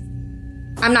 prophecy.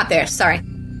 I'm not there, sorry.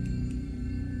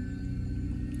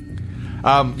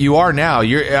 You are now.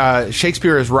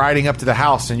 Shakespeare is riding up to the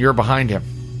house, and you're behind him.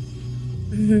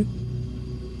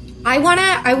 Mm-hmm. I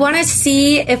wanna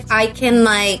see if I can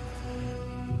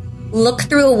look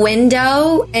through a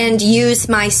window and use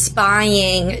my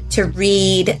spying to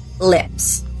read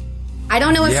lips. I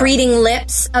don't know if reading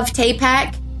lips of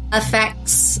TAPEC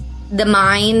affects the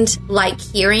mind like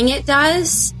hearing it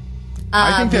does.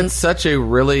 I think that's such a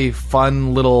really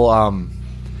fun little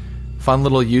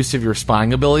use of your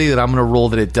spying ability that I'm going to rule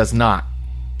that it does not.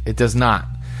 It does not.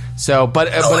 So, but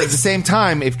at the same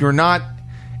time, if you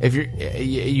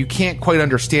can't quite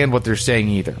understand what they're saying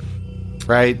either,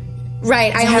 right?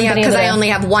 Right. I only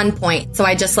have 1 point, so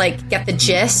I just get the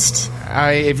gist.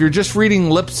 If you're just reading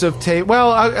lips of tape,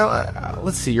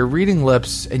 let's see. You're reading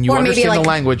lips and you understand the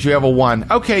language. You have a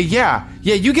 1. Okay, yeah.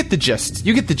 You get the gist.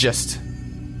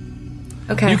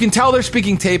 Okay. You can tell they're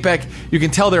speaking Tapek. You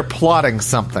can tell they're plotting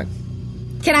something.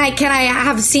 Can I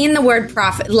have seen the word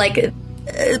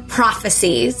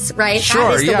prophecies? Right. Sure.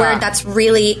 That is the word that's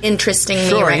really interesting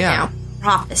me right now.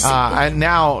 Prophecy. And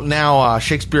now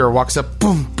Shakespeare walks up.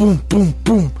 Boom, boom, boom,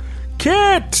 boom.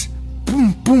 Kit.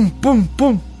 Boom, boom, boom,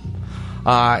 boom.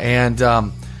 And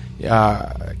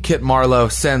Kit Marlowe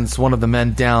sends one of the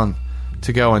men down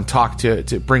to go and talk to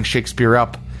bring Shakespeare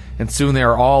up. And soon they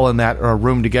are all in that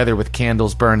room together with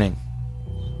candles burning.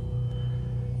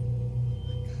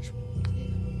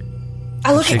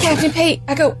 I look at Captain Pate.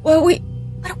 I go, well, what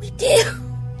do we do?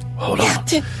 Hold on.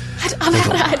 Captain, I'm out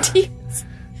of ideas.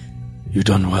 You've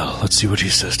done well. Let's see what he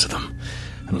says to them.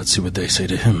 And let's see what they say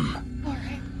to him. All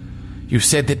right. You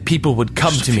said that people would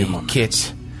come Just to a few me, moments.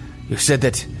 Kit. You said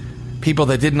that people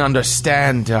that didn't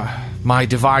understand my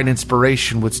divine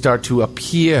inspiration would start to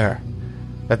appear.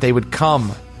 That they would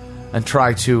come and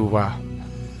try to,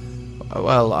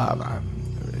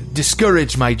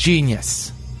 discourage my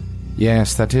genius.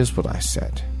 Yes, that is what I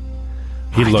said.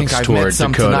 He looks I've toward met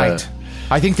some Dakota. tonight.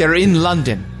 I think they're in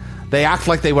London. They act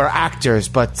like they were actors,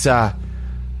 but,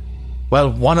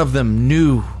 one of them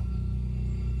knew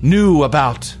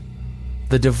about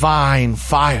the divine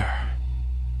fire.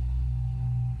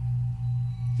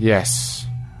 Yes,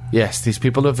 these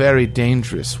people are very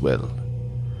dangerous, Will.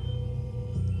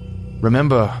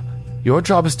 Remember, your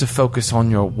job is to focus on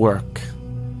your work.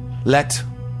 Let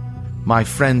my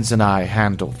friends and I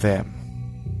handle them.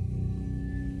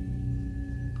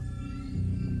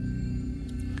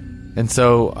 And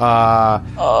so,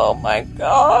 Oh my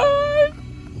god.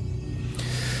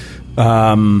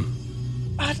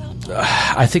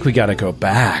 I think we got to go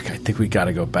back.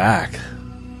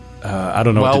 I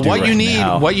don't know what to do what right you need,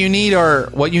 now. what you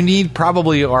need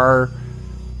probably are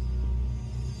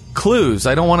clues.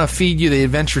 I don't want to feed you the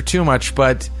adventure too much,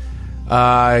 but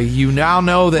you now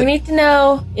know that. We need to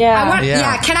know.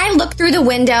 Yeah. Can I look through the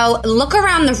window, look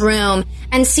around the room,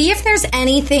 and see if there's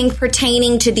anything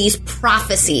pertaining to these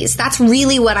prophecies? That's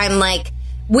really what I'm like.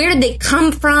 Where did they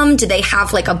come from? Do they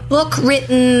have a book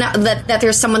written that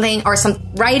there's something or some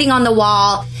writing on the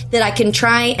wall that I can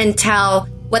try and tell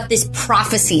what these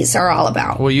prophecies are all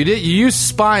about? Well, you use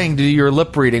spying to do your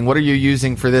lip reading. What are you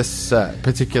using for this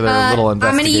particular little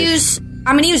investigation?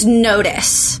 I'm gonna use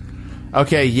notice.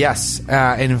 Okay, yes.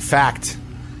 And in fact,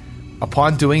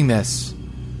 upon doing this,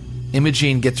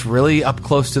 Imogene gets really up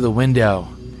close to the window,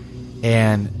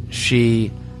 and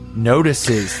she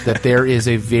notices that there is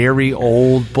a very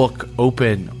old book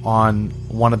open on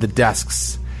one of the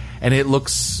desks, and it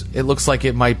looks like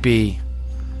it might be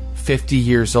 50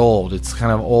 years old. It's kind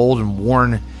of old and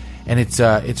worn, and it's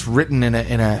written in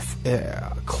a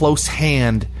close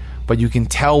hand, but you can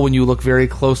tell when you look very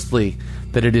closely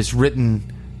that it is written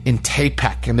in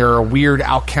Tapek, and there are weird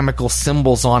alchemical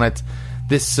symbols on it.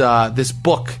 This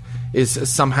book is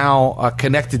somehow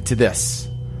connected to this.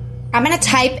 I'm gonna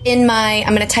type in my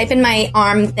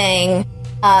arm thing.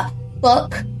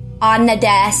 Book on the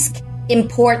desk.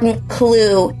 Important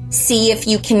clue. See if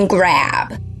you can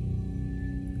grab.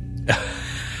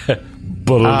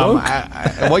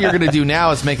 What you're going to do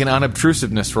now is make an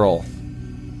unobtrusiveness roll.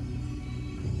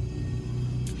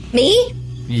 Me?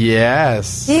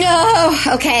 Yes. No.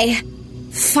 Okay.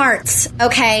 Farts.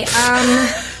 Okay.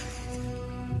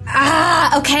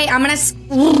 Okay. I'm gonna.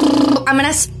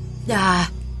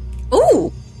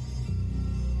 Ooh.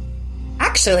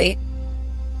 Actually,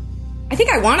 I think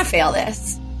I want to fail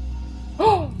this.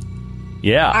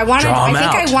 Yeah. I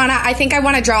think I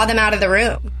want to draw them out of the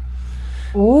room.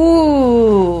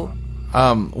 Ooh.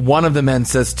 One of the men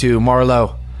says to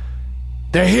Marlowe,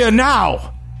 "They're here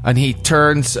now!" And he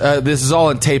turns, this is all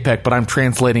in Tapek, but I'm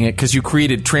translating it because you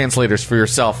created translators for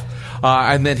yourself.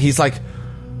 And then he's like,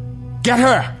 "Get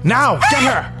her! Now! Get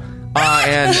her!" No,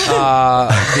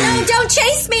 don't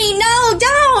chase me! No,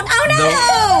 don't! Oh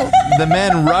no! The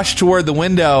men rush toward the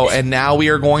window, and now we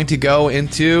are going to go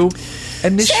into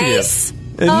initiative. Chase!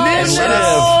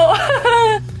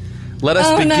 Let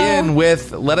us begin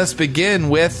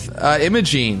with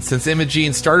Imogene, since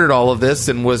Imogene started all of this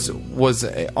and was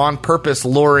on purpose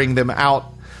luring them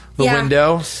out the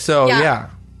window. So yeah.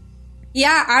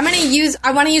 I want to use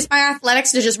my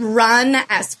athletics to just run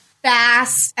as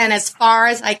fast and as far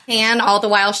as I can, all the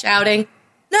while shouting,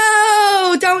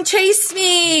 "No, don't chase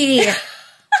me."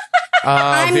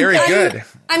 Very good.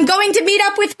 I'm going to meet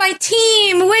up with my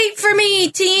team. Wait for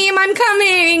me, team. I'm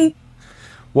coming.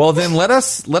 Well, then let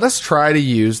us try to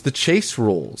use the chase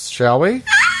rules, shall we?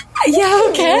 Yeah,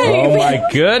 okay. Oh my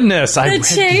goodness! I read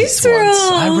chase these once.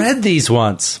 rules. I read these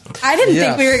once. I didn't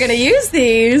think we were going to use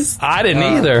these. I didn't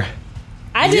either.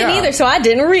 I didn't either, so I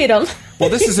didn't read them. Well,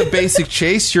 this is a basic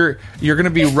chase. You're going to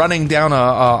be running down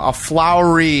a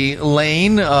flowery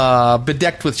lane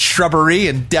bedecked with shrubbery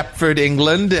in Deptford,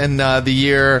 England, in the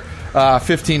year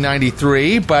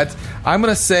 1593. But I'm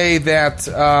going to say that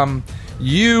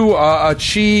you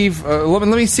achieve... let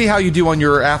me see how you do on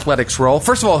your athletics roll.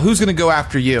 First of all, who's going to go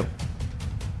after you?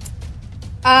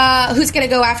 Who's going to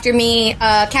go after me?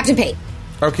 Captain Pate.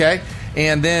 Okay.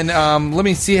 And then let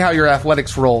me see how your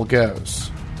athletics roll goes.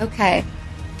 Okay.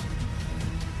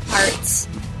 Hearts.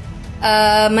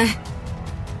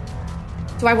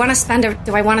 Do I want to spend... I'm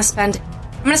going to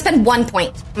spend 1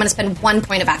 point. I'm going to spend 1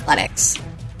 point of athletics.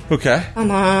 Okay.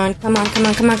 Come on.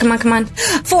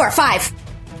 4, 5.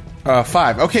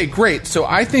 5. Okay, great. So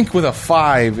I think with a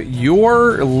 5,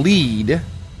 your lead,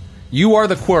 you are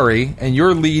the quarry, and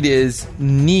your lead is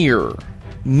near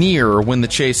when the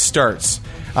chase starts.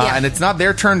 And it's not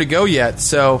their turn to go yet,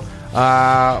 so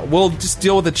we'll just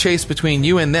deal with the chase between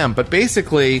you and them. But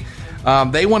basically,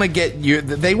 they want to get you.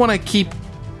 They want to keep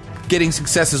getting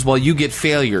successes while you get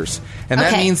failures, and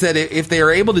that means that if they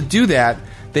are able to do that,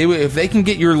 if they can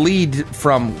get your lead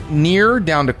from near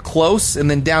down to close and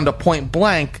then down to point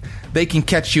blank, they can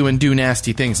catch you and do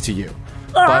nasty things to you.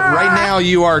 But right now,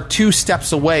 you are 2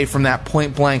 steps away from that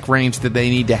point blank range that they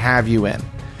need to have you in.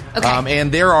 Okay.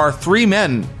 And there are 3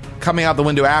 men coming out the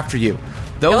window after you.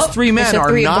 Those 3 men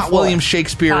are not William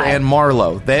Shakespeare and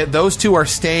Marlowe. Those 2 are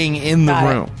staying in the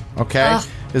room. Okay?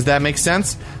 Does that make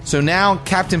sense? So now,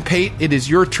 Captain Pate, it is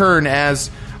your turn as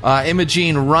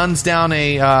Imogene runs down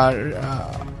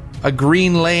a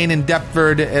green lane in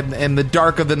Deptford in the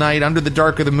dark of the night, under the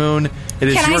dark of the moon. It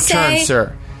is your turn,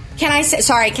 sir. Can I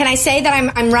say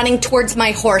that I'm running towards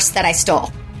my horse that I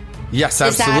stole? Yes,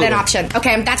 absolutely. Is that an option?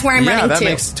 Okay, that's where I'm running to. Yeah, that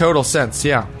makes total sense,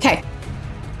 yeah. Okay.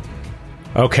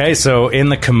 Okay, so in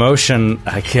the commotion,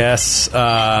 I guess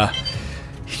Pate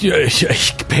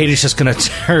is just going to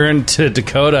turn to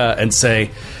Dakota and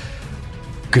say,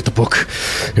 "Get the book,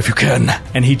 if you can."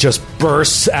 And he just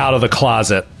bursts out of the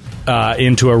closet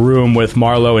into a room with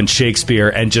Marlowe and Shakespeare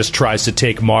and just tries to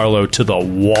take Marlowe to the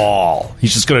wall.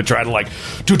 He's just going to try to,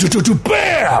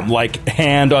 bam! Like,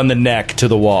 hand on the neck to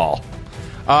the wall.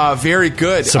 Very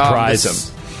good. Surprise him.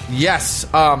 Yes.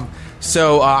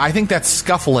 So I think that's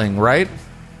scuffling, right?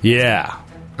 Yeah.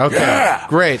 Okay,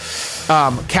 great.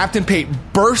 Captain Pate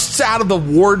bursts out of the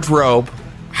wardrobe.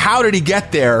 How did he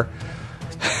get there?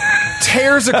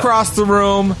 Tears across the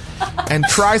room and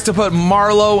tries to put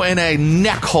Marlowe in a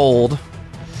neck hold.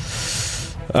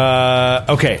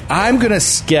 Okay, I'm gonna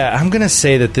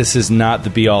say that this is not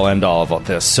the be-all, end-all of all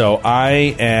this. So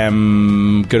I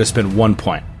am gonna spend 1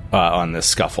 point on this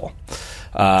scuffle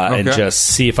and just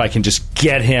see if I can just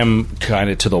get him kind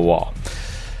of to the wall.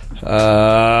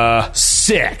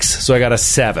 6. So I got a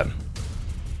 7.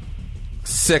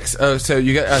 6. Oh, so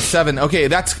you got a 7. Okay,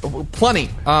 that's plenty.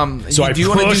 So do you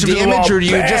want to do damage, or do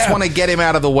you just want to get him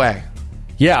out of the way?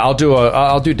 Yeah, I'll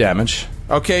do damage.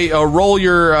 Okay, roll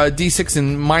your d6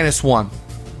 and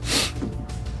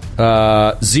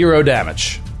 -1. 0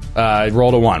 damage. I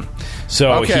rolled a 1.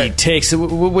 So he takes,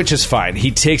 which is fine.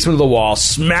 He takes him to the wall,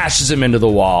 smashes him into the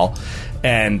wall,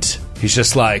 and he's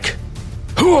just like,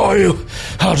 "Who are you?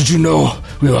 How did you know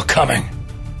we were coming?"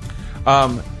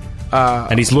 And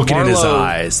he's looking in his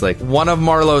eyes. Like, one of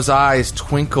Marlowe's eyes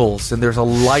twinkles, and there's a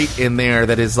light in there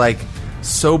that is like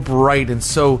so bright and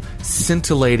so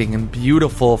scintillating and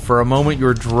beautiful. For a moment,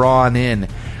 you're drawn in.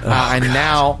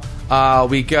 Now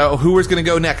we go. Who is going to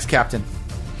go next, Captain?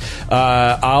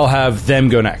 I'll have them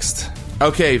go next.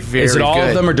 Okay, very good. Is it all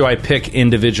of them, or do I pick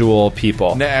individual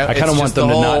people? No, I kind of want them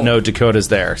to not know Dakota's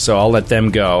there, so I'll let them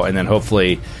go, and then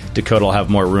hopefully Dakota will have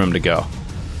more room to go.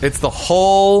 It's the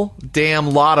whole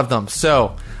damn lot of them.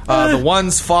 So the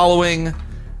ones following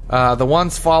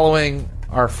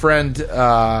our friend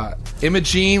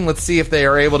Imogene. Let's see if they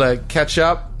are able to catch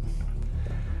up.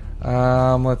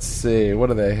 Let's see. What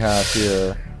do they have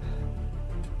here?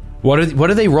 What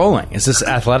are they rolling? Is this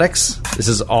athletics? This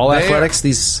is all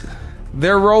athletics?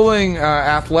 They're rolling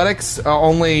athletics.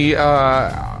 Only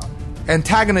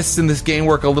antagonists in this game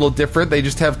work a little different. They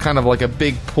just have kind of like a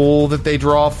big pool that they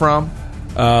draw from.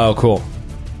 Oh, cool.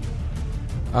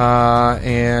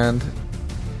 And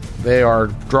they are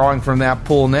drawing from that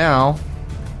pool now.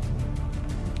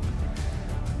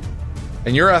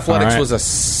 And your athletics was a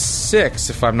 6,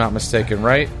 if I'm not mistaken,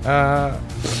 right?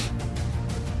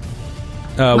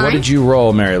 What did you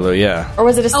roll, Mary Lou? Yeah. Or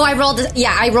was it a... I rolled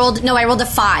a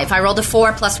 5. I rolled a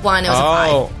 4 plus 1. It was a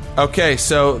 5. Okay,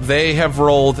 so they have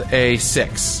rolled a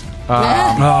 6.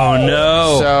 Oh,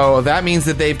 no. So that means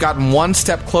that they've gotten one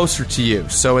step closer to you.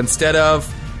 So instead of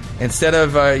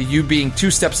you being 2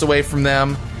 steps away from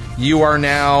them, you are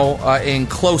now in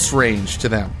close range to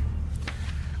them.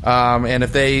 And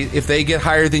if they get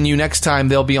higher than you next time,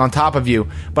 they'll be on top of you.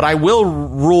 But I will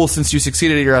rule, since you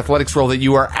succeeded at your athletics roll, that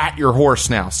you are at your horse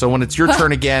now. So when it's your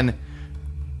turn again,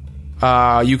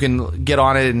 you can get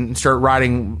on it and start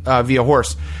riding via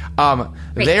horse.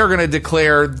 They are going to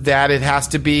declare that it has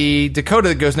to be Dakota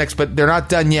that goes next, but they're not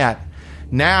done yet.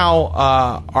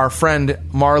 Now, our friend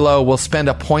Marlo will spend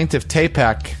a point of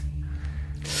Tapek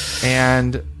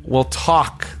and will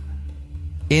talk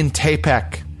in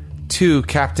Tapek to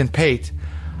Captain Pate.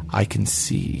 I can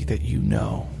see that you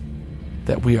know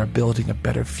that we are building a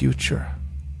better future.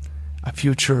 A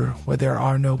future where there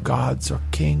are no gods or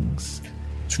kings.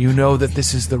 You know that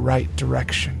this is the right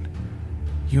direction.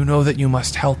 You know that you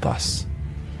must help us.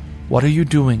 What are you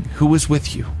doing? Who is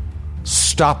with you?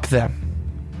 Stop them.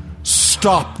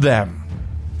 Stop them.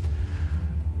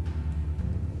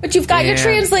 But you've got your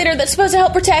translator that's supposed to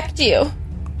help protect you.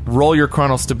 Roll your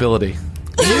chronal stability.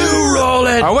 You roll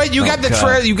it. Oh wait, you got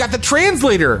the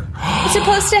translator. It's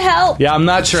supposed to help. Yeah, I'm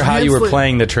not sure how you were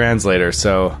playing the translator,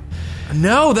 so...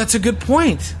 No, that's a good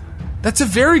point. That's a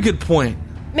very good point.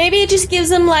 Maybe it just gives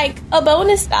them, like, a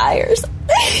bonus die or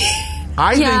something.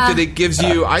 I think that it gives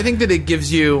you... I think it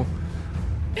gives you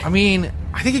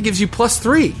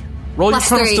 +3. Roll your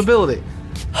chronal stability.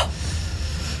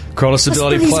 Chronal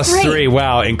stability +3.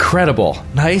 Wow, incredible.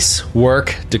 Nice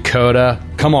work, Dakota.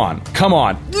 Come on.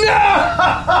 What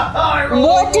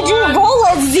did you roll?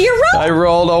 A 0? I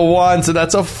rolled a 1, so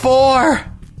that's a 4.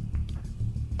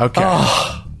 Okay.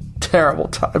 Oh, terrible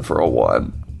time for a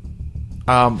 1.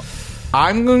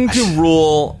 I'm going to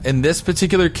rule, in this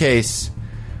particular case,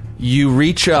 you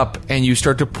reach up and you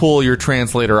start to pull your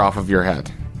translator off of your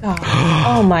head.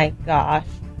 Oh my gosh.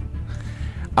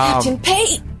 Captain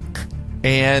Pate!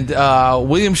 And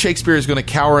William Shakespeare is going to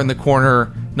cower in the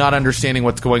corner, not understanding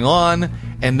what's going on,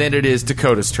 and then it is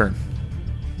Dakota's turn.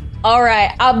 All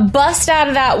right, I'll bust out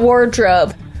of that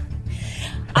wardrobe.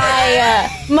 My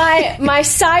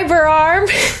cyber arm.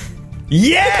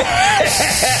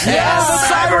 Yes!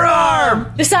 Yes, cyber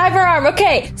arm! The cyber arm.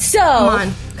 Okay, so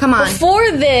Come on.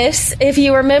 Before this, if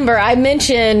you remember, I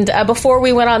mentioned before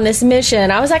we went on this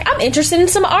mission, I was like, I'm interested in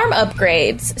some arm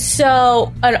upgrades.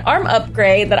 So an arm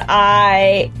upgrade that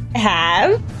I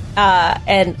have,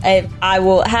 and I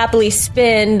will happily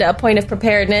spend a point of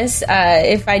preparedness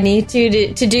if I need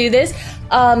to do this,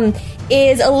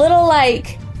 is a little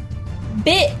like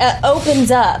bit opens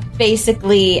up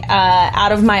basically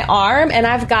out of my arm, and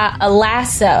I've got a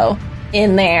lasso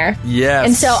in there. Yes.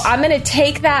 And so I'm going to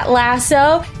take that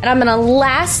lasso and I'm going to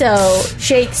lasso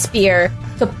Shakespeare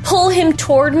to pull him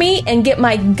toward me and get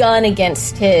my gun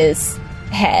against his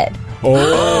head.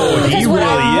 Oh, he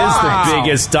really is the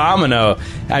biggest domino.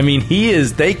 I mean,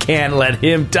 they can't let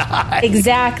him die.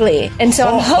 Exactly. And so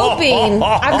I'm hoping,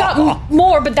 I've got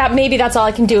more, but maybe that's all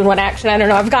I can do in one action. I don't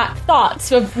know. I've got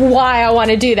thoughts of why I want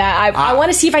to do that. I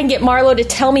want to see if I can get Marlo to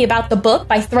tell me about the book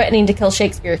by threatening to kill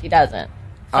Shakespeare if he doesn't.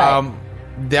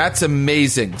 That's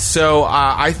amazing. So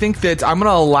I think that I'm going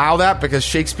to allow that because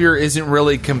Shakespeare isn't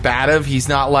really combative. He's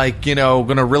not like, going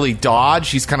to really dodge.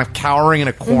 He's kind of cowering in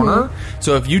a corner. Mm-hmm.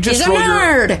 So if you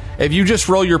just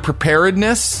roll your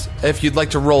preparedness, if you'd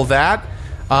like to roll that,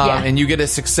 and you get a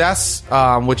success,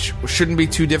 which shouldn't be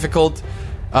too difficult,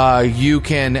 you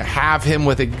can have him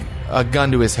with a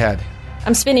gun to his head.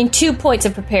 I'm spending 2 points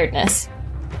of preparedness.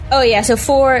 Oh yeah, so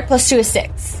 4 plus 2 is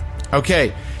 6.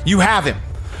 Okay, you have him.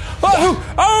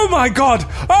 Oh my God!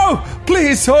 Oh,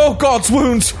 please! Oh, God's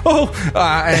wounds! Oh,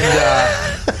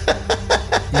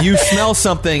 and you smell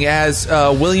something as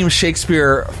William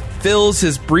Shakespeare fills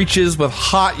his breeches with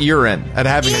hot urine at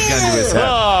having a gun to his head.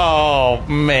 Oh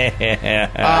man!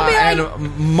 And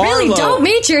Marlo, really, don't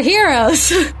meet your heroes.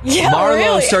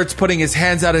 Marlo starts putting his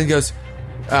hands out and goes.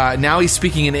 Now he's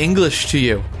speaking in English to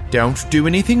you. Don't do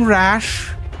anything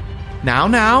rash.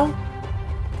 Now,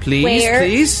 please,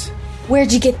 please.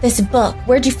 Where'd you get this book?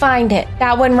 Where'd you find it?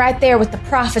 That one right there with the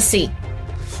prophecy.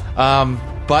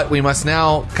 But we must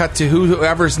now cut to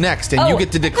whoever's next, and you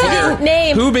get to declare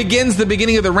who begins the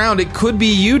beginning of the round. It could be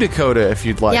you, Dakota, if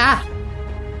you'd like. Yeah.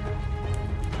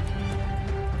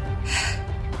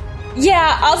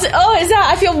 Yeah, I'll say, is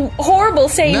that, I feel horrible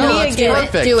saying No, me that's again.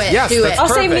 perfect. Do it, Yes, do that's it. I'll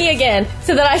say perfect. me again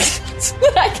so that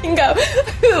I can go,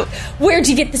 where'd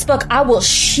you get this book? I will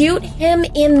shoot him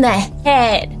in the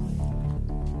head.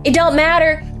 It don't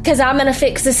matter, because I'm going to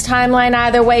fix this timeline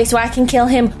either way, so I can kill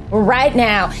him right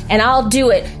now, and I'll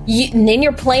do it. And then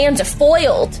your plans are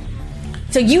foiled.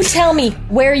 So you tell me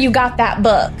where you got that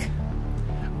book.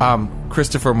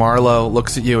 Christopher Marlowe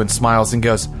looks at you and smiles and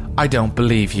goes, I don't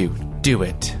believe you. Do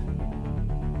it.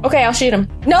 Okay, I'll shoot him.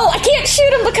 No, I can't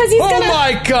shoot him because he's gonna... Oh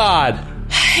my god!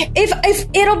 If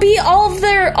it'll be all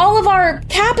of our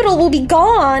capital will be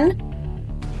gone.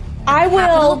 I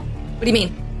will... What do you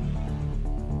mean?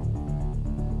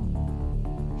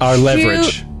 Our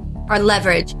leverage. Our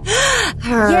leverage.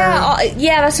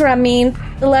 Yeah, that's what I mean.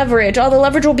 The leverage. All the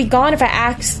leverage will be gone if I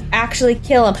actually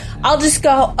kill him. I'll just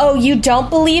go, oh, you don't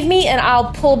believe me? And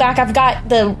I'll pull back. I've got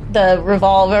the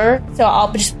revolver, so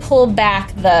I'll just pull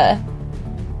back the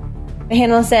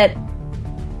handle and said,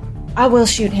 I will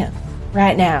shoot him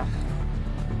right now.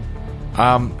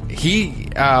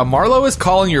 Marlowe is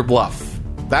calling your bluff.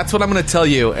 That's what I'm going to tell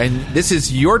you. And this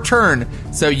is your turn,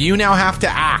 so you now have to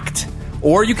act.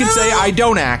 Or you can say, I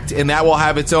don't act, and that will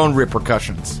have its own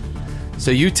repercussions. So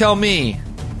you tell me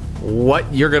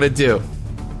what you're going to do.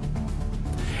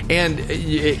 And,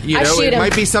 it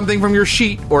might be something from your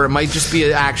sheet, or it might just be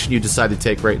an action you decide to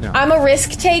take right now. I'm a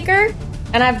risk taker,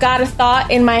 and I've got a thought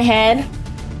in my head.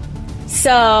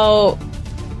 So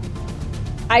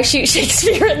I shoot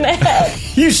Shakespeare in the head.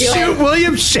 You shoot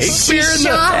William Shakespeare in the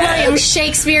Shot head. William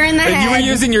Shakespeare in the And head. you were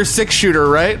using your 6-shooter,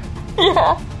 right?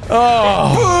 Yeah.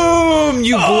 Oh. Boom!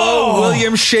 You blow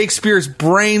William Shakespeare's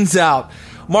brains out.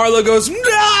 Marlowe goes, no!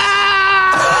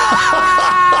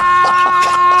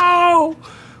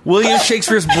 William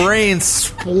Shakespeare's brains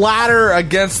splatter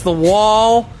against the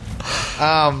wall.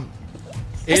 I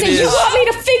said, you want me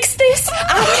to fix this?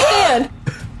 I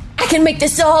can make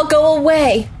this all go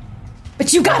away.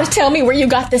 But you gotta tell me where you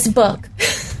got this book.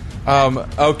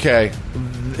 Okay.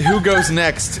 Who goes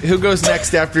next? Who goes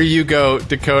next after you go,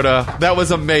 Dakota? That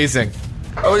was amazing.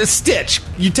 Oh, it's Stitch.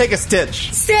 You take a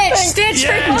Stitch. Stitch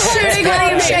for shooting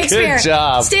William Shakespeare. Good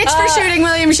job. Stitch for shooting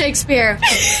William Shakespeare.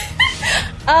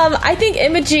 I think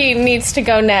Imogene needs to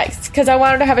go next, because I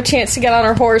want her to have a chance to get on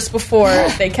her horse before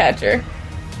they catch her.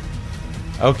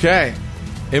 Okay.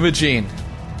 Imogene.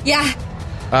 Yeah.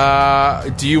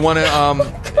 Do you want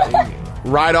to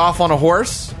ride off on a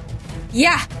horse?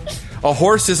 Yeah. A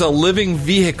horse is a living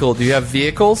vehicle. Do you have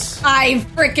vehicles? I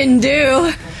frickin'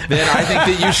 do. Then I think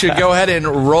that you should go ahead and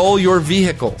roll your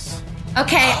vehicles.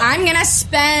 Okay, I'm gonna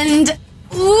spend...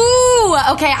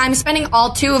 I'm spending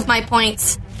all 2 of my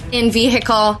points in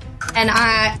vehicle, and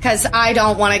because I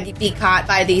don't want to be caught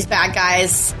by these bad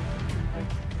guys.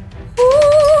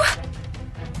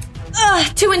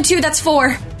 2 and 2, that's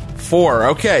 4. 4.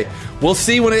 Okay. We'll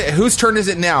see whose turn is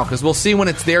it now? Because we'll see when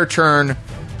it's their turn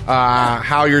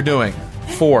how you're doing.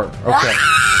 4. Okay.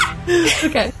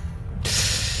 Okay.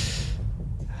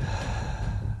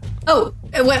 Oh,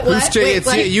 what?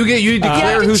 You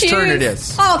declare whose turn it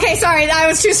choose. is. Oh, okay, sorry, I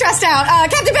was too stressed out.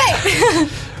 Captain Bay!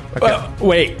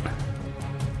 Wait.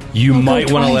 You might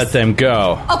want to let them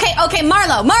go. Okay,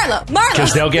 Marlowe.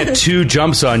 Because they'll get 2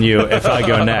 jumps on you if I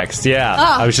go next. Yeah.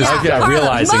 Oh, I was just yeah.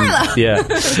 realizing. Marlowe. Yeah.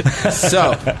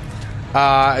 So,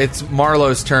 it's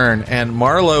Marlowe's turn, and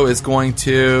Marlowe is going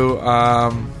to...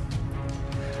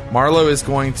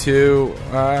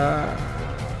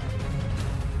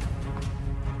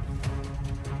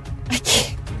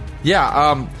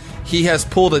 he has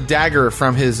pulled a dagger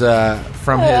from his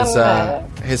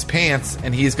pants,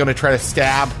 and he's going to try to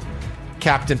stab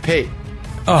Captain Pate.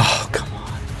 Oh, come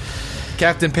on.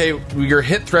 Captain Pate, your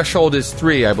hit threshold is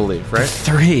 3, I believe, right?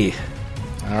 3.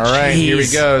 All right, here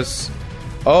he goes.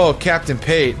 Oh, Captain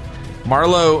Pate.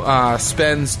 Marlowe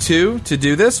spends 2 to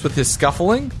do this with his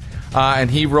scuffling, and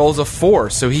he rolls a 4,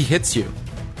 so he hits you.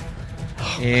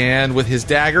 And with his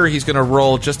dagger, he's going to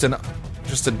roll just a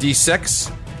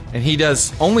d6, and he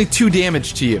does only 2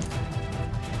 damage to you.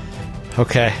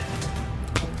 Okay.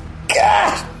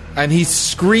 And he's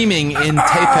screaming in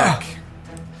Tapek.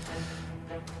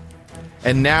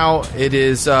 And now it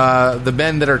is the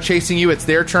men that are chasing you. It's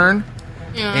their turn.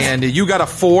 Yeah. And you got a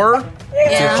 4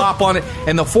 to hop on it.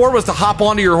 And the 4 was to hop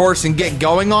onto your horse and get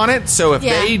going on it. So if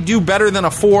they do better than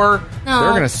a 4,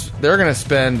 they're gonna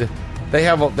spend. They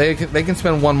can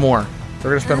spend 1 more.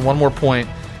 They're gonna spend 1 more point.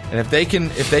 And if they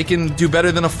can do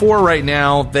better than a 4 right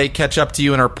now, they catch up to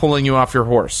you and are pulling you off your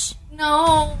horse.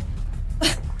 No.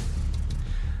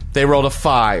 They rolled a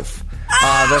 5.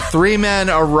 The 3 men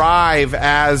arrive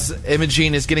as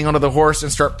Imogene is getting onto the horse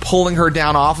and start pulling her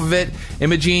down off of it.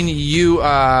 Imogene, you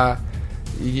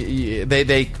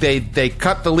they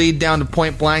cut the lead down to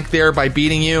point blank there by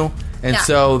beating you, and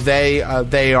so they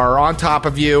are on top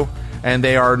of you, and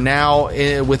they are now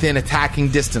within attacking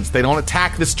distance. They don't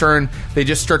attack this turn; they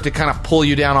just start to kind of pull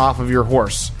you down off of your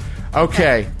horse.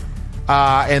 Okay.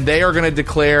 And they are going to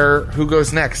declare who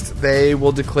goes next. They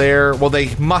will declare. Well,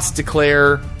 they must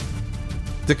declare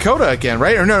Dakota again,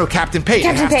 right? Or no, Captain Pate.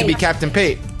 It has to be Captain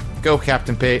Pate. Go,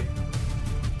 Captain Pate.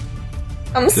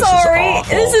 I'm sorry.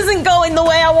 This isn't going the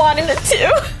way I wanted it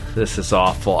to. This is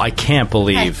awful. I can't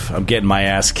believe I'm getting my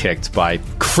ass kicked by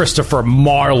Christopher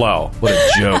Marlowe. What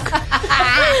a joke.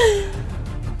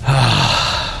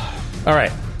 All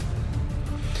right.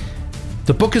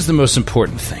 The book is the most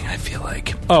important thing, I feel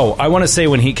like. Oh, I want to say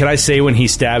when he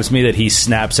stabs me that he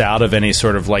snaps out of any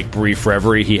sort of like brief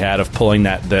reverie he had of pulling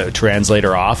the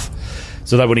translator off,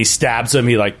 so that when he stabs him,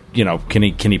 he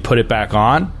can he put it back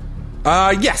on?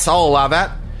 Yes, I'll allow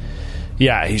that.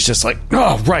 Yeah, he's just like,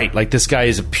 oh, right, like this guy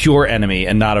is a pure enemy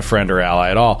and not a friend or ally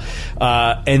at all.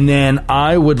 And then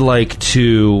I would like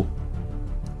to.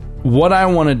 What I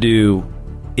want to do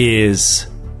is.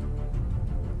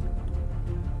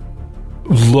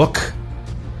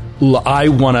 I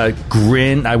want to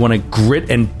grin. I want to grit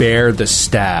and bear the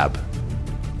stab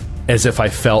as if I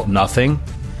felt nothing.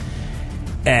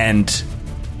 And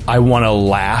I want to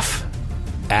laugh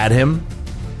at him.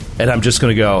 And I'm just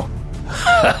going to go,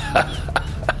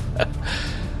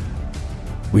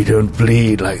 we don't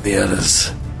bleed like the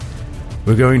others.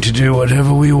 We're going to do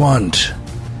whatever we want.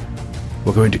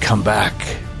 We're going to come back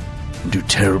and do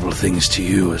terrible things to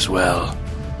you as well.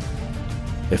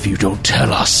 If you don't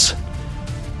tell us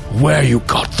where you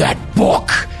got that book.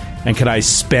 And can I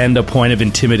spend a point of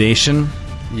intimidation?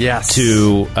 Yes.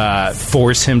 To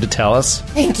force him to tell us?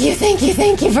 Thank you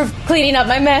for cleaning up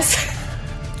my mess.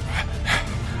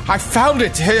 I found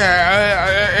it.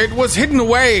 It was hidden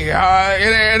away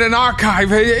in an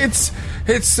archive.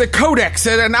 It's a codex,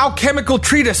 an alchemical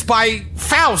treatise by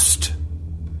Faust.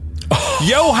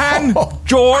 Johann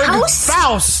Georg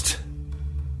Faust.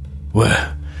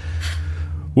 Where?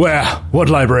 What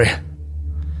library?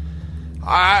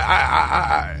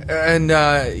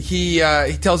 He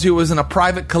tells you it was in a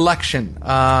private collection.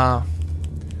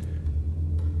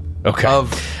 Okay.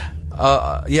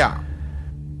 Yeah.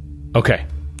 Okay.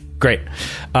 Great.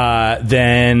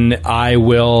 Then I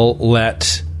will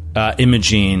let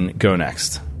Imogene go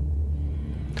next.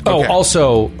 Oh, Okay.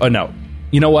 also, no.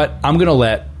 You know what? I'm going to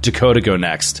let Dakota go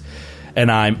next. And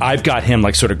I've got him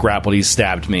like sort of grappled. He's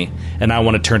stabbed me, and I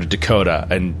want to turn to Dakota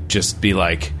and just be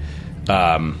like,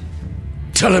 "Tell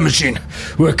Imogene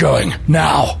we're going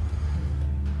now."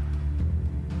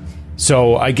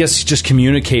 So I guess just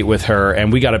communicate with her,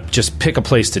 and we got to just pick a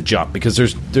place to jump because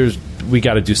we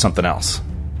got to do something else.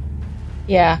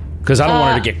 Yeah. Because I don't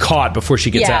want her to get caught before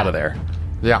she gets out of there.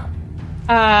 Yeah.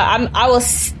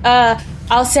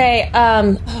 I'll say,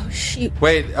 oh, shoot.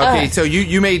 Wait, okay, so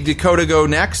you made Dakota go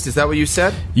next? Is that what you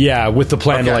said? Yeah, with the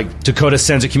plan to, like, Dakota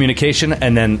sends a communication,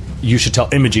 and then you should tell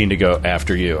Imogene to go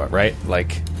after you, right?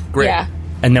 Like, great. Yeah.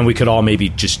 And then we could all maybe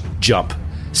just jump.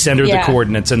 Send her the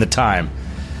coordinates and the time.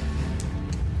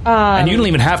 And you don't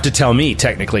even have to tell me,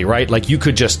 technically, right? Like, you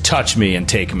could just touch me and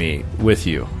take me with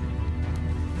you.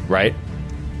 Right?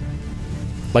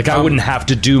 Like, I wouldn't have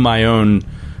to do my own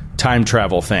time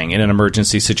travel thing in an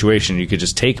emergency situation. You could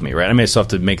just take me, right? I may still have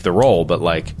to make the roll, but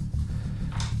like,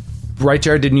 right,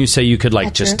 Jared? Didn't you say you could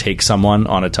like just take someone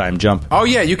on a time jump? Oh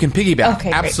yeah, you can piggyback.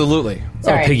 Okay, absolutely.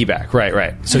 Sorry. Oh, piggyback.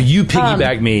 Right. So you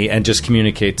piggyback me and just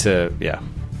communicate to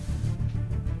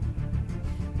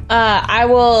I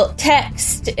will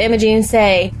text Imogene and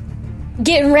say,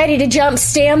 "Getting ready to jump.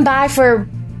 Stand by for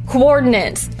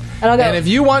coordinates." And I'll go. And if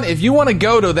you want to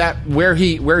go to that where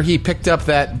he picked up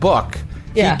that book.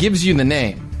 Yeah. He gives you the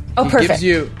name. Oh, perfect.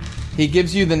 He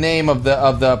gives you the name of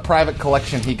the private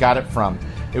collection he got it from.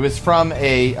 It was from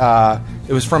a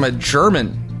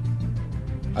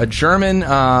German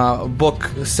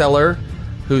bookseller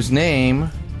whose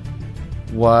name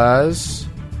was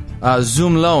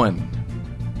Zumlohen.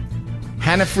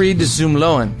 Hannefried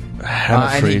Zumlohen.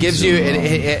 And he gives you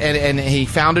and he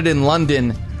found it in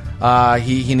London.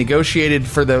 He negotiated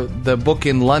for the book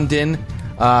in London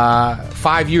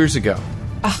 5 years ago.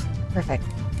 Oh, perfect.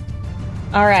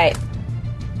 All right.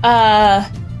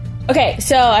 Okay,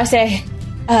 so I say,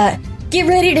 get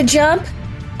ready to jump.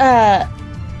 And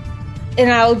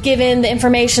I'll give in the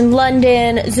information.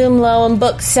 London, Zoomlo, and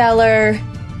bookseller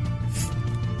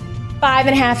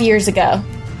 5.5 years ago.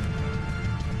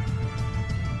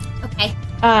 Okay.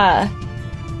 Wow,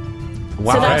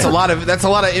 So that's a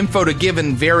lot of info to give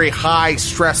in very high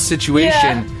stress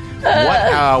situation.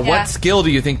 What skill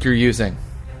do you think you're using?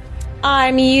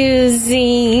 I'm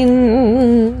using...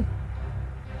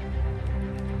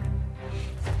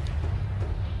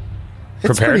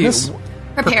 Preparedness?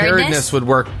 Preparedness would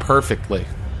work perfectly.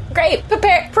 Great.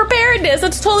 Preparedness.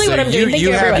 That's totally what I'm doing. Thank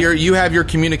you, everyone. You have your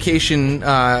communication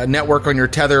network on your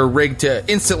tether rigged to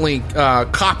instantly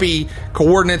copy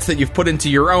coordinates that you've put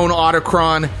into your own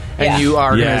Autocron, and you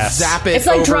are going to zap it. It's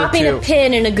like dropping a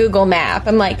pin in a Google map.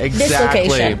 I'm like, this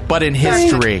location. But in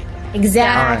history.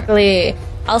 Exactly. Right.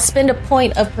 I'll spend a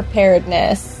point of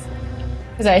preparedness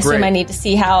because I assume I need to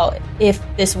see if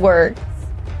this works.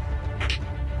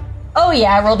 Oh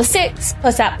yeah, I rolled a 6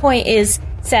 plus that point is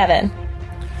 7.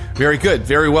 Very good.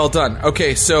 Very well done.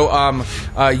 Okay, so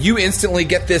you instantly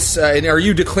get this. Are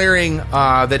you declaring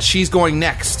that she's going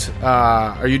next?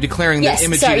 Are you declaring that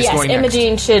Imogene is going next?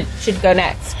 Imogene should go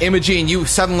next. Imogene, you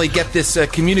suddenly get this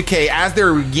communique as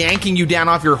they're yanking you down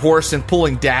off your horse and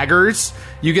pulling daggers.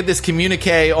 You get this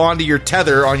communique onto your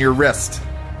tether on your wrist.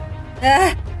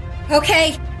 Okay.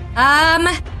 Okay.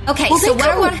 So what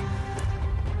I want.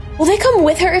 Will they come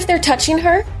with her if they're touching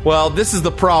her? Well, this is the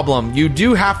problem. You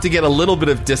do have to get a little bit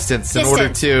of distance in order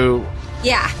to...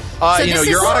 Yeah. So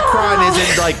your Autocron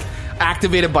isn't, like,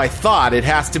 activated by thought. It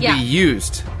has to be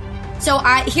used. So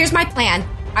here's my plan.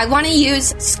 I want to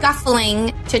use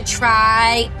Scuffling to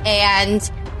try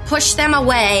and push them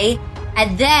away.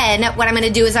 And then what I'm going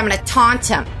to do is I'm going to taunt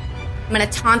them. I'm going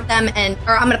to taunt them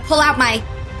or I'm going to pull out my...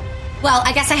 Well,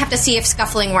 I guess I have to see if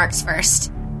Scuffling works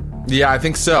first. Yeah, I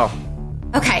think so.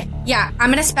 Okay, yeah, I'm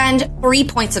going to spend 3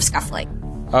 points of Scuffling.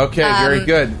 Okay, very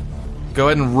good. Go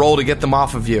ahead and roll to get them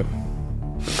off of you.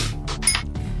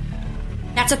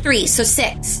 That's a 3, so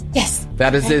 6. Yes.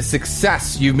 That is a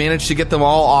success. You managed to get them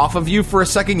all off of you for a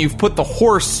second. You've put the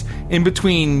horse in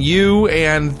between you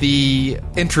and the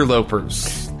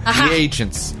interlopers, the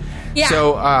agents. Yeah.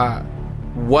 So,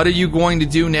 what are you going to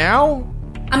do now?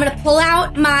 I'm going to pull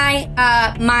out my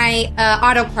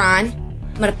Autocron.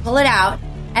 I'm going to pull it out.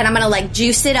 And I'm going to, like,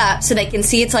 juice it up so they can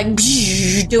see it's, like,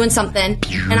 doing something.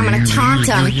 And I'm going to taunt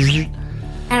them. And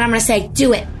I'm going to say,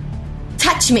 do it.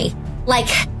 Touch me. Like,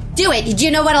 do it. Do you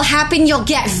know what'll happen? You'll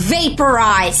get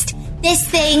vaporized. This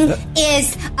thing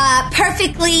is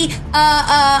perfectly,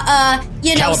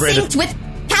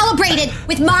 calibrated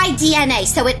with my DNA.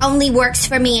 So it only works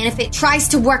for me. And if it tries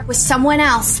to work with someone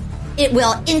else, it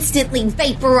will instantly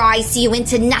vaporize you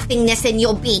into nothingness. And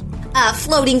you'll be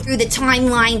floating through the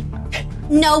timeline.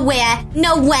 Nowhere,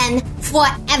 no when,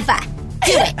 forever.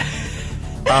 Do it.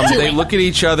 They look at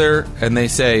each other and they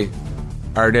say,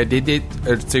 and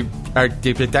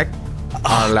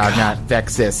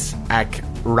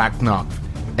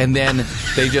then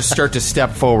they just start to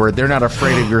step forward. They're not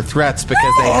afraid of your threats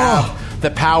because they have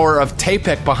the power of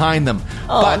Tapek behind them.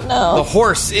 The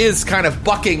horse is kind of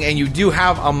bucking, and you do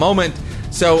have a moment.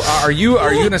 So are you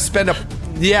going to spend a...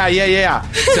 Yeah.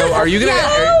 So are you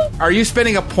are you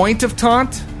spending a point of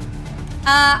taunt?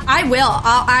 I will.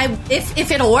 If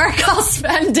it'll work, I'll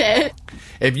spend it.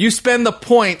 If you spend the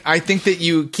point, I think that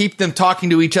you keep them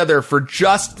talking to each other for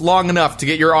just long enough to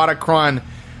get your Autocron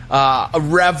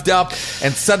revved up,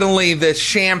 and suddenly the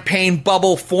champagne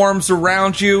bubble forms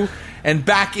around you, and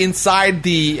back inside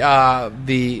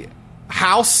the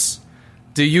house.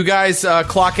 Do you guys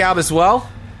clock out as well?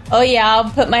 Oh yeah,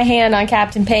 I'll put my hand on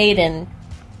Captain Pate and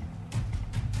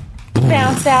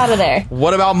bounce out of there.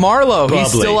 What about Marlowe? He's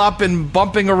still up and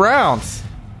bumping around.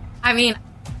 I mean,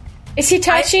 is he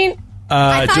touching? Do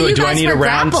I need a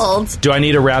round? Grappled. Do I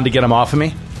need a round to get him off of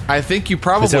me? I think you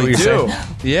probably do.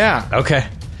 Yeah. Okay.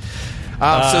 So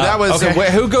that was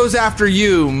who goes after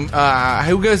you?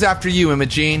 Who goes after you,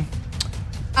 Imogene?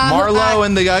 Marlowe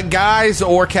and the guys,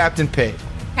 or Captain Pate?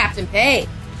 Captain Pate.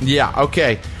 Yeah.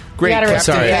 Okay. Great,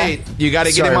 Captain Pate. You got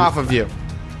to get him off of you.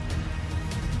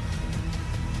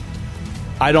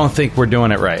 I don't think we're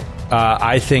doing it right.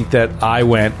 I think that I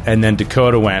went, and then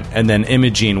Dakota went, and then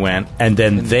Imogene went, and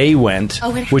then they went,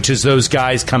 which is those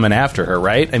guys coming after her,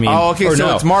 right? I mean,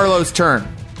 it's Marlowe's turn.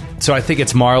 So I think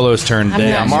it's Marlowe's turn.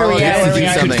 Marlowe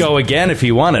could go again if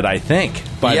he wanted, I think,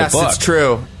 by the book. Yes, it's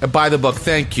true. By the book.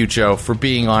 Thank you, Joe, for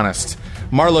being honest.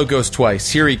 Marlowe goes twice.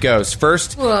 Here he goes.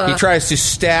 First, he tries to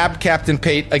stab Captain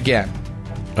Pate again.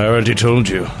 I already told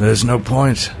you. There's no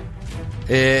point.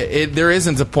 There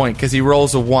isn't a point because he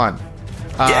rolls a 1.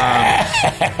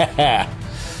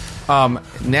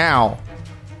 Now,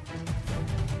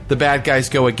 the bad guys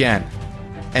go again.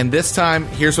 And this time,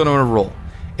 here's what I'm going to rule.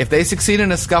 If they succeed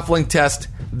in a scuffling test,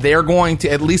 they're going to,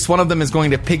 at least one of them is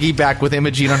going to piggyback with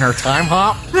Imogene on her time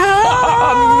hop.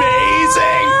 Amazing!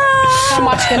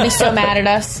 TimeWatch going to be so mad at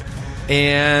us.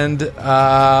 And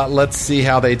let's see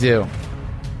how they do.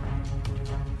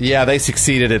 Yeah, they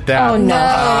succeeded at that. Oh, no.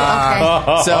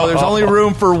 Okay. So there's only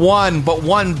room for one, but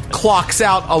one clocks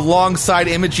out alongside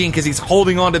Imogene because he's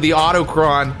holding on to the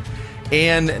autochron.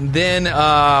 And then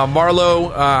Marlowe,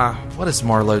 what does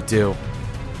Marlowe do?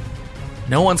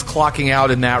 No one's clocking out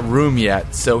in that room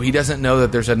yet, so he doesn't know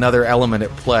that there's another element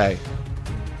at play.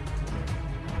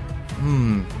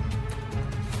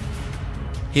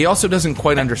 He also doesn't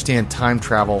quite understand time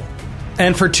travel.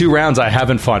 And for 2 rounds, I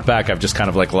haven't fought back. I've just kind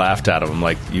of like laughed at him. I'm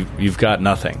like, you've got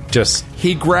nothing. Just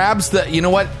He grabs the... You know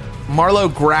what? Marlowe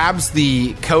grabs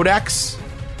the codex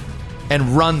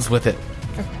and runs with it,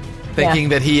 thinking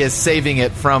that he is saving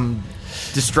it from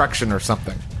destruction or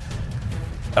something.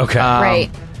 okay. Right.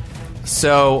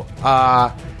 So,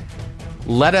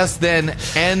 let us then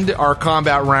end our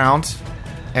combat round,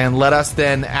 and let us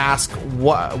then ask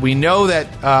what... We know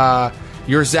that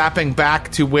you're zapping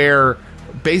back to where...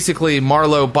 Basically,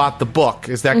 Marlowe bought the book.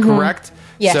 Is that correct?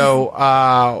 Yes.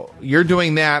 So you're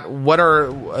doing that.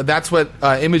 That's what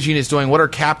Imogene is doing. What are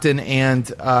Captain and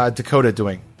Dakota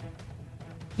doing?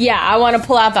 Yeah, I want to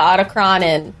pull out the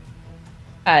Autochron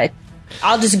and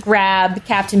I'll just grab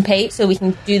Captain Pate so we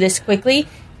can do this quickly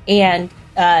and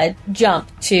jump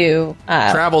to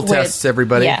Travel tests,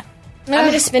 everybody. Yeah, I'm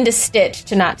going to spend a stitch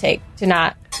to not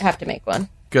have to make one.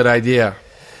 Good idea.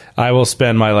 I will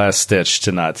spend my last stitch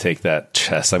to not take that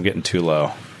chest. I'm getting too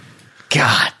low.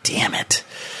 God damn it.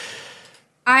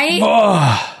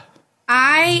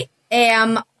 I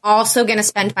am also going to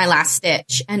spend my last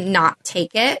stitch and not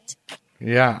take it.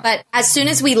 Yeah. But as soon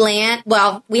as we land,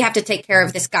 well, we have to take care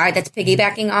of this guy that's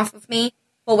piggybacking off of me.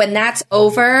 But when that's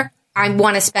over, I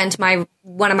want to spend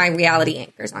one of my reality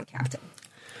anchors on Captain.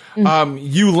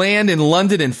 You land in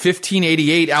London in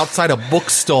 1588 outside a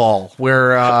bookstall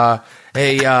where a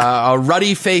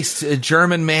ruddy-faced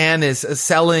German man is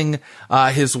selling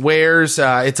his wares.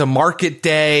 It's a market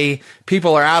day.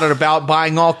 People are out and about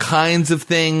buying all kinds of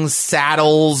things,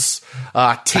 saddles,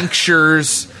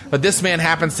 tinctures. But this man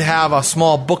happens to have a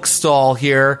small bookstall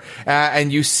here.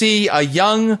 And you see a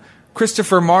young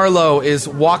Christopher Marlowe is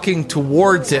walking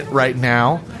towards it right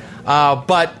now.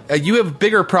 But you have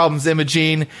bigger problems,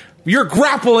 Imogene. You're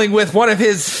grappling with one of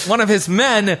his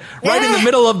men right in the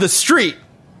middle of the street.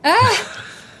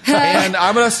 And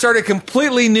I'm going to start a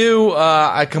completely new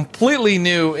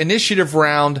initiative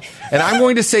round. And I'm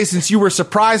going to say, since you were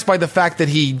surprised by the fact that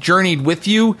he journeyed with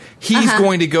you, he's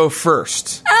going to go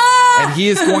first. And he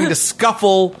is going to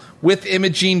scuffle with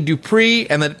Imogene Dupree.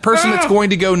 And the person that's going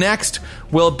to go next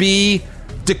will be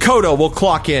Dakota. Will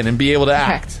clock in and be able to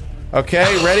act. Okay,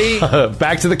 ready?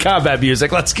 Back to the combat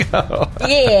music. Let's go.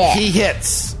 Yeah. He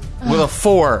hits with a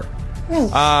 4.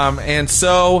 And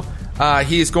so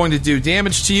he is going to do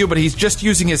damage to you, but he's just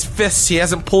using his fists. He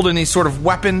hasn't pulled any sort of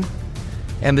weapon.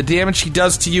 And the damage he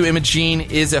does to you, Imogene,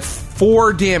 is a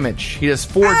 4 damage. He does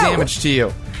 4 damage to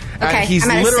you. Okay, he's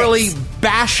I'm at a literally 6.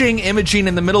 bashing Imogene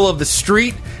in the middle of the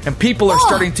street, and people are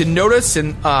starting to notice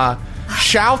and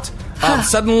shout.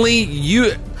 Suddenly,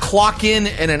 you clock in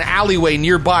an alleyway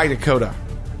nearby, Dakota.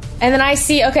 And then I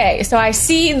see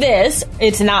this.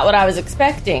 It's not what I was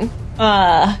expecting.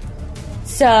 That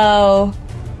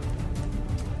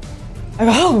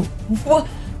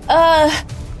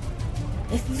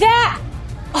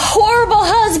horrible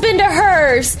husband of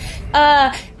hers,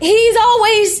 he's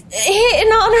always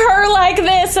hitting on her like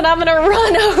this, and I'm gonna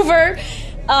run over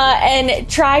and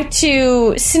try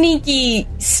to sneaky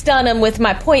stun him with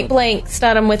my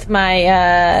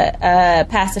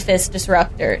pacifist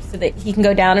disruptor so that he can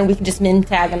go down and we can just min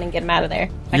tag him and get him out of there.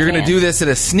 You're going to do this in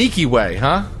a sneaky way,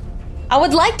 huh? I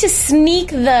would like to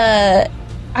sneak I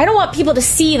don't want people to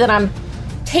see that I'm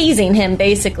tasing him,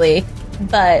 basically,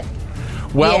 but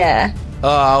yeah.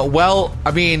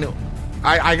 I mean,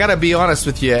 I got to be honest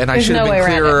with you, and I should have been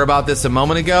clearer about this a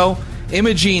moment ago.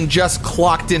 Imogene just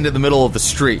clocked into the middle of the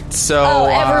street, so...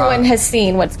 everyone has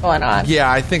seen what's going on.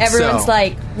 Yeah, I think Everyone's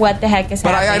like, what the heck is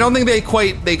happening? But I don't think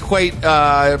they quite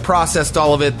processed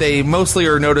all of it. They mostly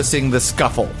are noticing the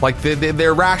scuffle. Like,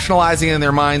 they're rationalizing in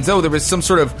their minds, there was some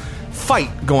sort of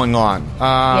fight going on.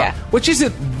 Which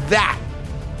isn't that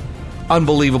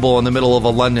unbelievable in the middle of a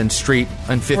London street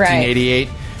in 1588.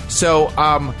 Right. So,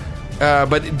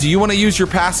 but do you want to use your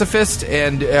pacifist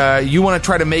and you want to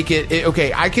try to make it...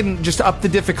 Okay, I can just up the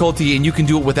difficulty and you can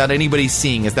do it without anybody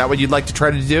seeing. Is that what you'd like to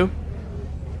try to do?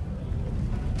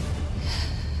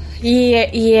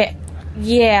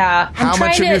 Yeah. How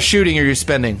much of your shooting are you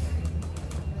spending?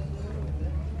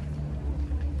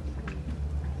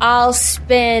 I'll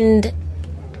spend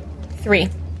 3.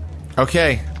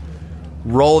 Okay.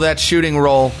 Roll that shooting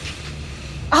roll.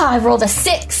 I rolled a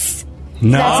 6.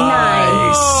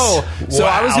 Nice. So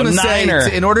I was going to Niner.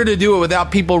 say, in order to do it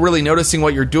without people really noticing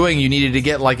what you're doing, you needed to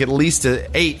get like at least an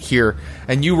 8 here,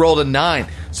 and you rolled a 9.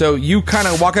 So you kind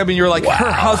of walk up and you're like,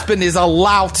 her husband is a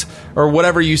lout, or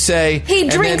whatever you say. He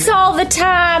drinks all the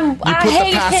time. You put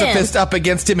the pacifist up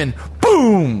against him, and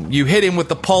boom! You hit him with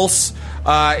the pulse,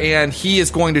 and he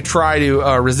is going to try to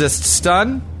resist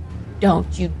stun.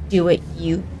 Don't you do it,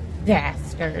 you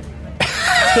bastard.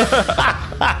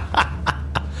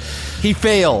 He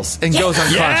fails and goes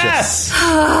unconscious.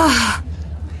 Yes!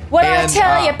 What did I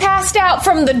tell you? Passed out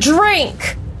from the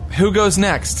drink. Who goes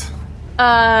next?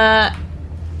 Can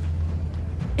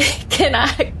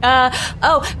I?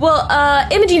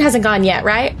 Imogene hasn't gone yet,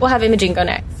 right? We'll have Imogene go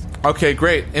next. Okay,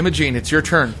 great. Imogene, it's your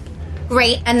turn.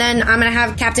 Great, and then I'm gonna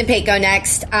have Captain Pate go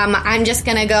next. I'm just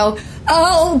gonna go,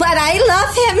 oh, but I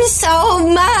love him so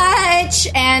much!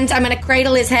 And I'm gonna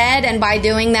cradle his head, and by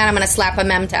doing that, I'm gonna slap a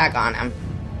mem tag on him.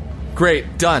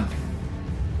 Great, done.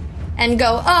 And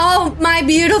go, oh, my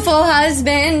beautiful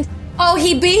husband. Oh,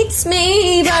 he beats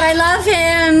me, but I love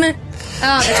him.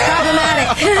 Oh, it's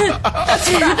problematic.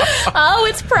 Oh,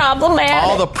 it's problematic.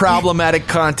 All the problematic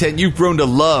content you've grown to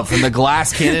love from the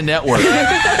Glass Cannon Network.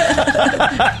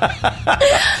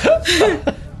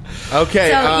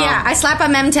 Okay. So, I slap a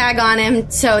mem tag on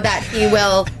him so that he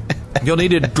will... You'll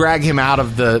need to drag him out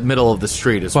of the middle of the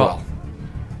street as well.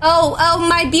 Oh,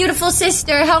 my beautiful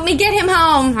sister, help me get him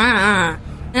home.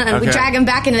 We drag him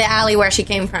back into the alley where she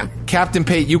came from. Captain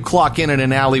Pate, you clock in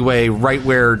an alleyway right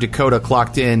where Dakota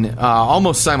clocked in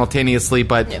almost simultaneously,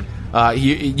 but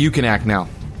you can act now.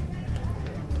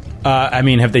 I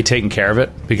mean, have they taken care of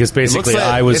it? Because basically like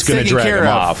I was going to taken drag care him of.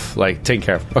 off. Like, taken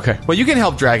care of. Okay. Well, you can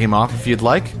help drag him off if you'd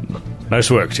like.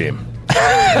 Nice work, team. And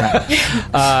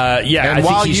I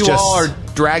while think he's you just... all are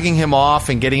dragging him off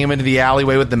and getting him into the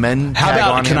alleyway with the men How tag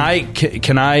about, on can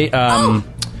him. I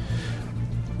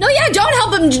No, don't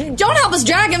help him. Don't help us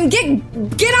drag him.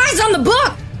 Get eyes on the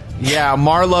book. Yeah,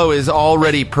 Marlo is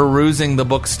already perusing the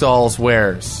bookstall's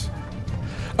wares.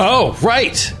 Oh,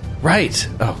 right.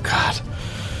 Oh, God.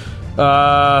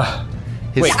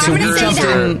 His Wait, so I'm we going to jumped say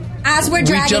that. in... As we're We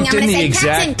dragging, jumped I'm in going to the say,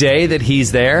 exact Captain... day that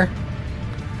he's there?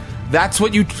 That's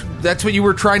what you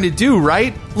were trying to do,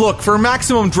 right? Look, for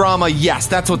maximum drama, yes,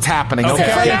 that's what's happening. Okay.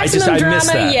 Okay, I missed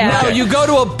that. Yeah. No, you go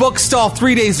to a bookstall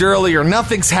 3 days earlier.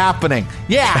 Nothing's happening.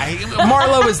 Yeah,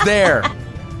 Marlo is there.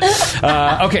 Okay,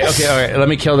 all right. Let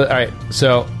me kill the... All right,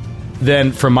 so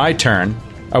then for my turn,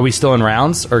 are we still in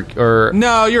rounds? Or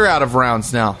No, you're out of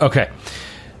rounds now. Okay.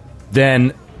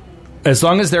 Then, as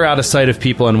long as they're out of sight of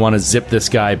people and want to zip this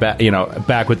guy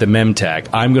back with the mem tag,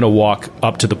 I'm going to walk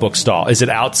up to the bookstall. Is it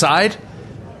outside?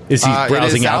 Is he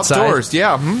browsing it is outside? outdoors,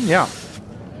 yeah. Yeah.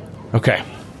 Okay.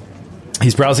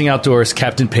 He's browsing outdoors.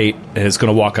 Captain Pate is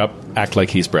going to walk up, act like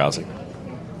he's browsing.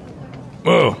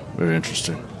 Oh, very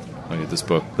interesting. Look at this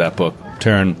book, that book.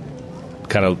 Turn,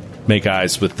 kind of make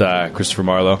eyes with Christopher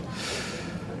Marlowe.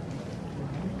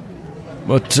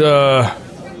 What are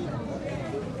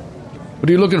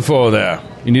you looking for there?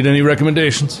 You need any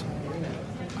recommendations?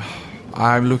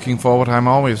 I'm looking for what I'm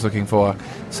always looking for.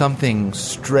 Something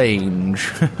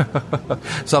strange.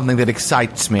 Something that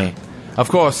excites me. Of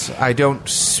course, I don't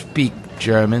speak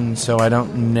German, so I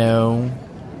don't know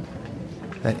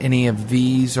that any of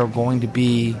these are going to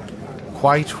be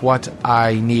quite what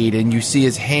I need. And you see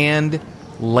his hand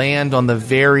land on the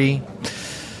very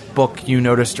book you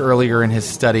noticed earlier in his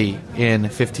study in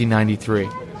 1593.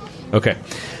 Okay.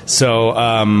 So,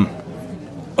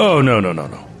 oh,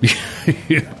 no.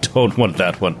 You don't want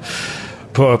that one.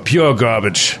 Pure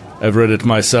garbage. I've read it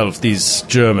myself, these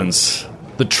Germans.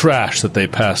 The trash that they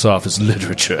pass off as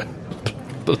literature.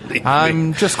 Believe me.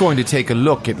 I'm just going to take a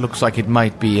look. It looks like it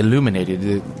might be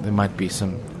illuminated. There might be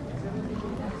some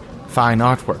fine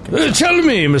artwork. Tell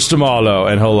me, Mr. Marlowe.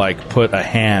 And he'll, put a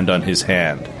hand on his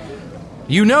hand.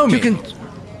 You know me.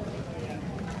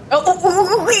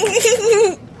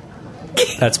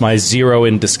 That's my 0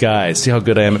 in disguise. See how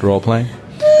good I am at role-playing?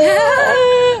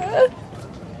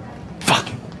 Fuck.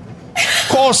 Of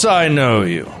course I know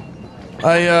you.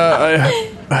 I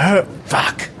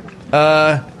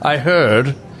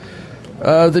heard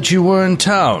that you were in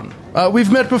town.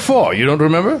 We've met before. You don't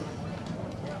remember?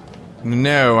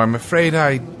 No, I'm afraid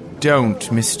I don't,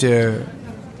 Mr.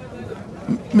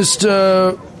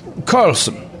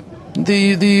 Carlson.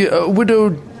 The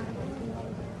widowed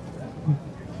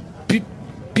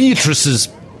Beatrice's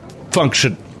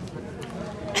function.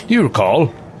 Do you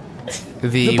recall?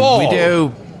 The ball.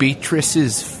 widow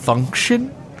Beatrice's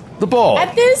function? The ball.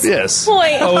 At this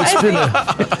point, Oh, it's been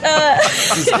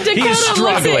Dakota He's looks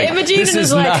struggling. at Imogene This and is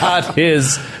is like, not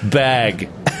his bag.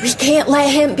 We can't let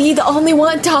him be the only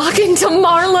one talking to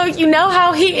Marlo. You know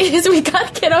how he is. We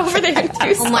gotta get over there and do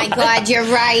Oh something. my God, you're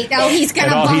right. Oh, he's gonna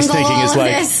And all bungle he's thinking all is of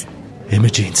like, this.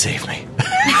 Imogene, save me.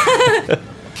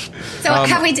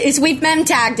 So we've mem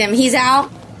tagged him. He's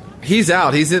out. He's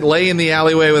out. He's laying in the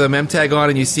alleyway with a mem tag on,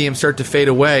 and you see him start to fade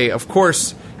away. Of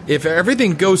course, if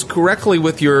everything goes correctly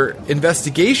with your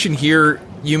investigation here,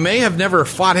 you may have never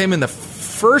fought him in the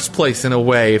first place in a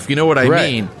way, if you know what I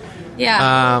Right. mean.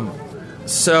 Yeah.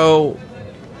 So,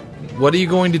 what are you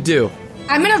going to do?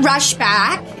 I'm gonna rush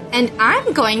back, and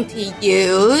I'm going to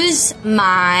use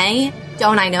my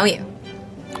Don't I Know You.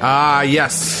 Ah,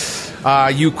 yes.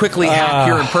 You quickly hack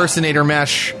your impersonator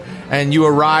mesh, and you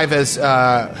arrive as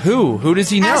who? Who does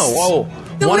he know? As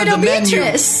the one Widow of the men you-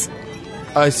 Beatrice.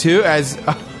 As who? As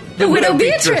The Widow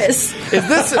Beatrice. Is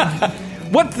this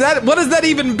what is that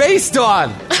even based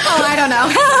on? Oh, I don't know.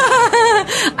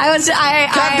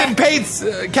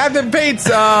 Captain Pate's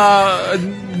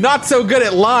not so good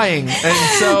at lying, and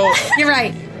so You're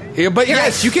right. yeah, but You're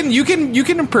yes, right. you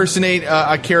can impersonate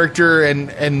a character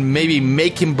and maybe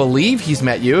make him believe he's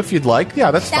met you if you'd like.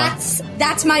 Yeah, that's fine.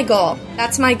 That's my goal.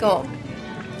 That's my goal.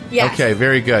 Yes. Okay,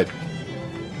 very good.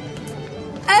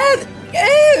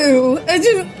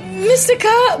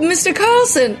 Mr.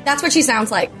 Carlson. That's what she sounds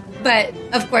like. But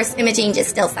of course, Imogene just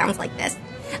still sounds like this.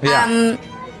 Yeah.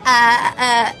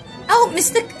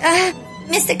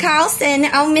 Mr. Carlson.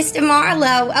 Oh, Mr.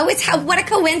 Marlowe. Oh, what a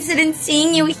coincidence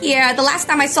seeing you here. The last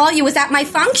time I saw you was at my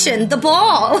function, the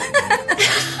ball.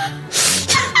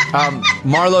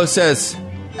 Marlowe says,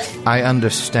 "I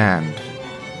understand.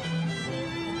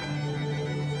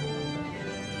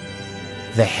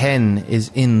 The hen is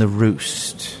in the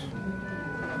roost."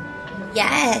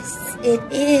 Yes, it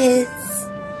is.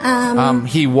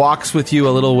 He walks with you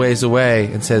a little ways away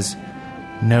and says,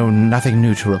 "No, nothing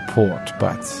new to report,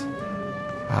 but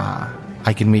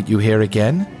I can meet you here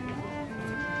again."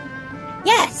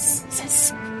 Yes.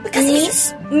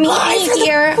 Because meet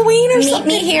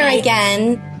me here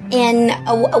again in,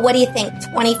 what do you think,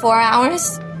 24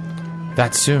 hours?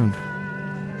 That soon.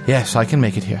 Yes, I can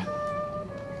make it here.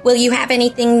 Will you have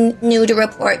anything new to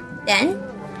report then?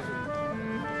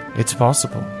 It's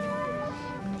possible.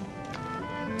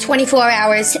 24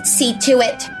 hours, see to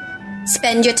it.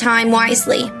 Spend your time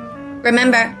wisely.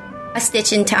 Remember, a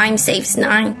stitch in time saves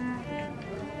 9.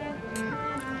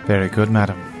 Very good,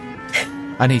 madam.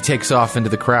 And he takes off into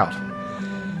the crowd.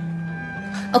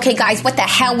 Okay, guys, what the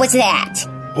hell was that?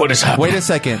 What is happening? Wait a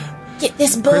second. Get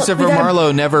this book. Christopher We gotta-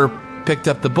 Marlowe never picked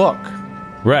up the book.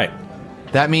 Right.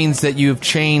 That means that you've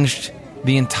changed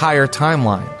the entire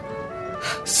timeline.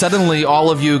 Suddenly,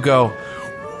 all of you go,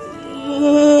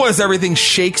 "Ooh," as everything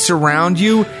shakes around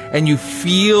you, and you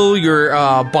feel your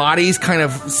bodies kind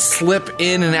of slip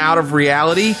in and out of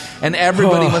reality, and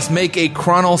everybody must make a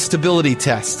chronal stability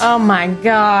test. Oh my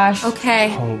gosh.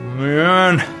 Okay. Oh,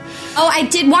 man. Oh, I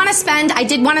did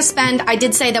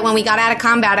say that when we got out of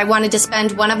combat, I wanted to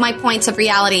spend one of my points of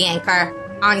reality anchor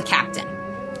on Captain.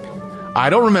 I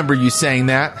don't remember you saying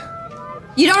that.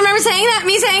 You don't remember saying that?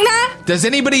 Me saying that? Does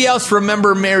anybody else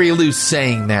remember Mary Lou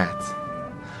saying that?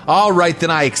 All right,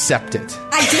 then I accept it.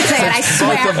 I did say it, I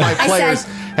swear. Both of my I players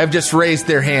said, have just raised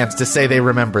their hands to say they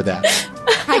remember that.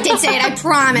 I did say it, I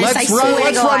promise. I Let's swear to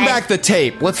run God. back the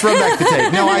tape. Let's run back the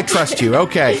tape. No, I trust you.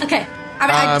 Okay. Okay.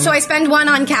 So I spend 1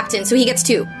 on Captain, so he gets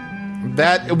 2.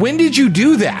 When did you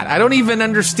do that? I don't even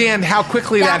understand how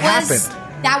quickly that happened.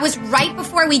 That was right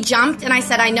before we jumped, and I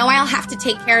said, I know I'll have to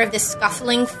take care of this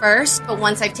scuffling first, but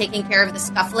once I've taken care of the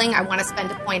scuffling, I want to spend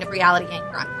a point of reality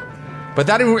anchor on him. But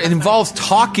that involves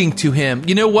talking to him.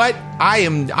 You know what?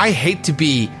 I hate to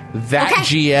be that Okay.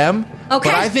 GM, Okay.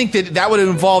 but I think that would have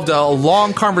involved a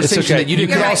long conversation okay. that you didn't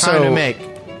You could have time also- to make.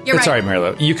 You're It's right. all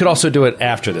right, Marlo. You could also do it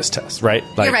after this test, right?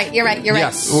 Like, You're right.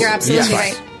 Yes. You're absolutely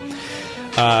Yes.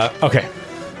 right. Okay.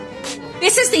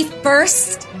 This is the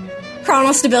first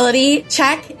chronal stability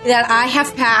check that I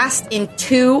have passed in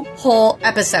 2 whole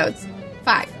episodes.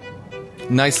 5.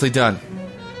 Nicely done.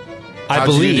 I How'd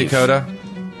you do, believe. Dakota.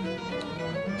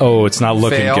 Oh, it's not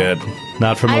looking Fail. good.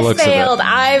 Not from the I looks failed. of it.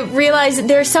 I realized that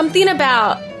there's something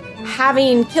about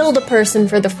having killed a person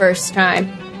for the first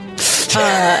time.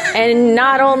 And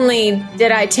not only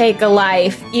did I take a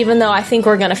life, even though I think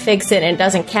we're going to fix it and it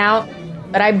doesn't count,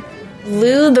 but I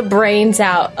blew the brains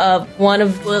out of one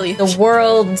of the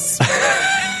world's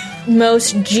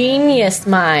most genius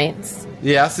minds.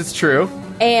 Yes, it's true.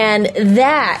 And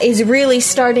that is really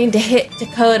starting to hit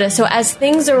Dakota. So as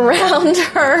things around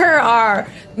her are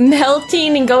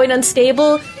melting and going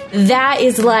unstable, that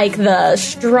is like the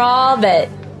straw that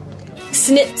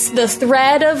snips the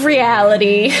thread of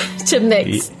reality to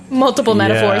mix multiple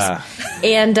metaphors. Yeah.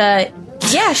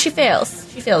 And she fails.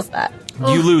 She fails that.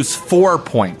 You lose 4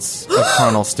 points of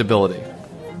chronal stability.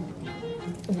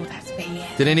 Oh, that's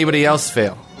bad. Did anybody else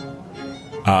fail?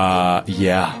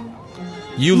 Yeah.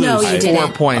 You No, lose you 4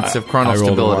 didn't. points of chronal I rolled a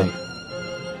stability.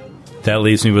 1. That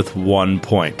leaves me with 1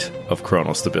 point of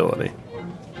chronal stability.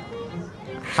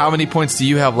 How many points do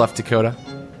you have left, Dakota?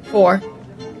 4.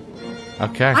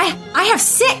 Okay. I have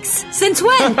 6. Since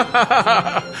when?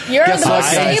 You're Guess the what,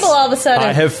 most guys? stable all of a sudden.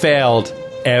 I have failed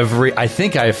every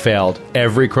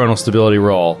chronal stability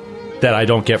roll that I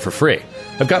don't get for free.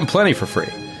 I've gotten plenty for free.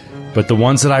 But the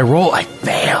ones that I roll, I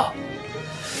fail.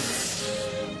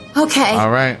 Okay. All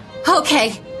right.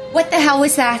 Okay. What the hell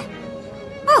was that?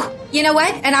 Oh, you know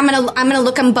what? And I'm gonna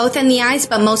look them both in the eyes,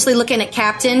 but mostly looking at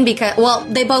Captain because, well,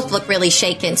 they both look really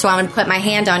shaken. So I'm gonna put my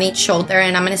hand on each shoulder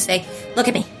and I'm gonna say, "Look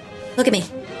at me, look at me.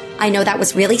 I know that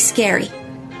was really scary.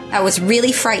 That was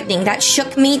really frightening. That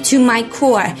shook me to my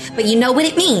core. But you know what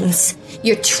it means?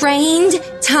 You're trained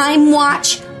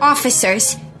TimeWatch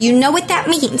officers. You know what that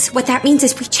means. What that means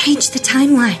is we changed the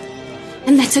timeline,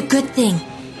 and that's a good thing."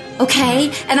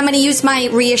 Okay? And I'm going to use my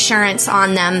reassurance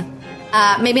on them.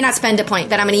 Maybe not spend a point,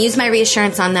 but I'm going to use my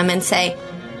reassurance on them and say,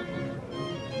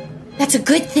 that's a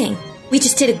good thing. We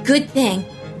just did a good thing.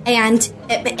 And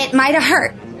it might have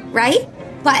hurt, right?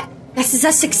 But this is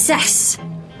a success.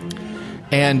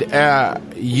 And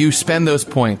you spend those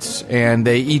points, and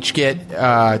they each get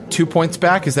 2 points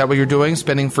back. Is that what you're doing,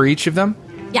 spending for each of them?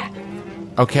 Yeah.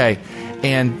 Okay.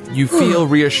 And you feel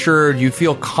reassured, you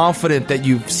feel confident that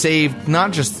you've saved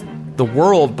not just the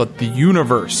world, but the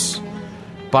universe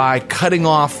by cutting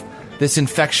off this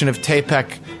infection of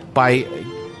Tapek, by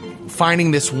finding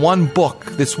this one book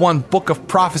of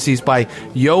prophecies by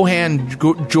Johann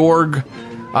Georg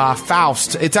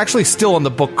Faust. It's actually still on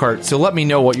the book cart, so let me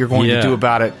know what you're going to do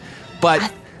about it. But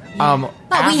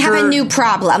we have a new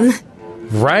problem.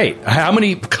 Right. How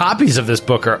many copies of this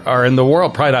book are in the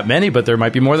world? Probably not many, but there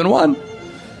might be more than one.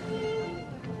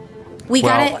 We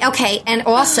got it. Okay, and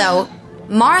also,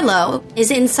 Marlowe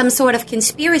is in some sort of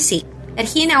conspiracy that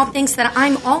he now thinks that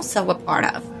I'm also a part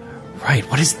of. Right.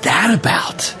 What is that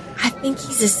about? I think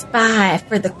he's a spy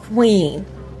for the queen.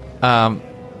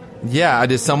 Yeah,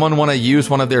 does someone want to use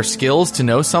one of their skills to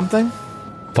know something?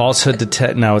 Falsehood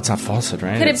detect. No, it's not falsehood,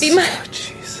 right? Could it be my? Oh,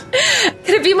 jeez.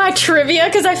 Could it be my trivia?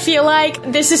 Because I feel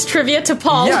like this is trivia to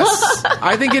Paul. Yes,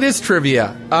 I think it is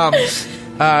trivia.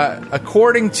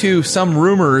 According to some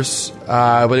rumors,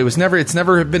 but it's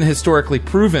never been historically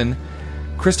proven,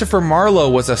 Christopher Marlowe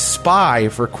was a spy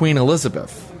for Queen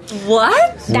Elizabeth.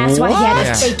 What? That's why he had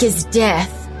Yeah. to fake his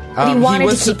death. But he He wanted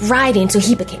was to keep writing, so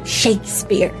he became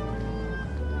Shakespeare.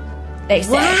 They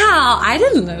say. Wow, I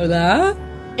didn't know that.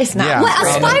 It's not. Yeah. What,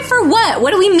 a spy for what?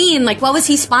 What do we mean? Like, what was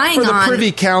he spying For the on?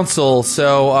 Privy Council,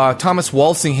 so Thomas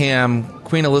Walsingham,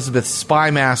 Queen Elizabeth's spy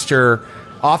master,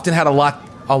 often had a lot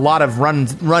of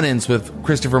run-ins with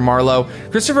Christopher Marlowe.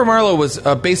 Christopher Marlowe was,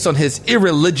 based on his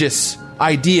irreligious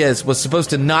ideas, was supposed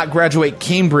to not graduate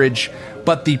Cambridge,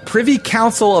 but the Privy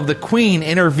Council of the Queen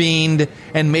intervened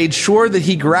and made sure that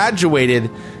he graduated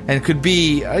and could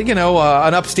be,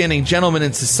 an upstanding gentleman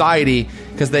in society,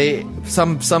 because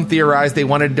some theorized they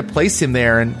wanted to place him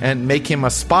there and make him a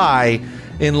spy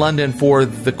in London for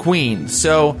the Queen.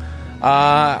 So,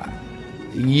 of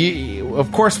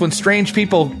course, when strange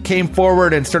people came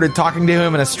forward and started talking to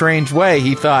him in a strange way,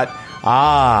 he thought,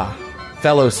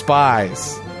 fellow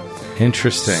spies.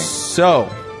 Interesting. So,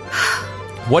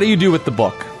 what do you do with the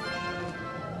book?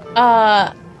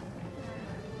 I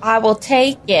will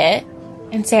take it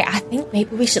and say, I think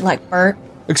maybe we should burn.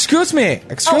 Excuse me.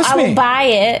 I will buy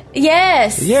it.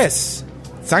 Yes. Yes.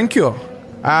 Thank you.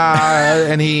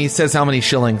 And he says how many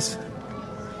shillings?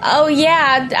 Oh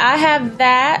yeah, I have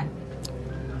that.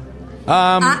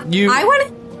 I want to You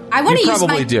use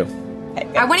probably do.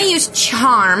 I want to use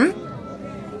charm,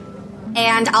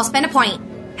 and I'll spend a point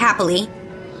happily.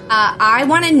 I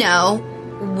want to know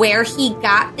where he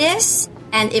got this,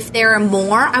 and if there are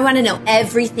more, I want to know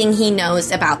everything he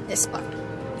knows about this book.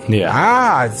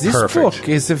 Yeah. This Perfect. book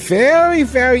is very,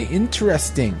 very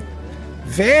interesting.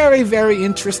 Very, very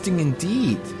interesting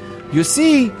indeed. You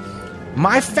see,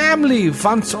 my family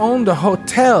once owned a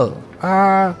hotel,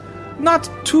 not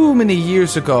too many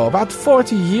years ago, about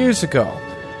 40 years ago,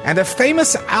 and a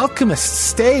famous alchemist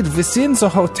stayed within the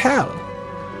hotel.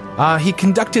 He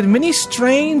conducted many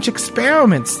strange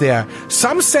experiments there.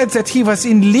 Some said that he was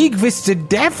in league with the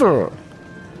devil.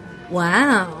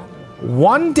 Wow.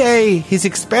 One day, his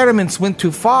experiments went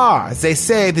too far. They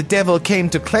say the devil came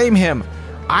to claim him.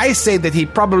 I say that he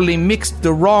probably mixed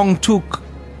the wrong two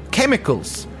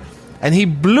chemicals. and he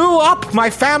blew up my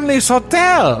family's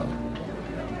hotel.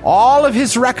 All of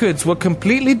his records were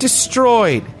completely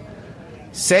destroyed,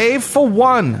 save for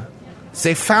one.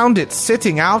 They found it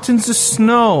sitting out in the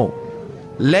snow,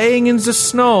 laying in the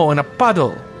snow in a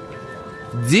puddle.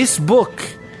 This book,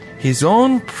 his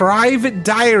own private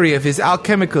diary of his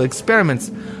alchemical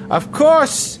experiments. Of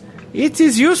course, it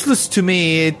is useless to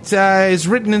me. It is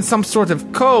written in some sort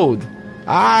of code.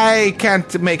 I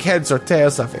can't make heads or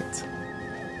tails of it.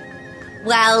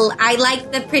 Well, I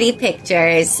like the pretty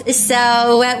pictures,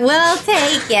 so we'll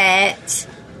take it.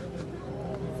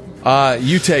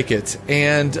 You take it,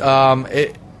 and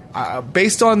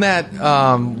based on that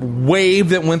wave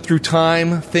that went through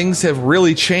time, things have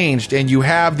really changed, and you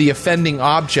have the offending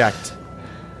object.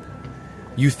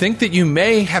 You think that you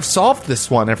may have solved this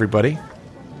one, everybody.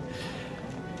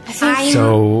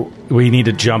 So we need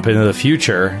to jump into the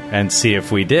future and see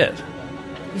if we did.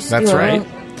 That's right.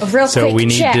 A real So quick we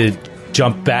need check. to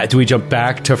jump back. Do we jump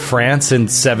back to France in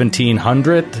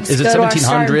 1700? Is it Go to our starting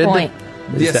 1700? point.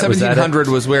 Yeah, 1700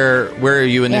 was where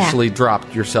you initially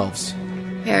dropped yourselves.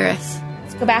 Paris.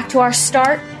 Let's go back to our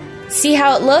start, see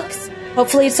how it looks.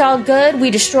 Hopefully it's all good. We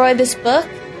destroy this book.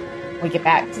 We get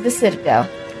back to the Citadel.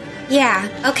 Yeah,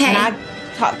 okay. And I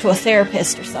talk to a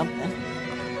therapist or something.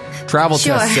 Travel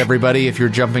Sure. tests, everybody, if you're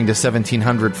jumping to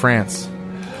 1700 France.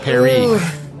 Paris. Ooh.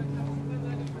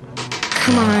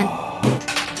 Come on.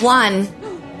 1.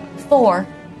 4.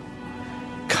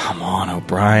 Come on,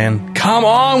 O'Brien. Come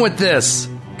on with this.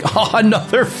 Oh,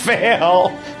 another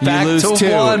fail. Back you lose to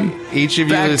 2. 1. Each of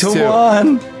you Back lose to 2.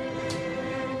 1.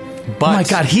 But Oh my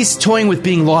God, he's toying with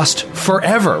being lost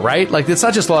forever, right? Like, it's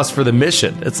not just lost for the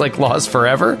mission. It's like lost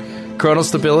forever. Chrono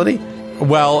stability.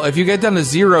 Well, if you get down to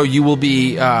 0, you will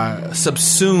be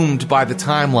subsumed by the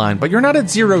timeline. But you're not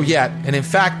at 0 yet. And in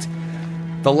fact,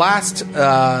 the last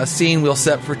scene we'll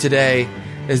set for today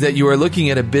is that you are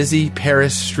looking at a busy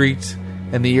Paris street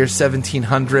in the year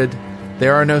 1700.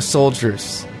 There are no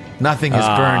soldiers. Nothing is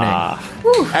burning.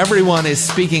 Everyone is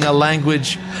speaking a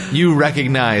language you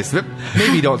recognize, but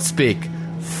maybe don't speak.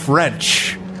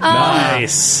 French.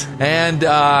 Nice. And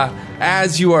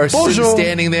as you are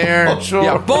standing there, Bonjour.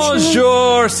 yeah,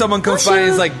 bonjour. Someone comes by and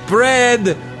is like, bread.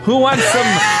 Who wants some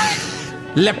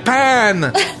le pain?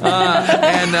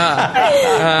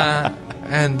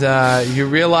 And you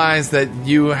realize that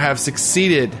you have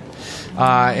succeeded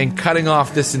in cutting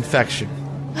off this infection.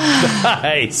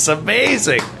 Nice.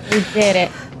 Amazing. We did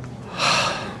it.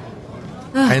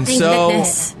 And thank so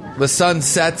goodness. the sun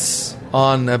sets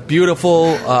on a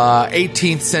beautiful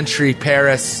 18th century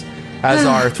Paris as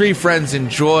our 3 friends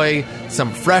enjoy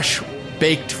some fresh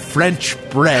baked French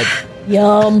bread.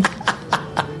 Yum.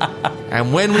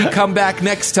 And when we come back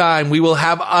next time, we will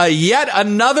have yet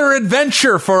another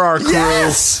adventure for our crew.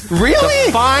 Yes! Really?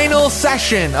 The final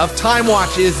session of Time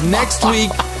Watch is next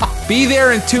week. Be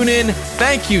there and tune in.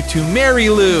 Thank you to Mary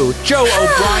Lou, Joe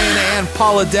O'Brien, and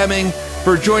Paula Deming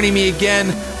for joining me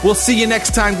again. We'll see you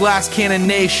next time, Glass Cannon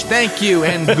Nation. Thank you,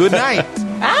 and good night.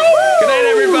 Bye. Good night,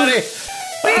 everybody.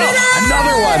 We did it!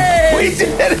 Another one. We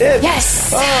did it.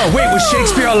 Yes. Oh, wait, was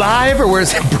Shakespeare alive or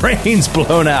was his brains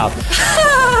blown out?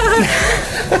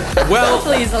 Well,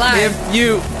 Hopefully he's alive. if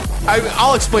you...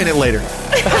 I'll explain it later.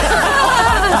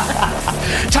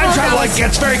 Time travel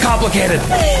gets very complicated.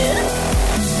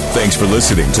 Thanks for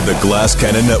listening to the Glass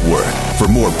Cannon Network. For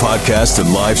more podcasts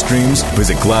and live streams,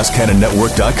 visit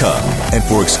glasscannonnetwork.com. And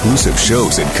for exclusive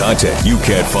shows and content you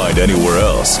can't find anywhere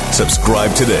else,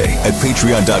 subscribe today at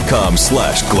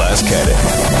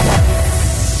patreon.com/glasscannon.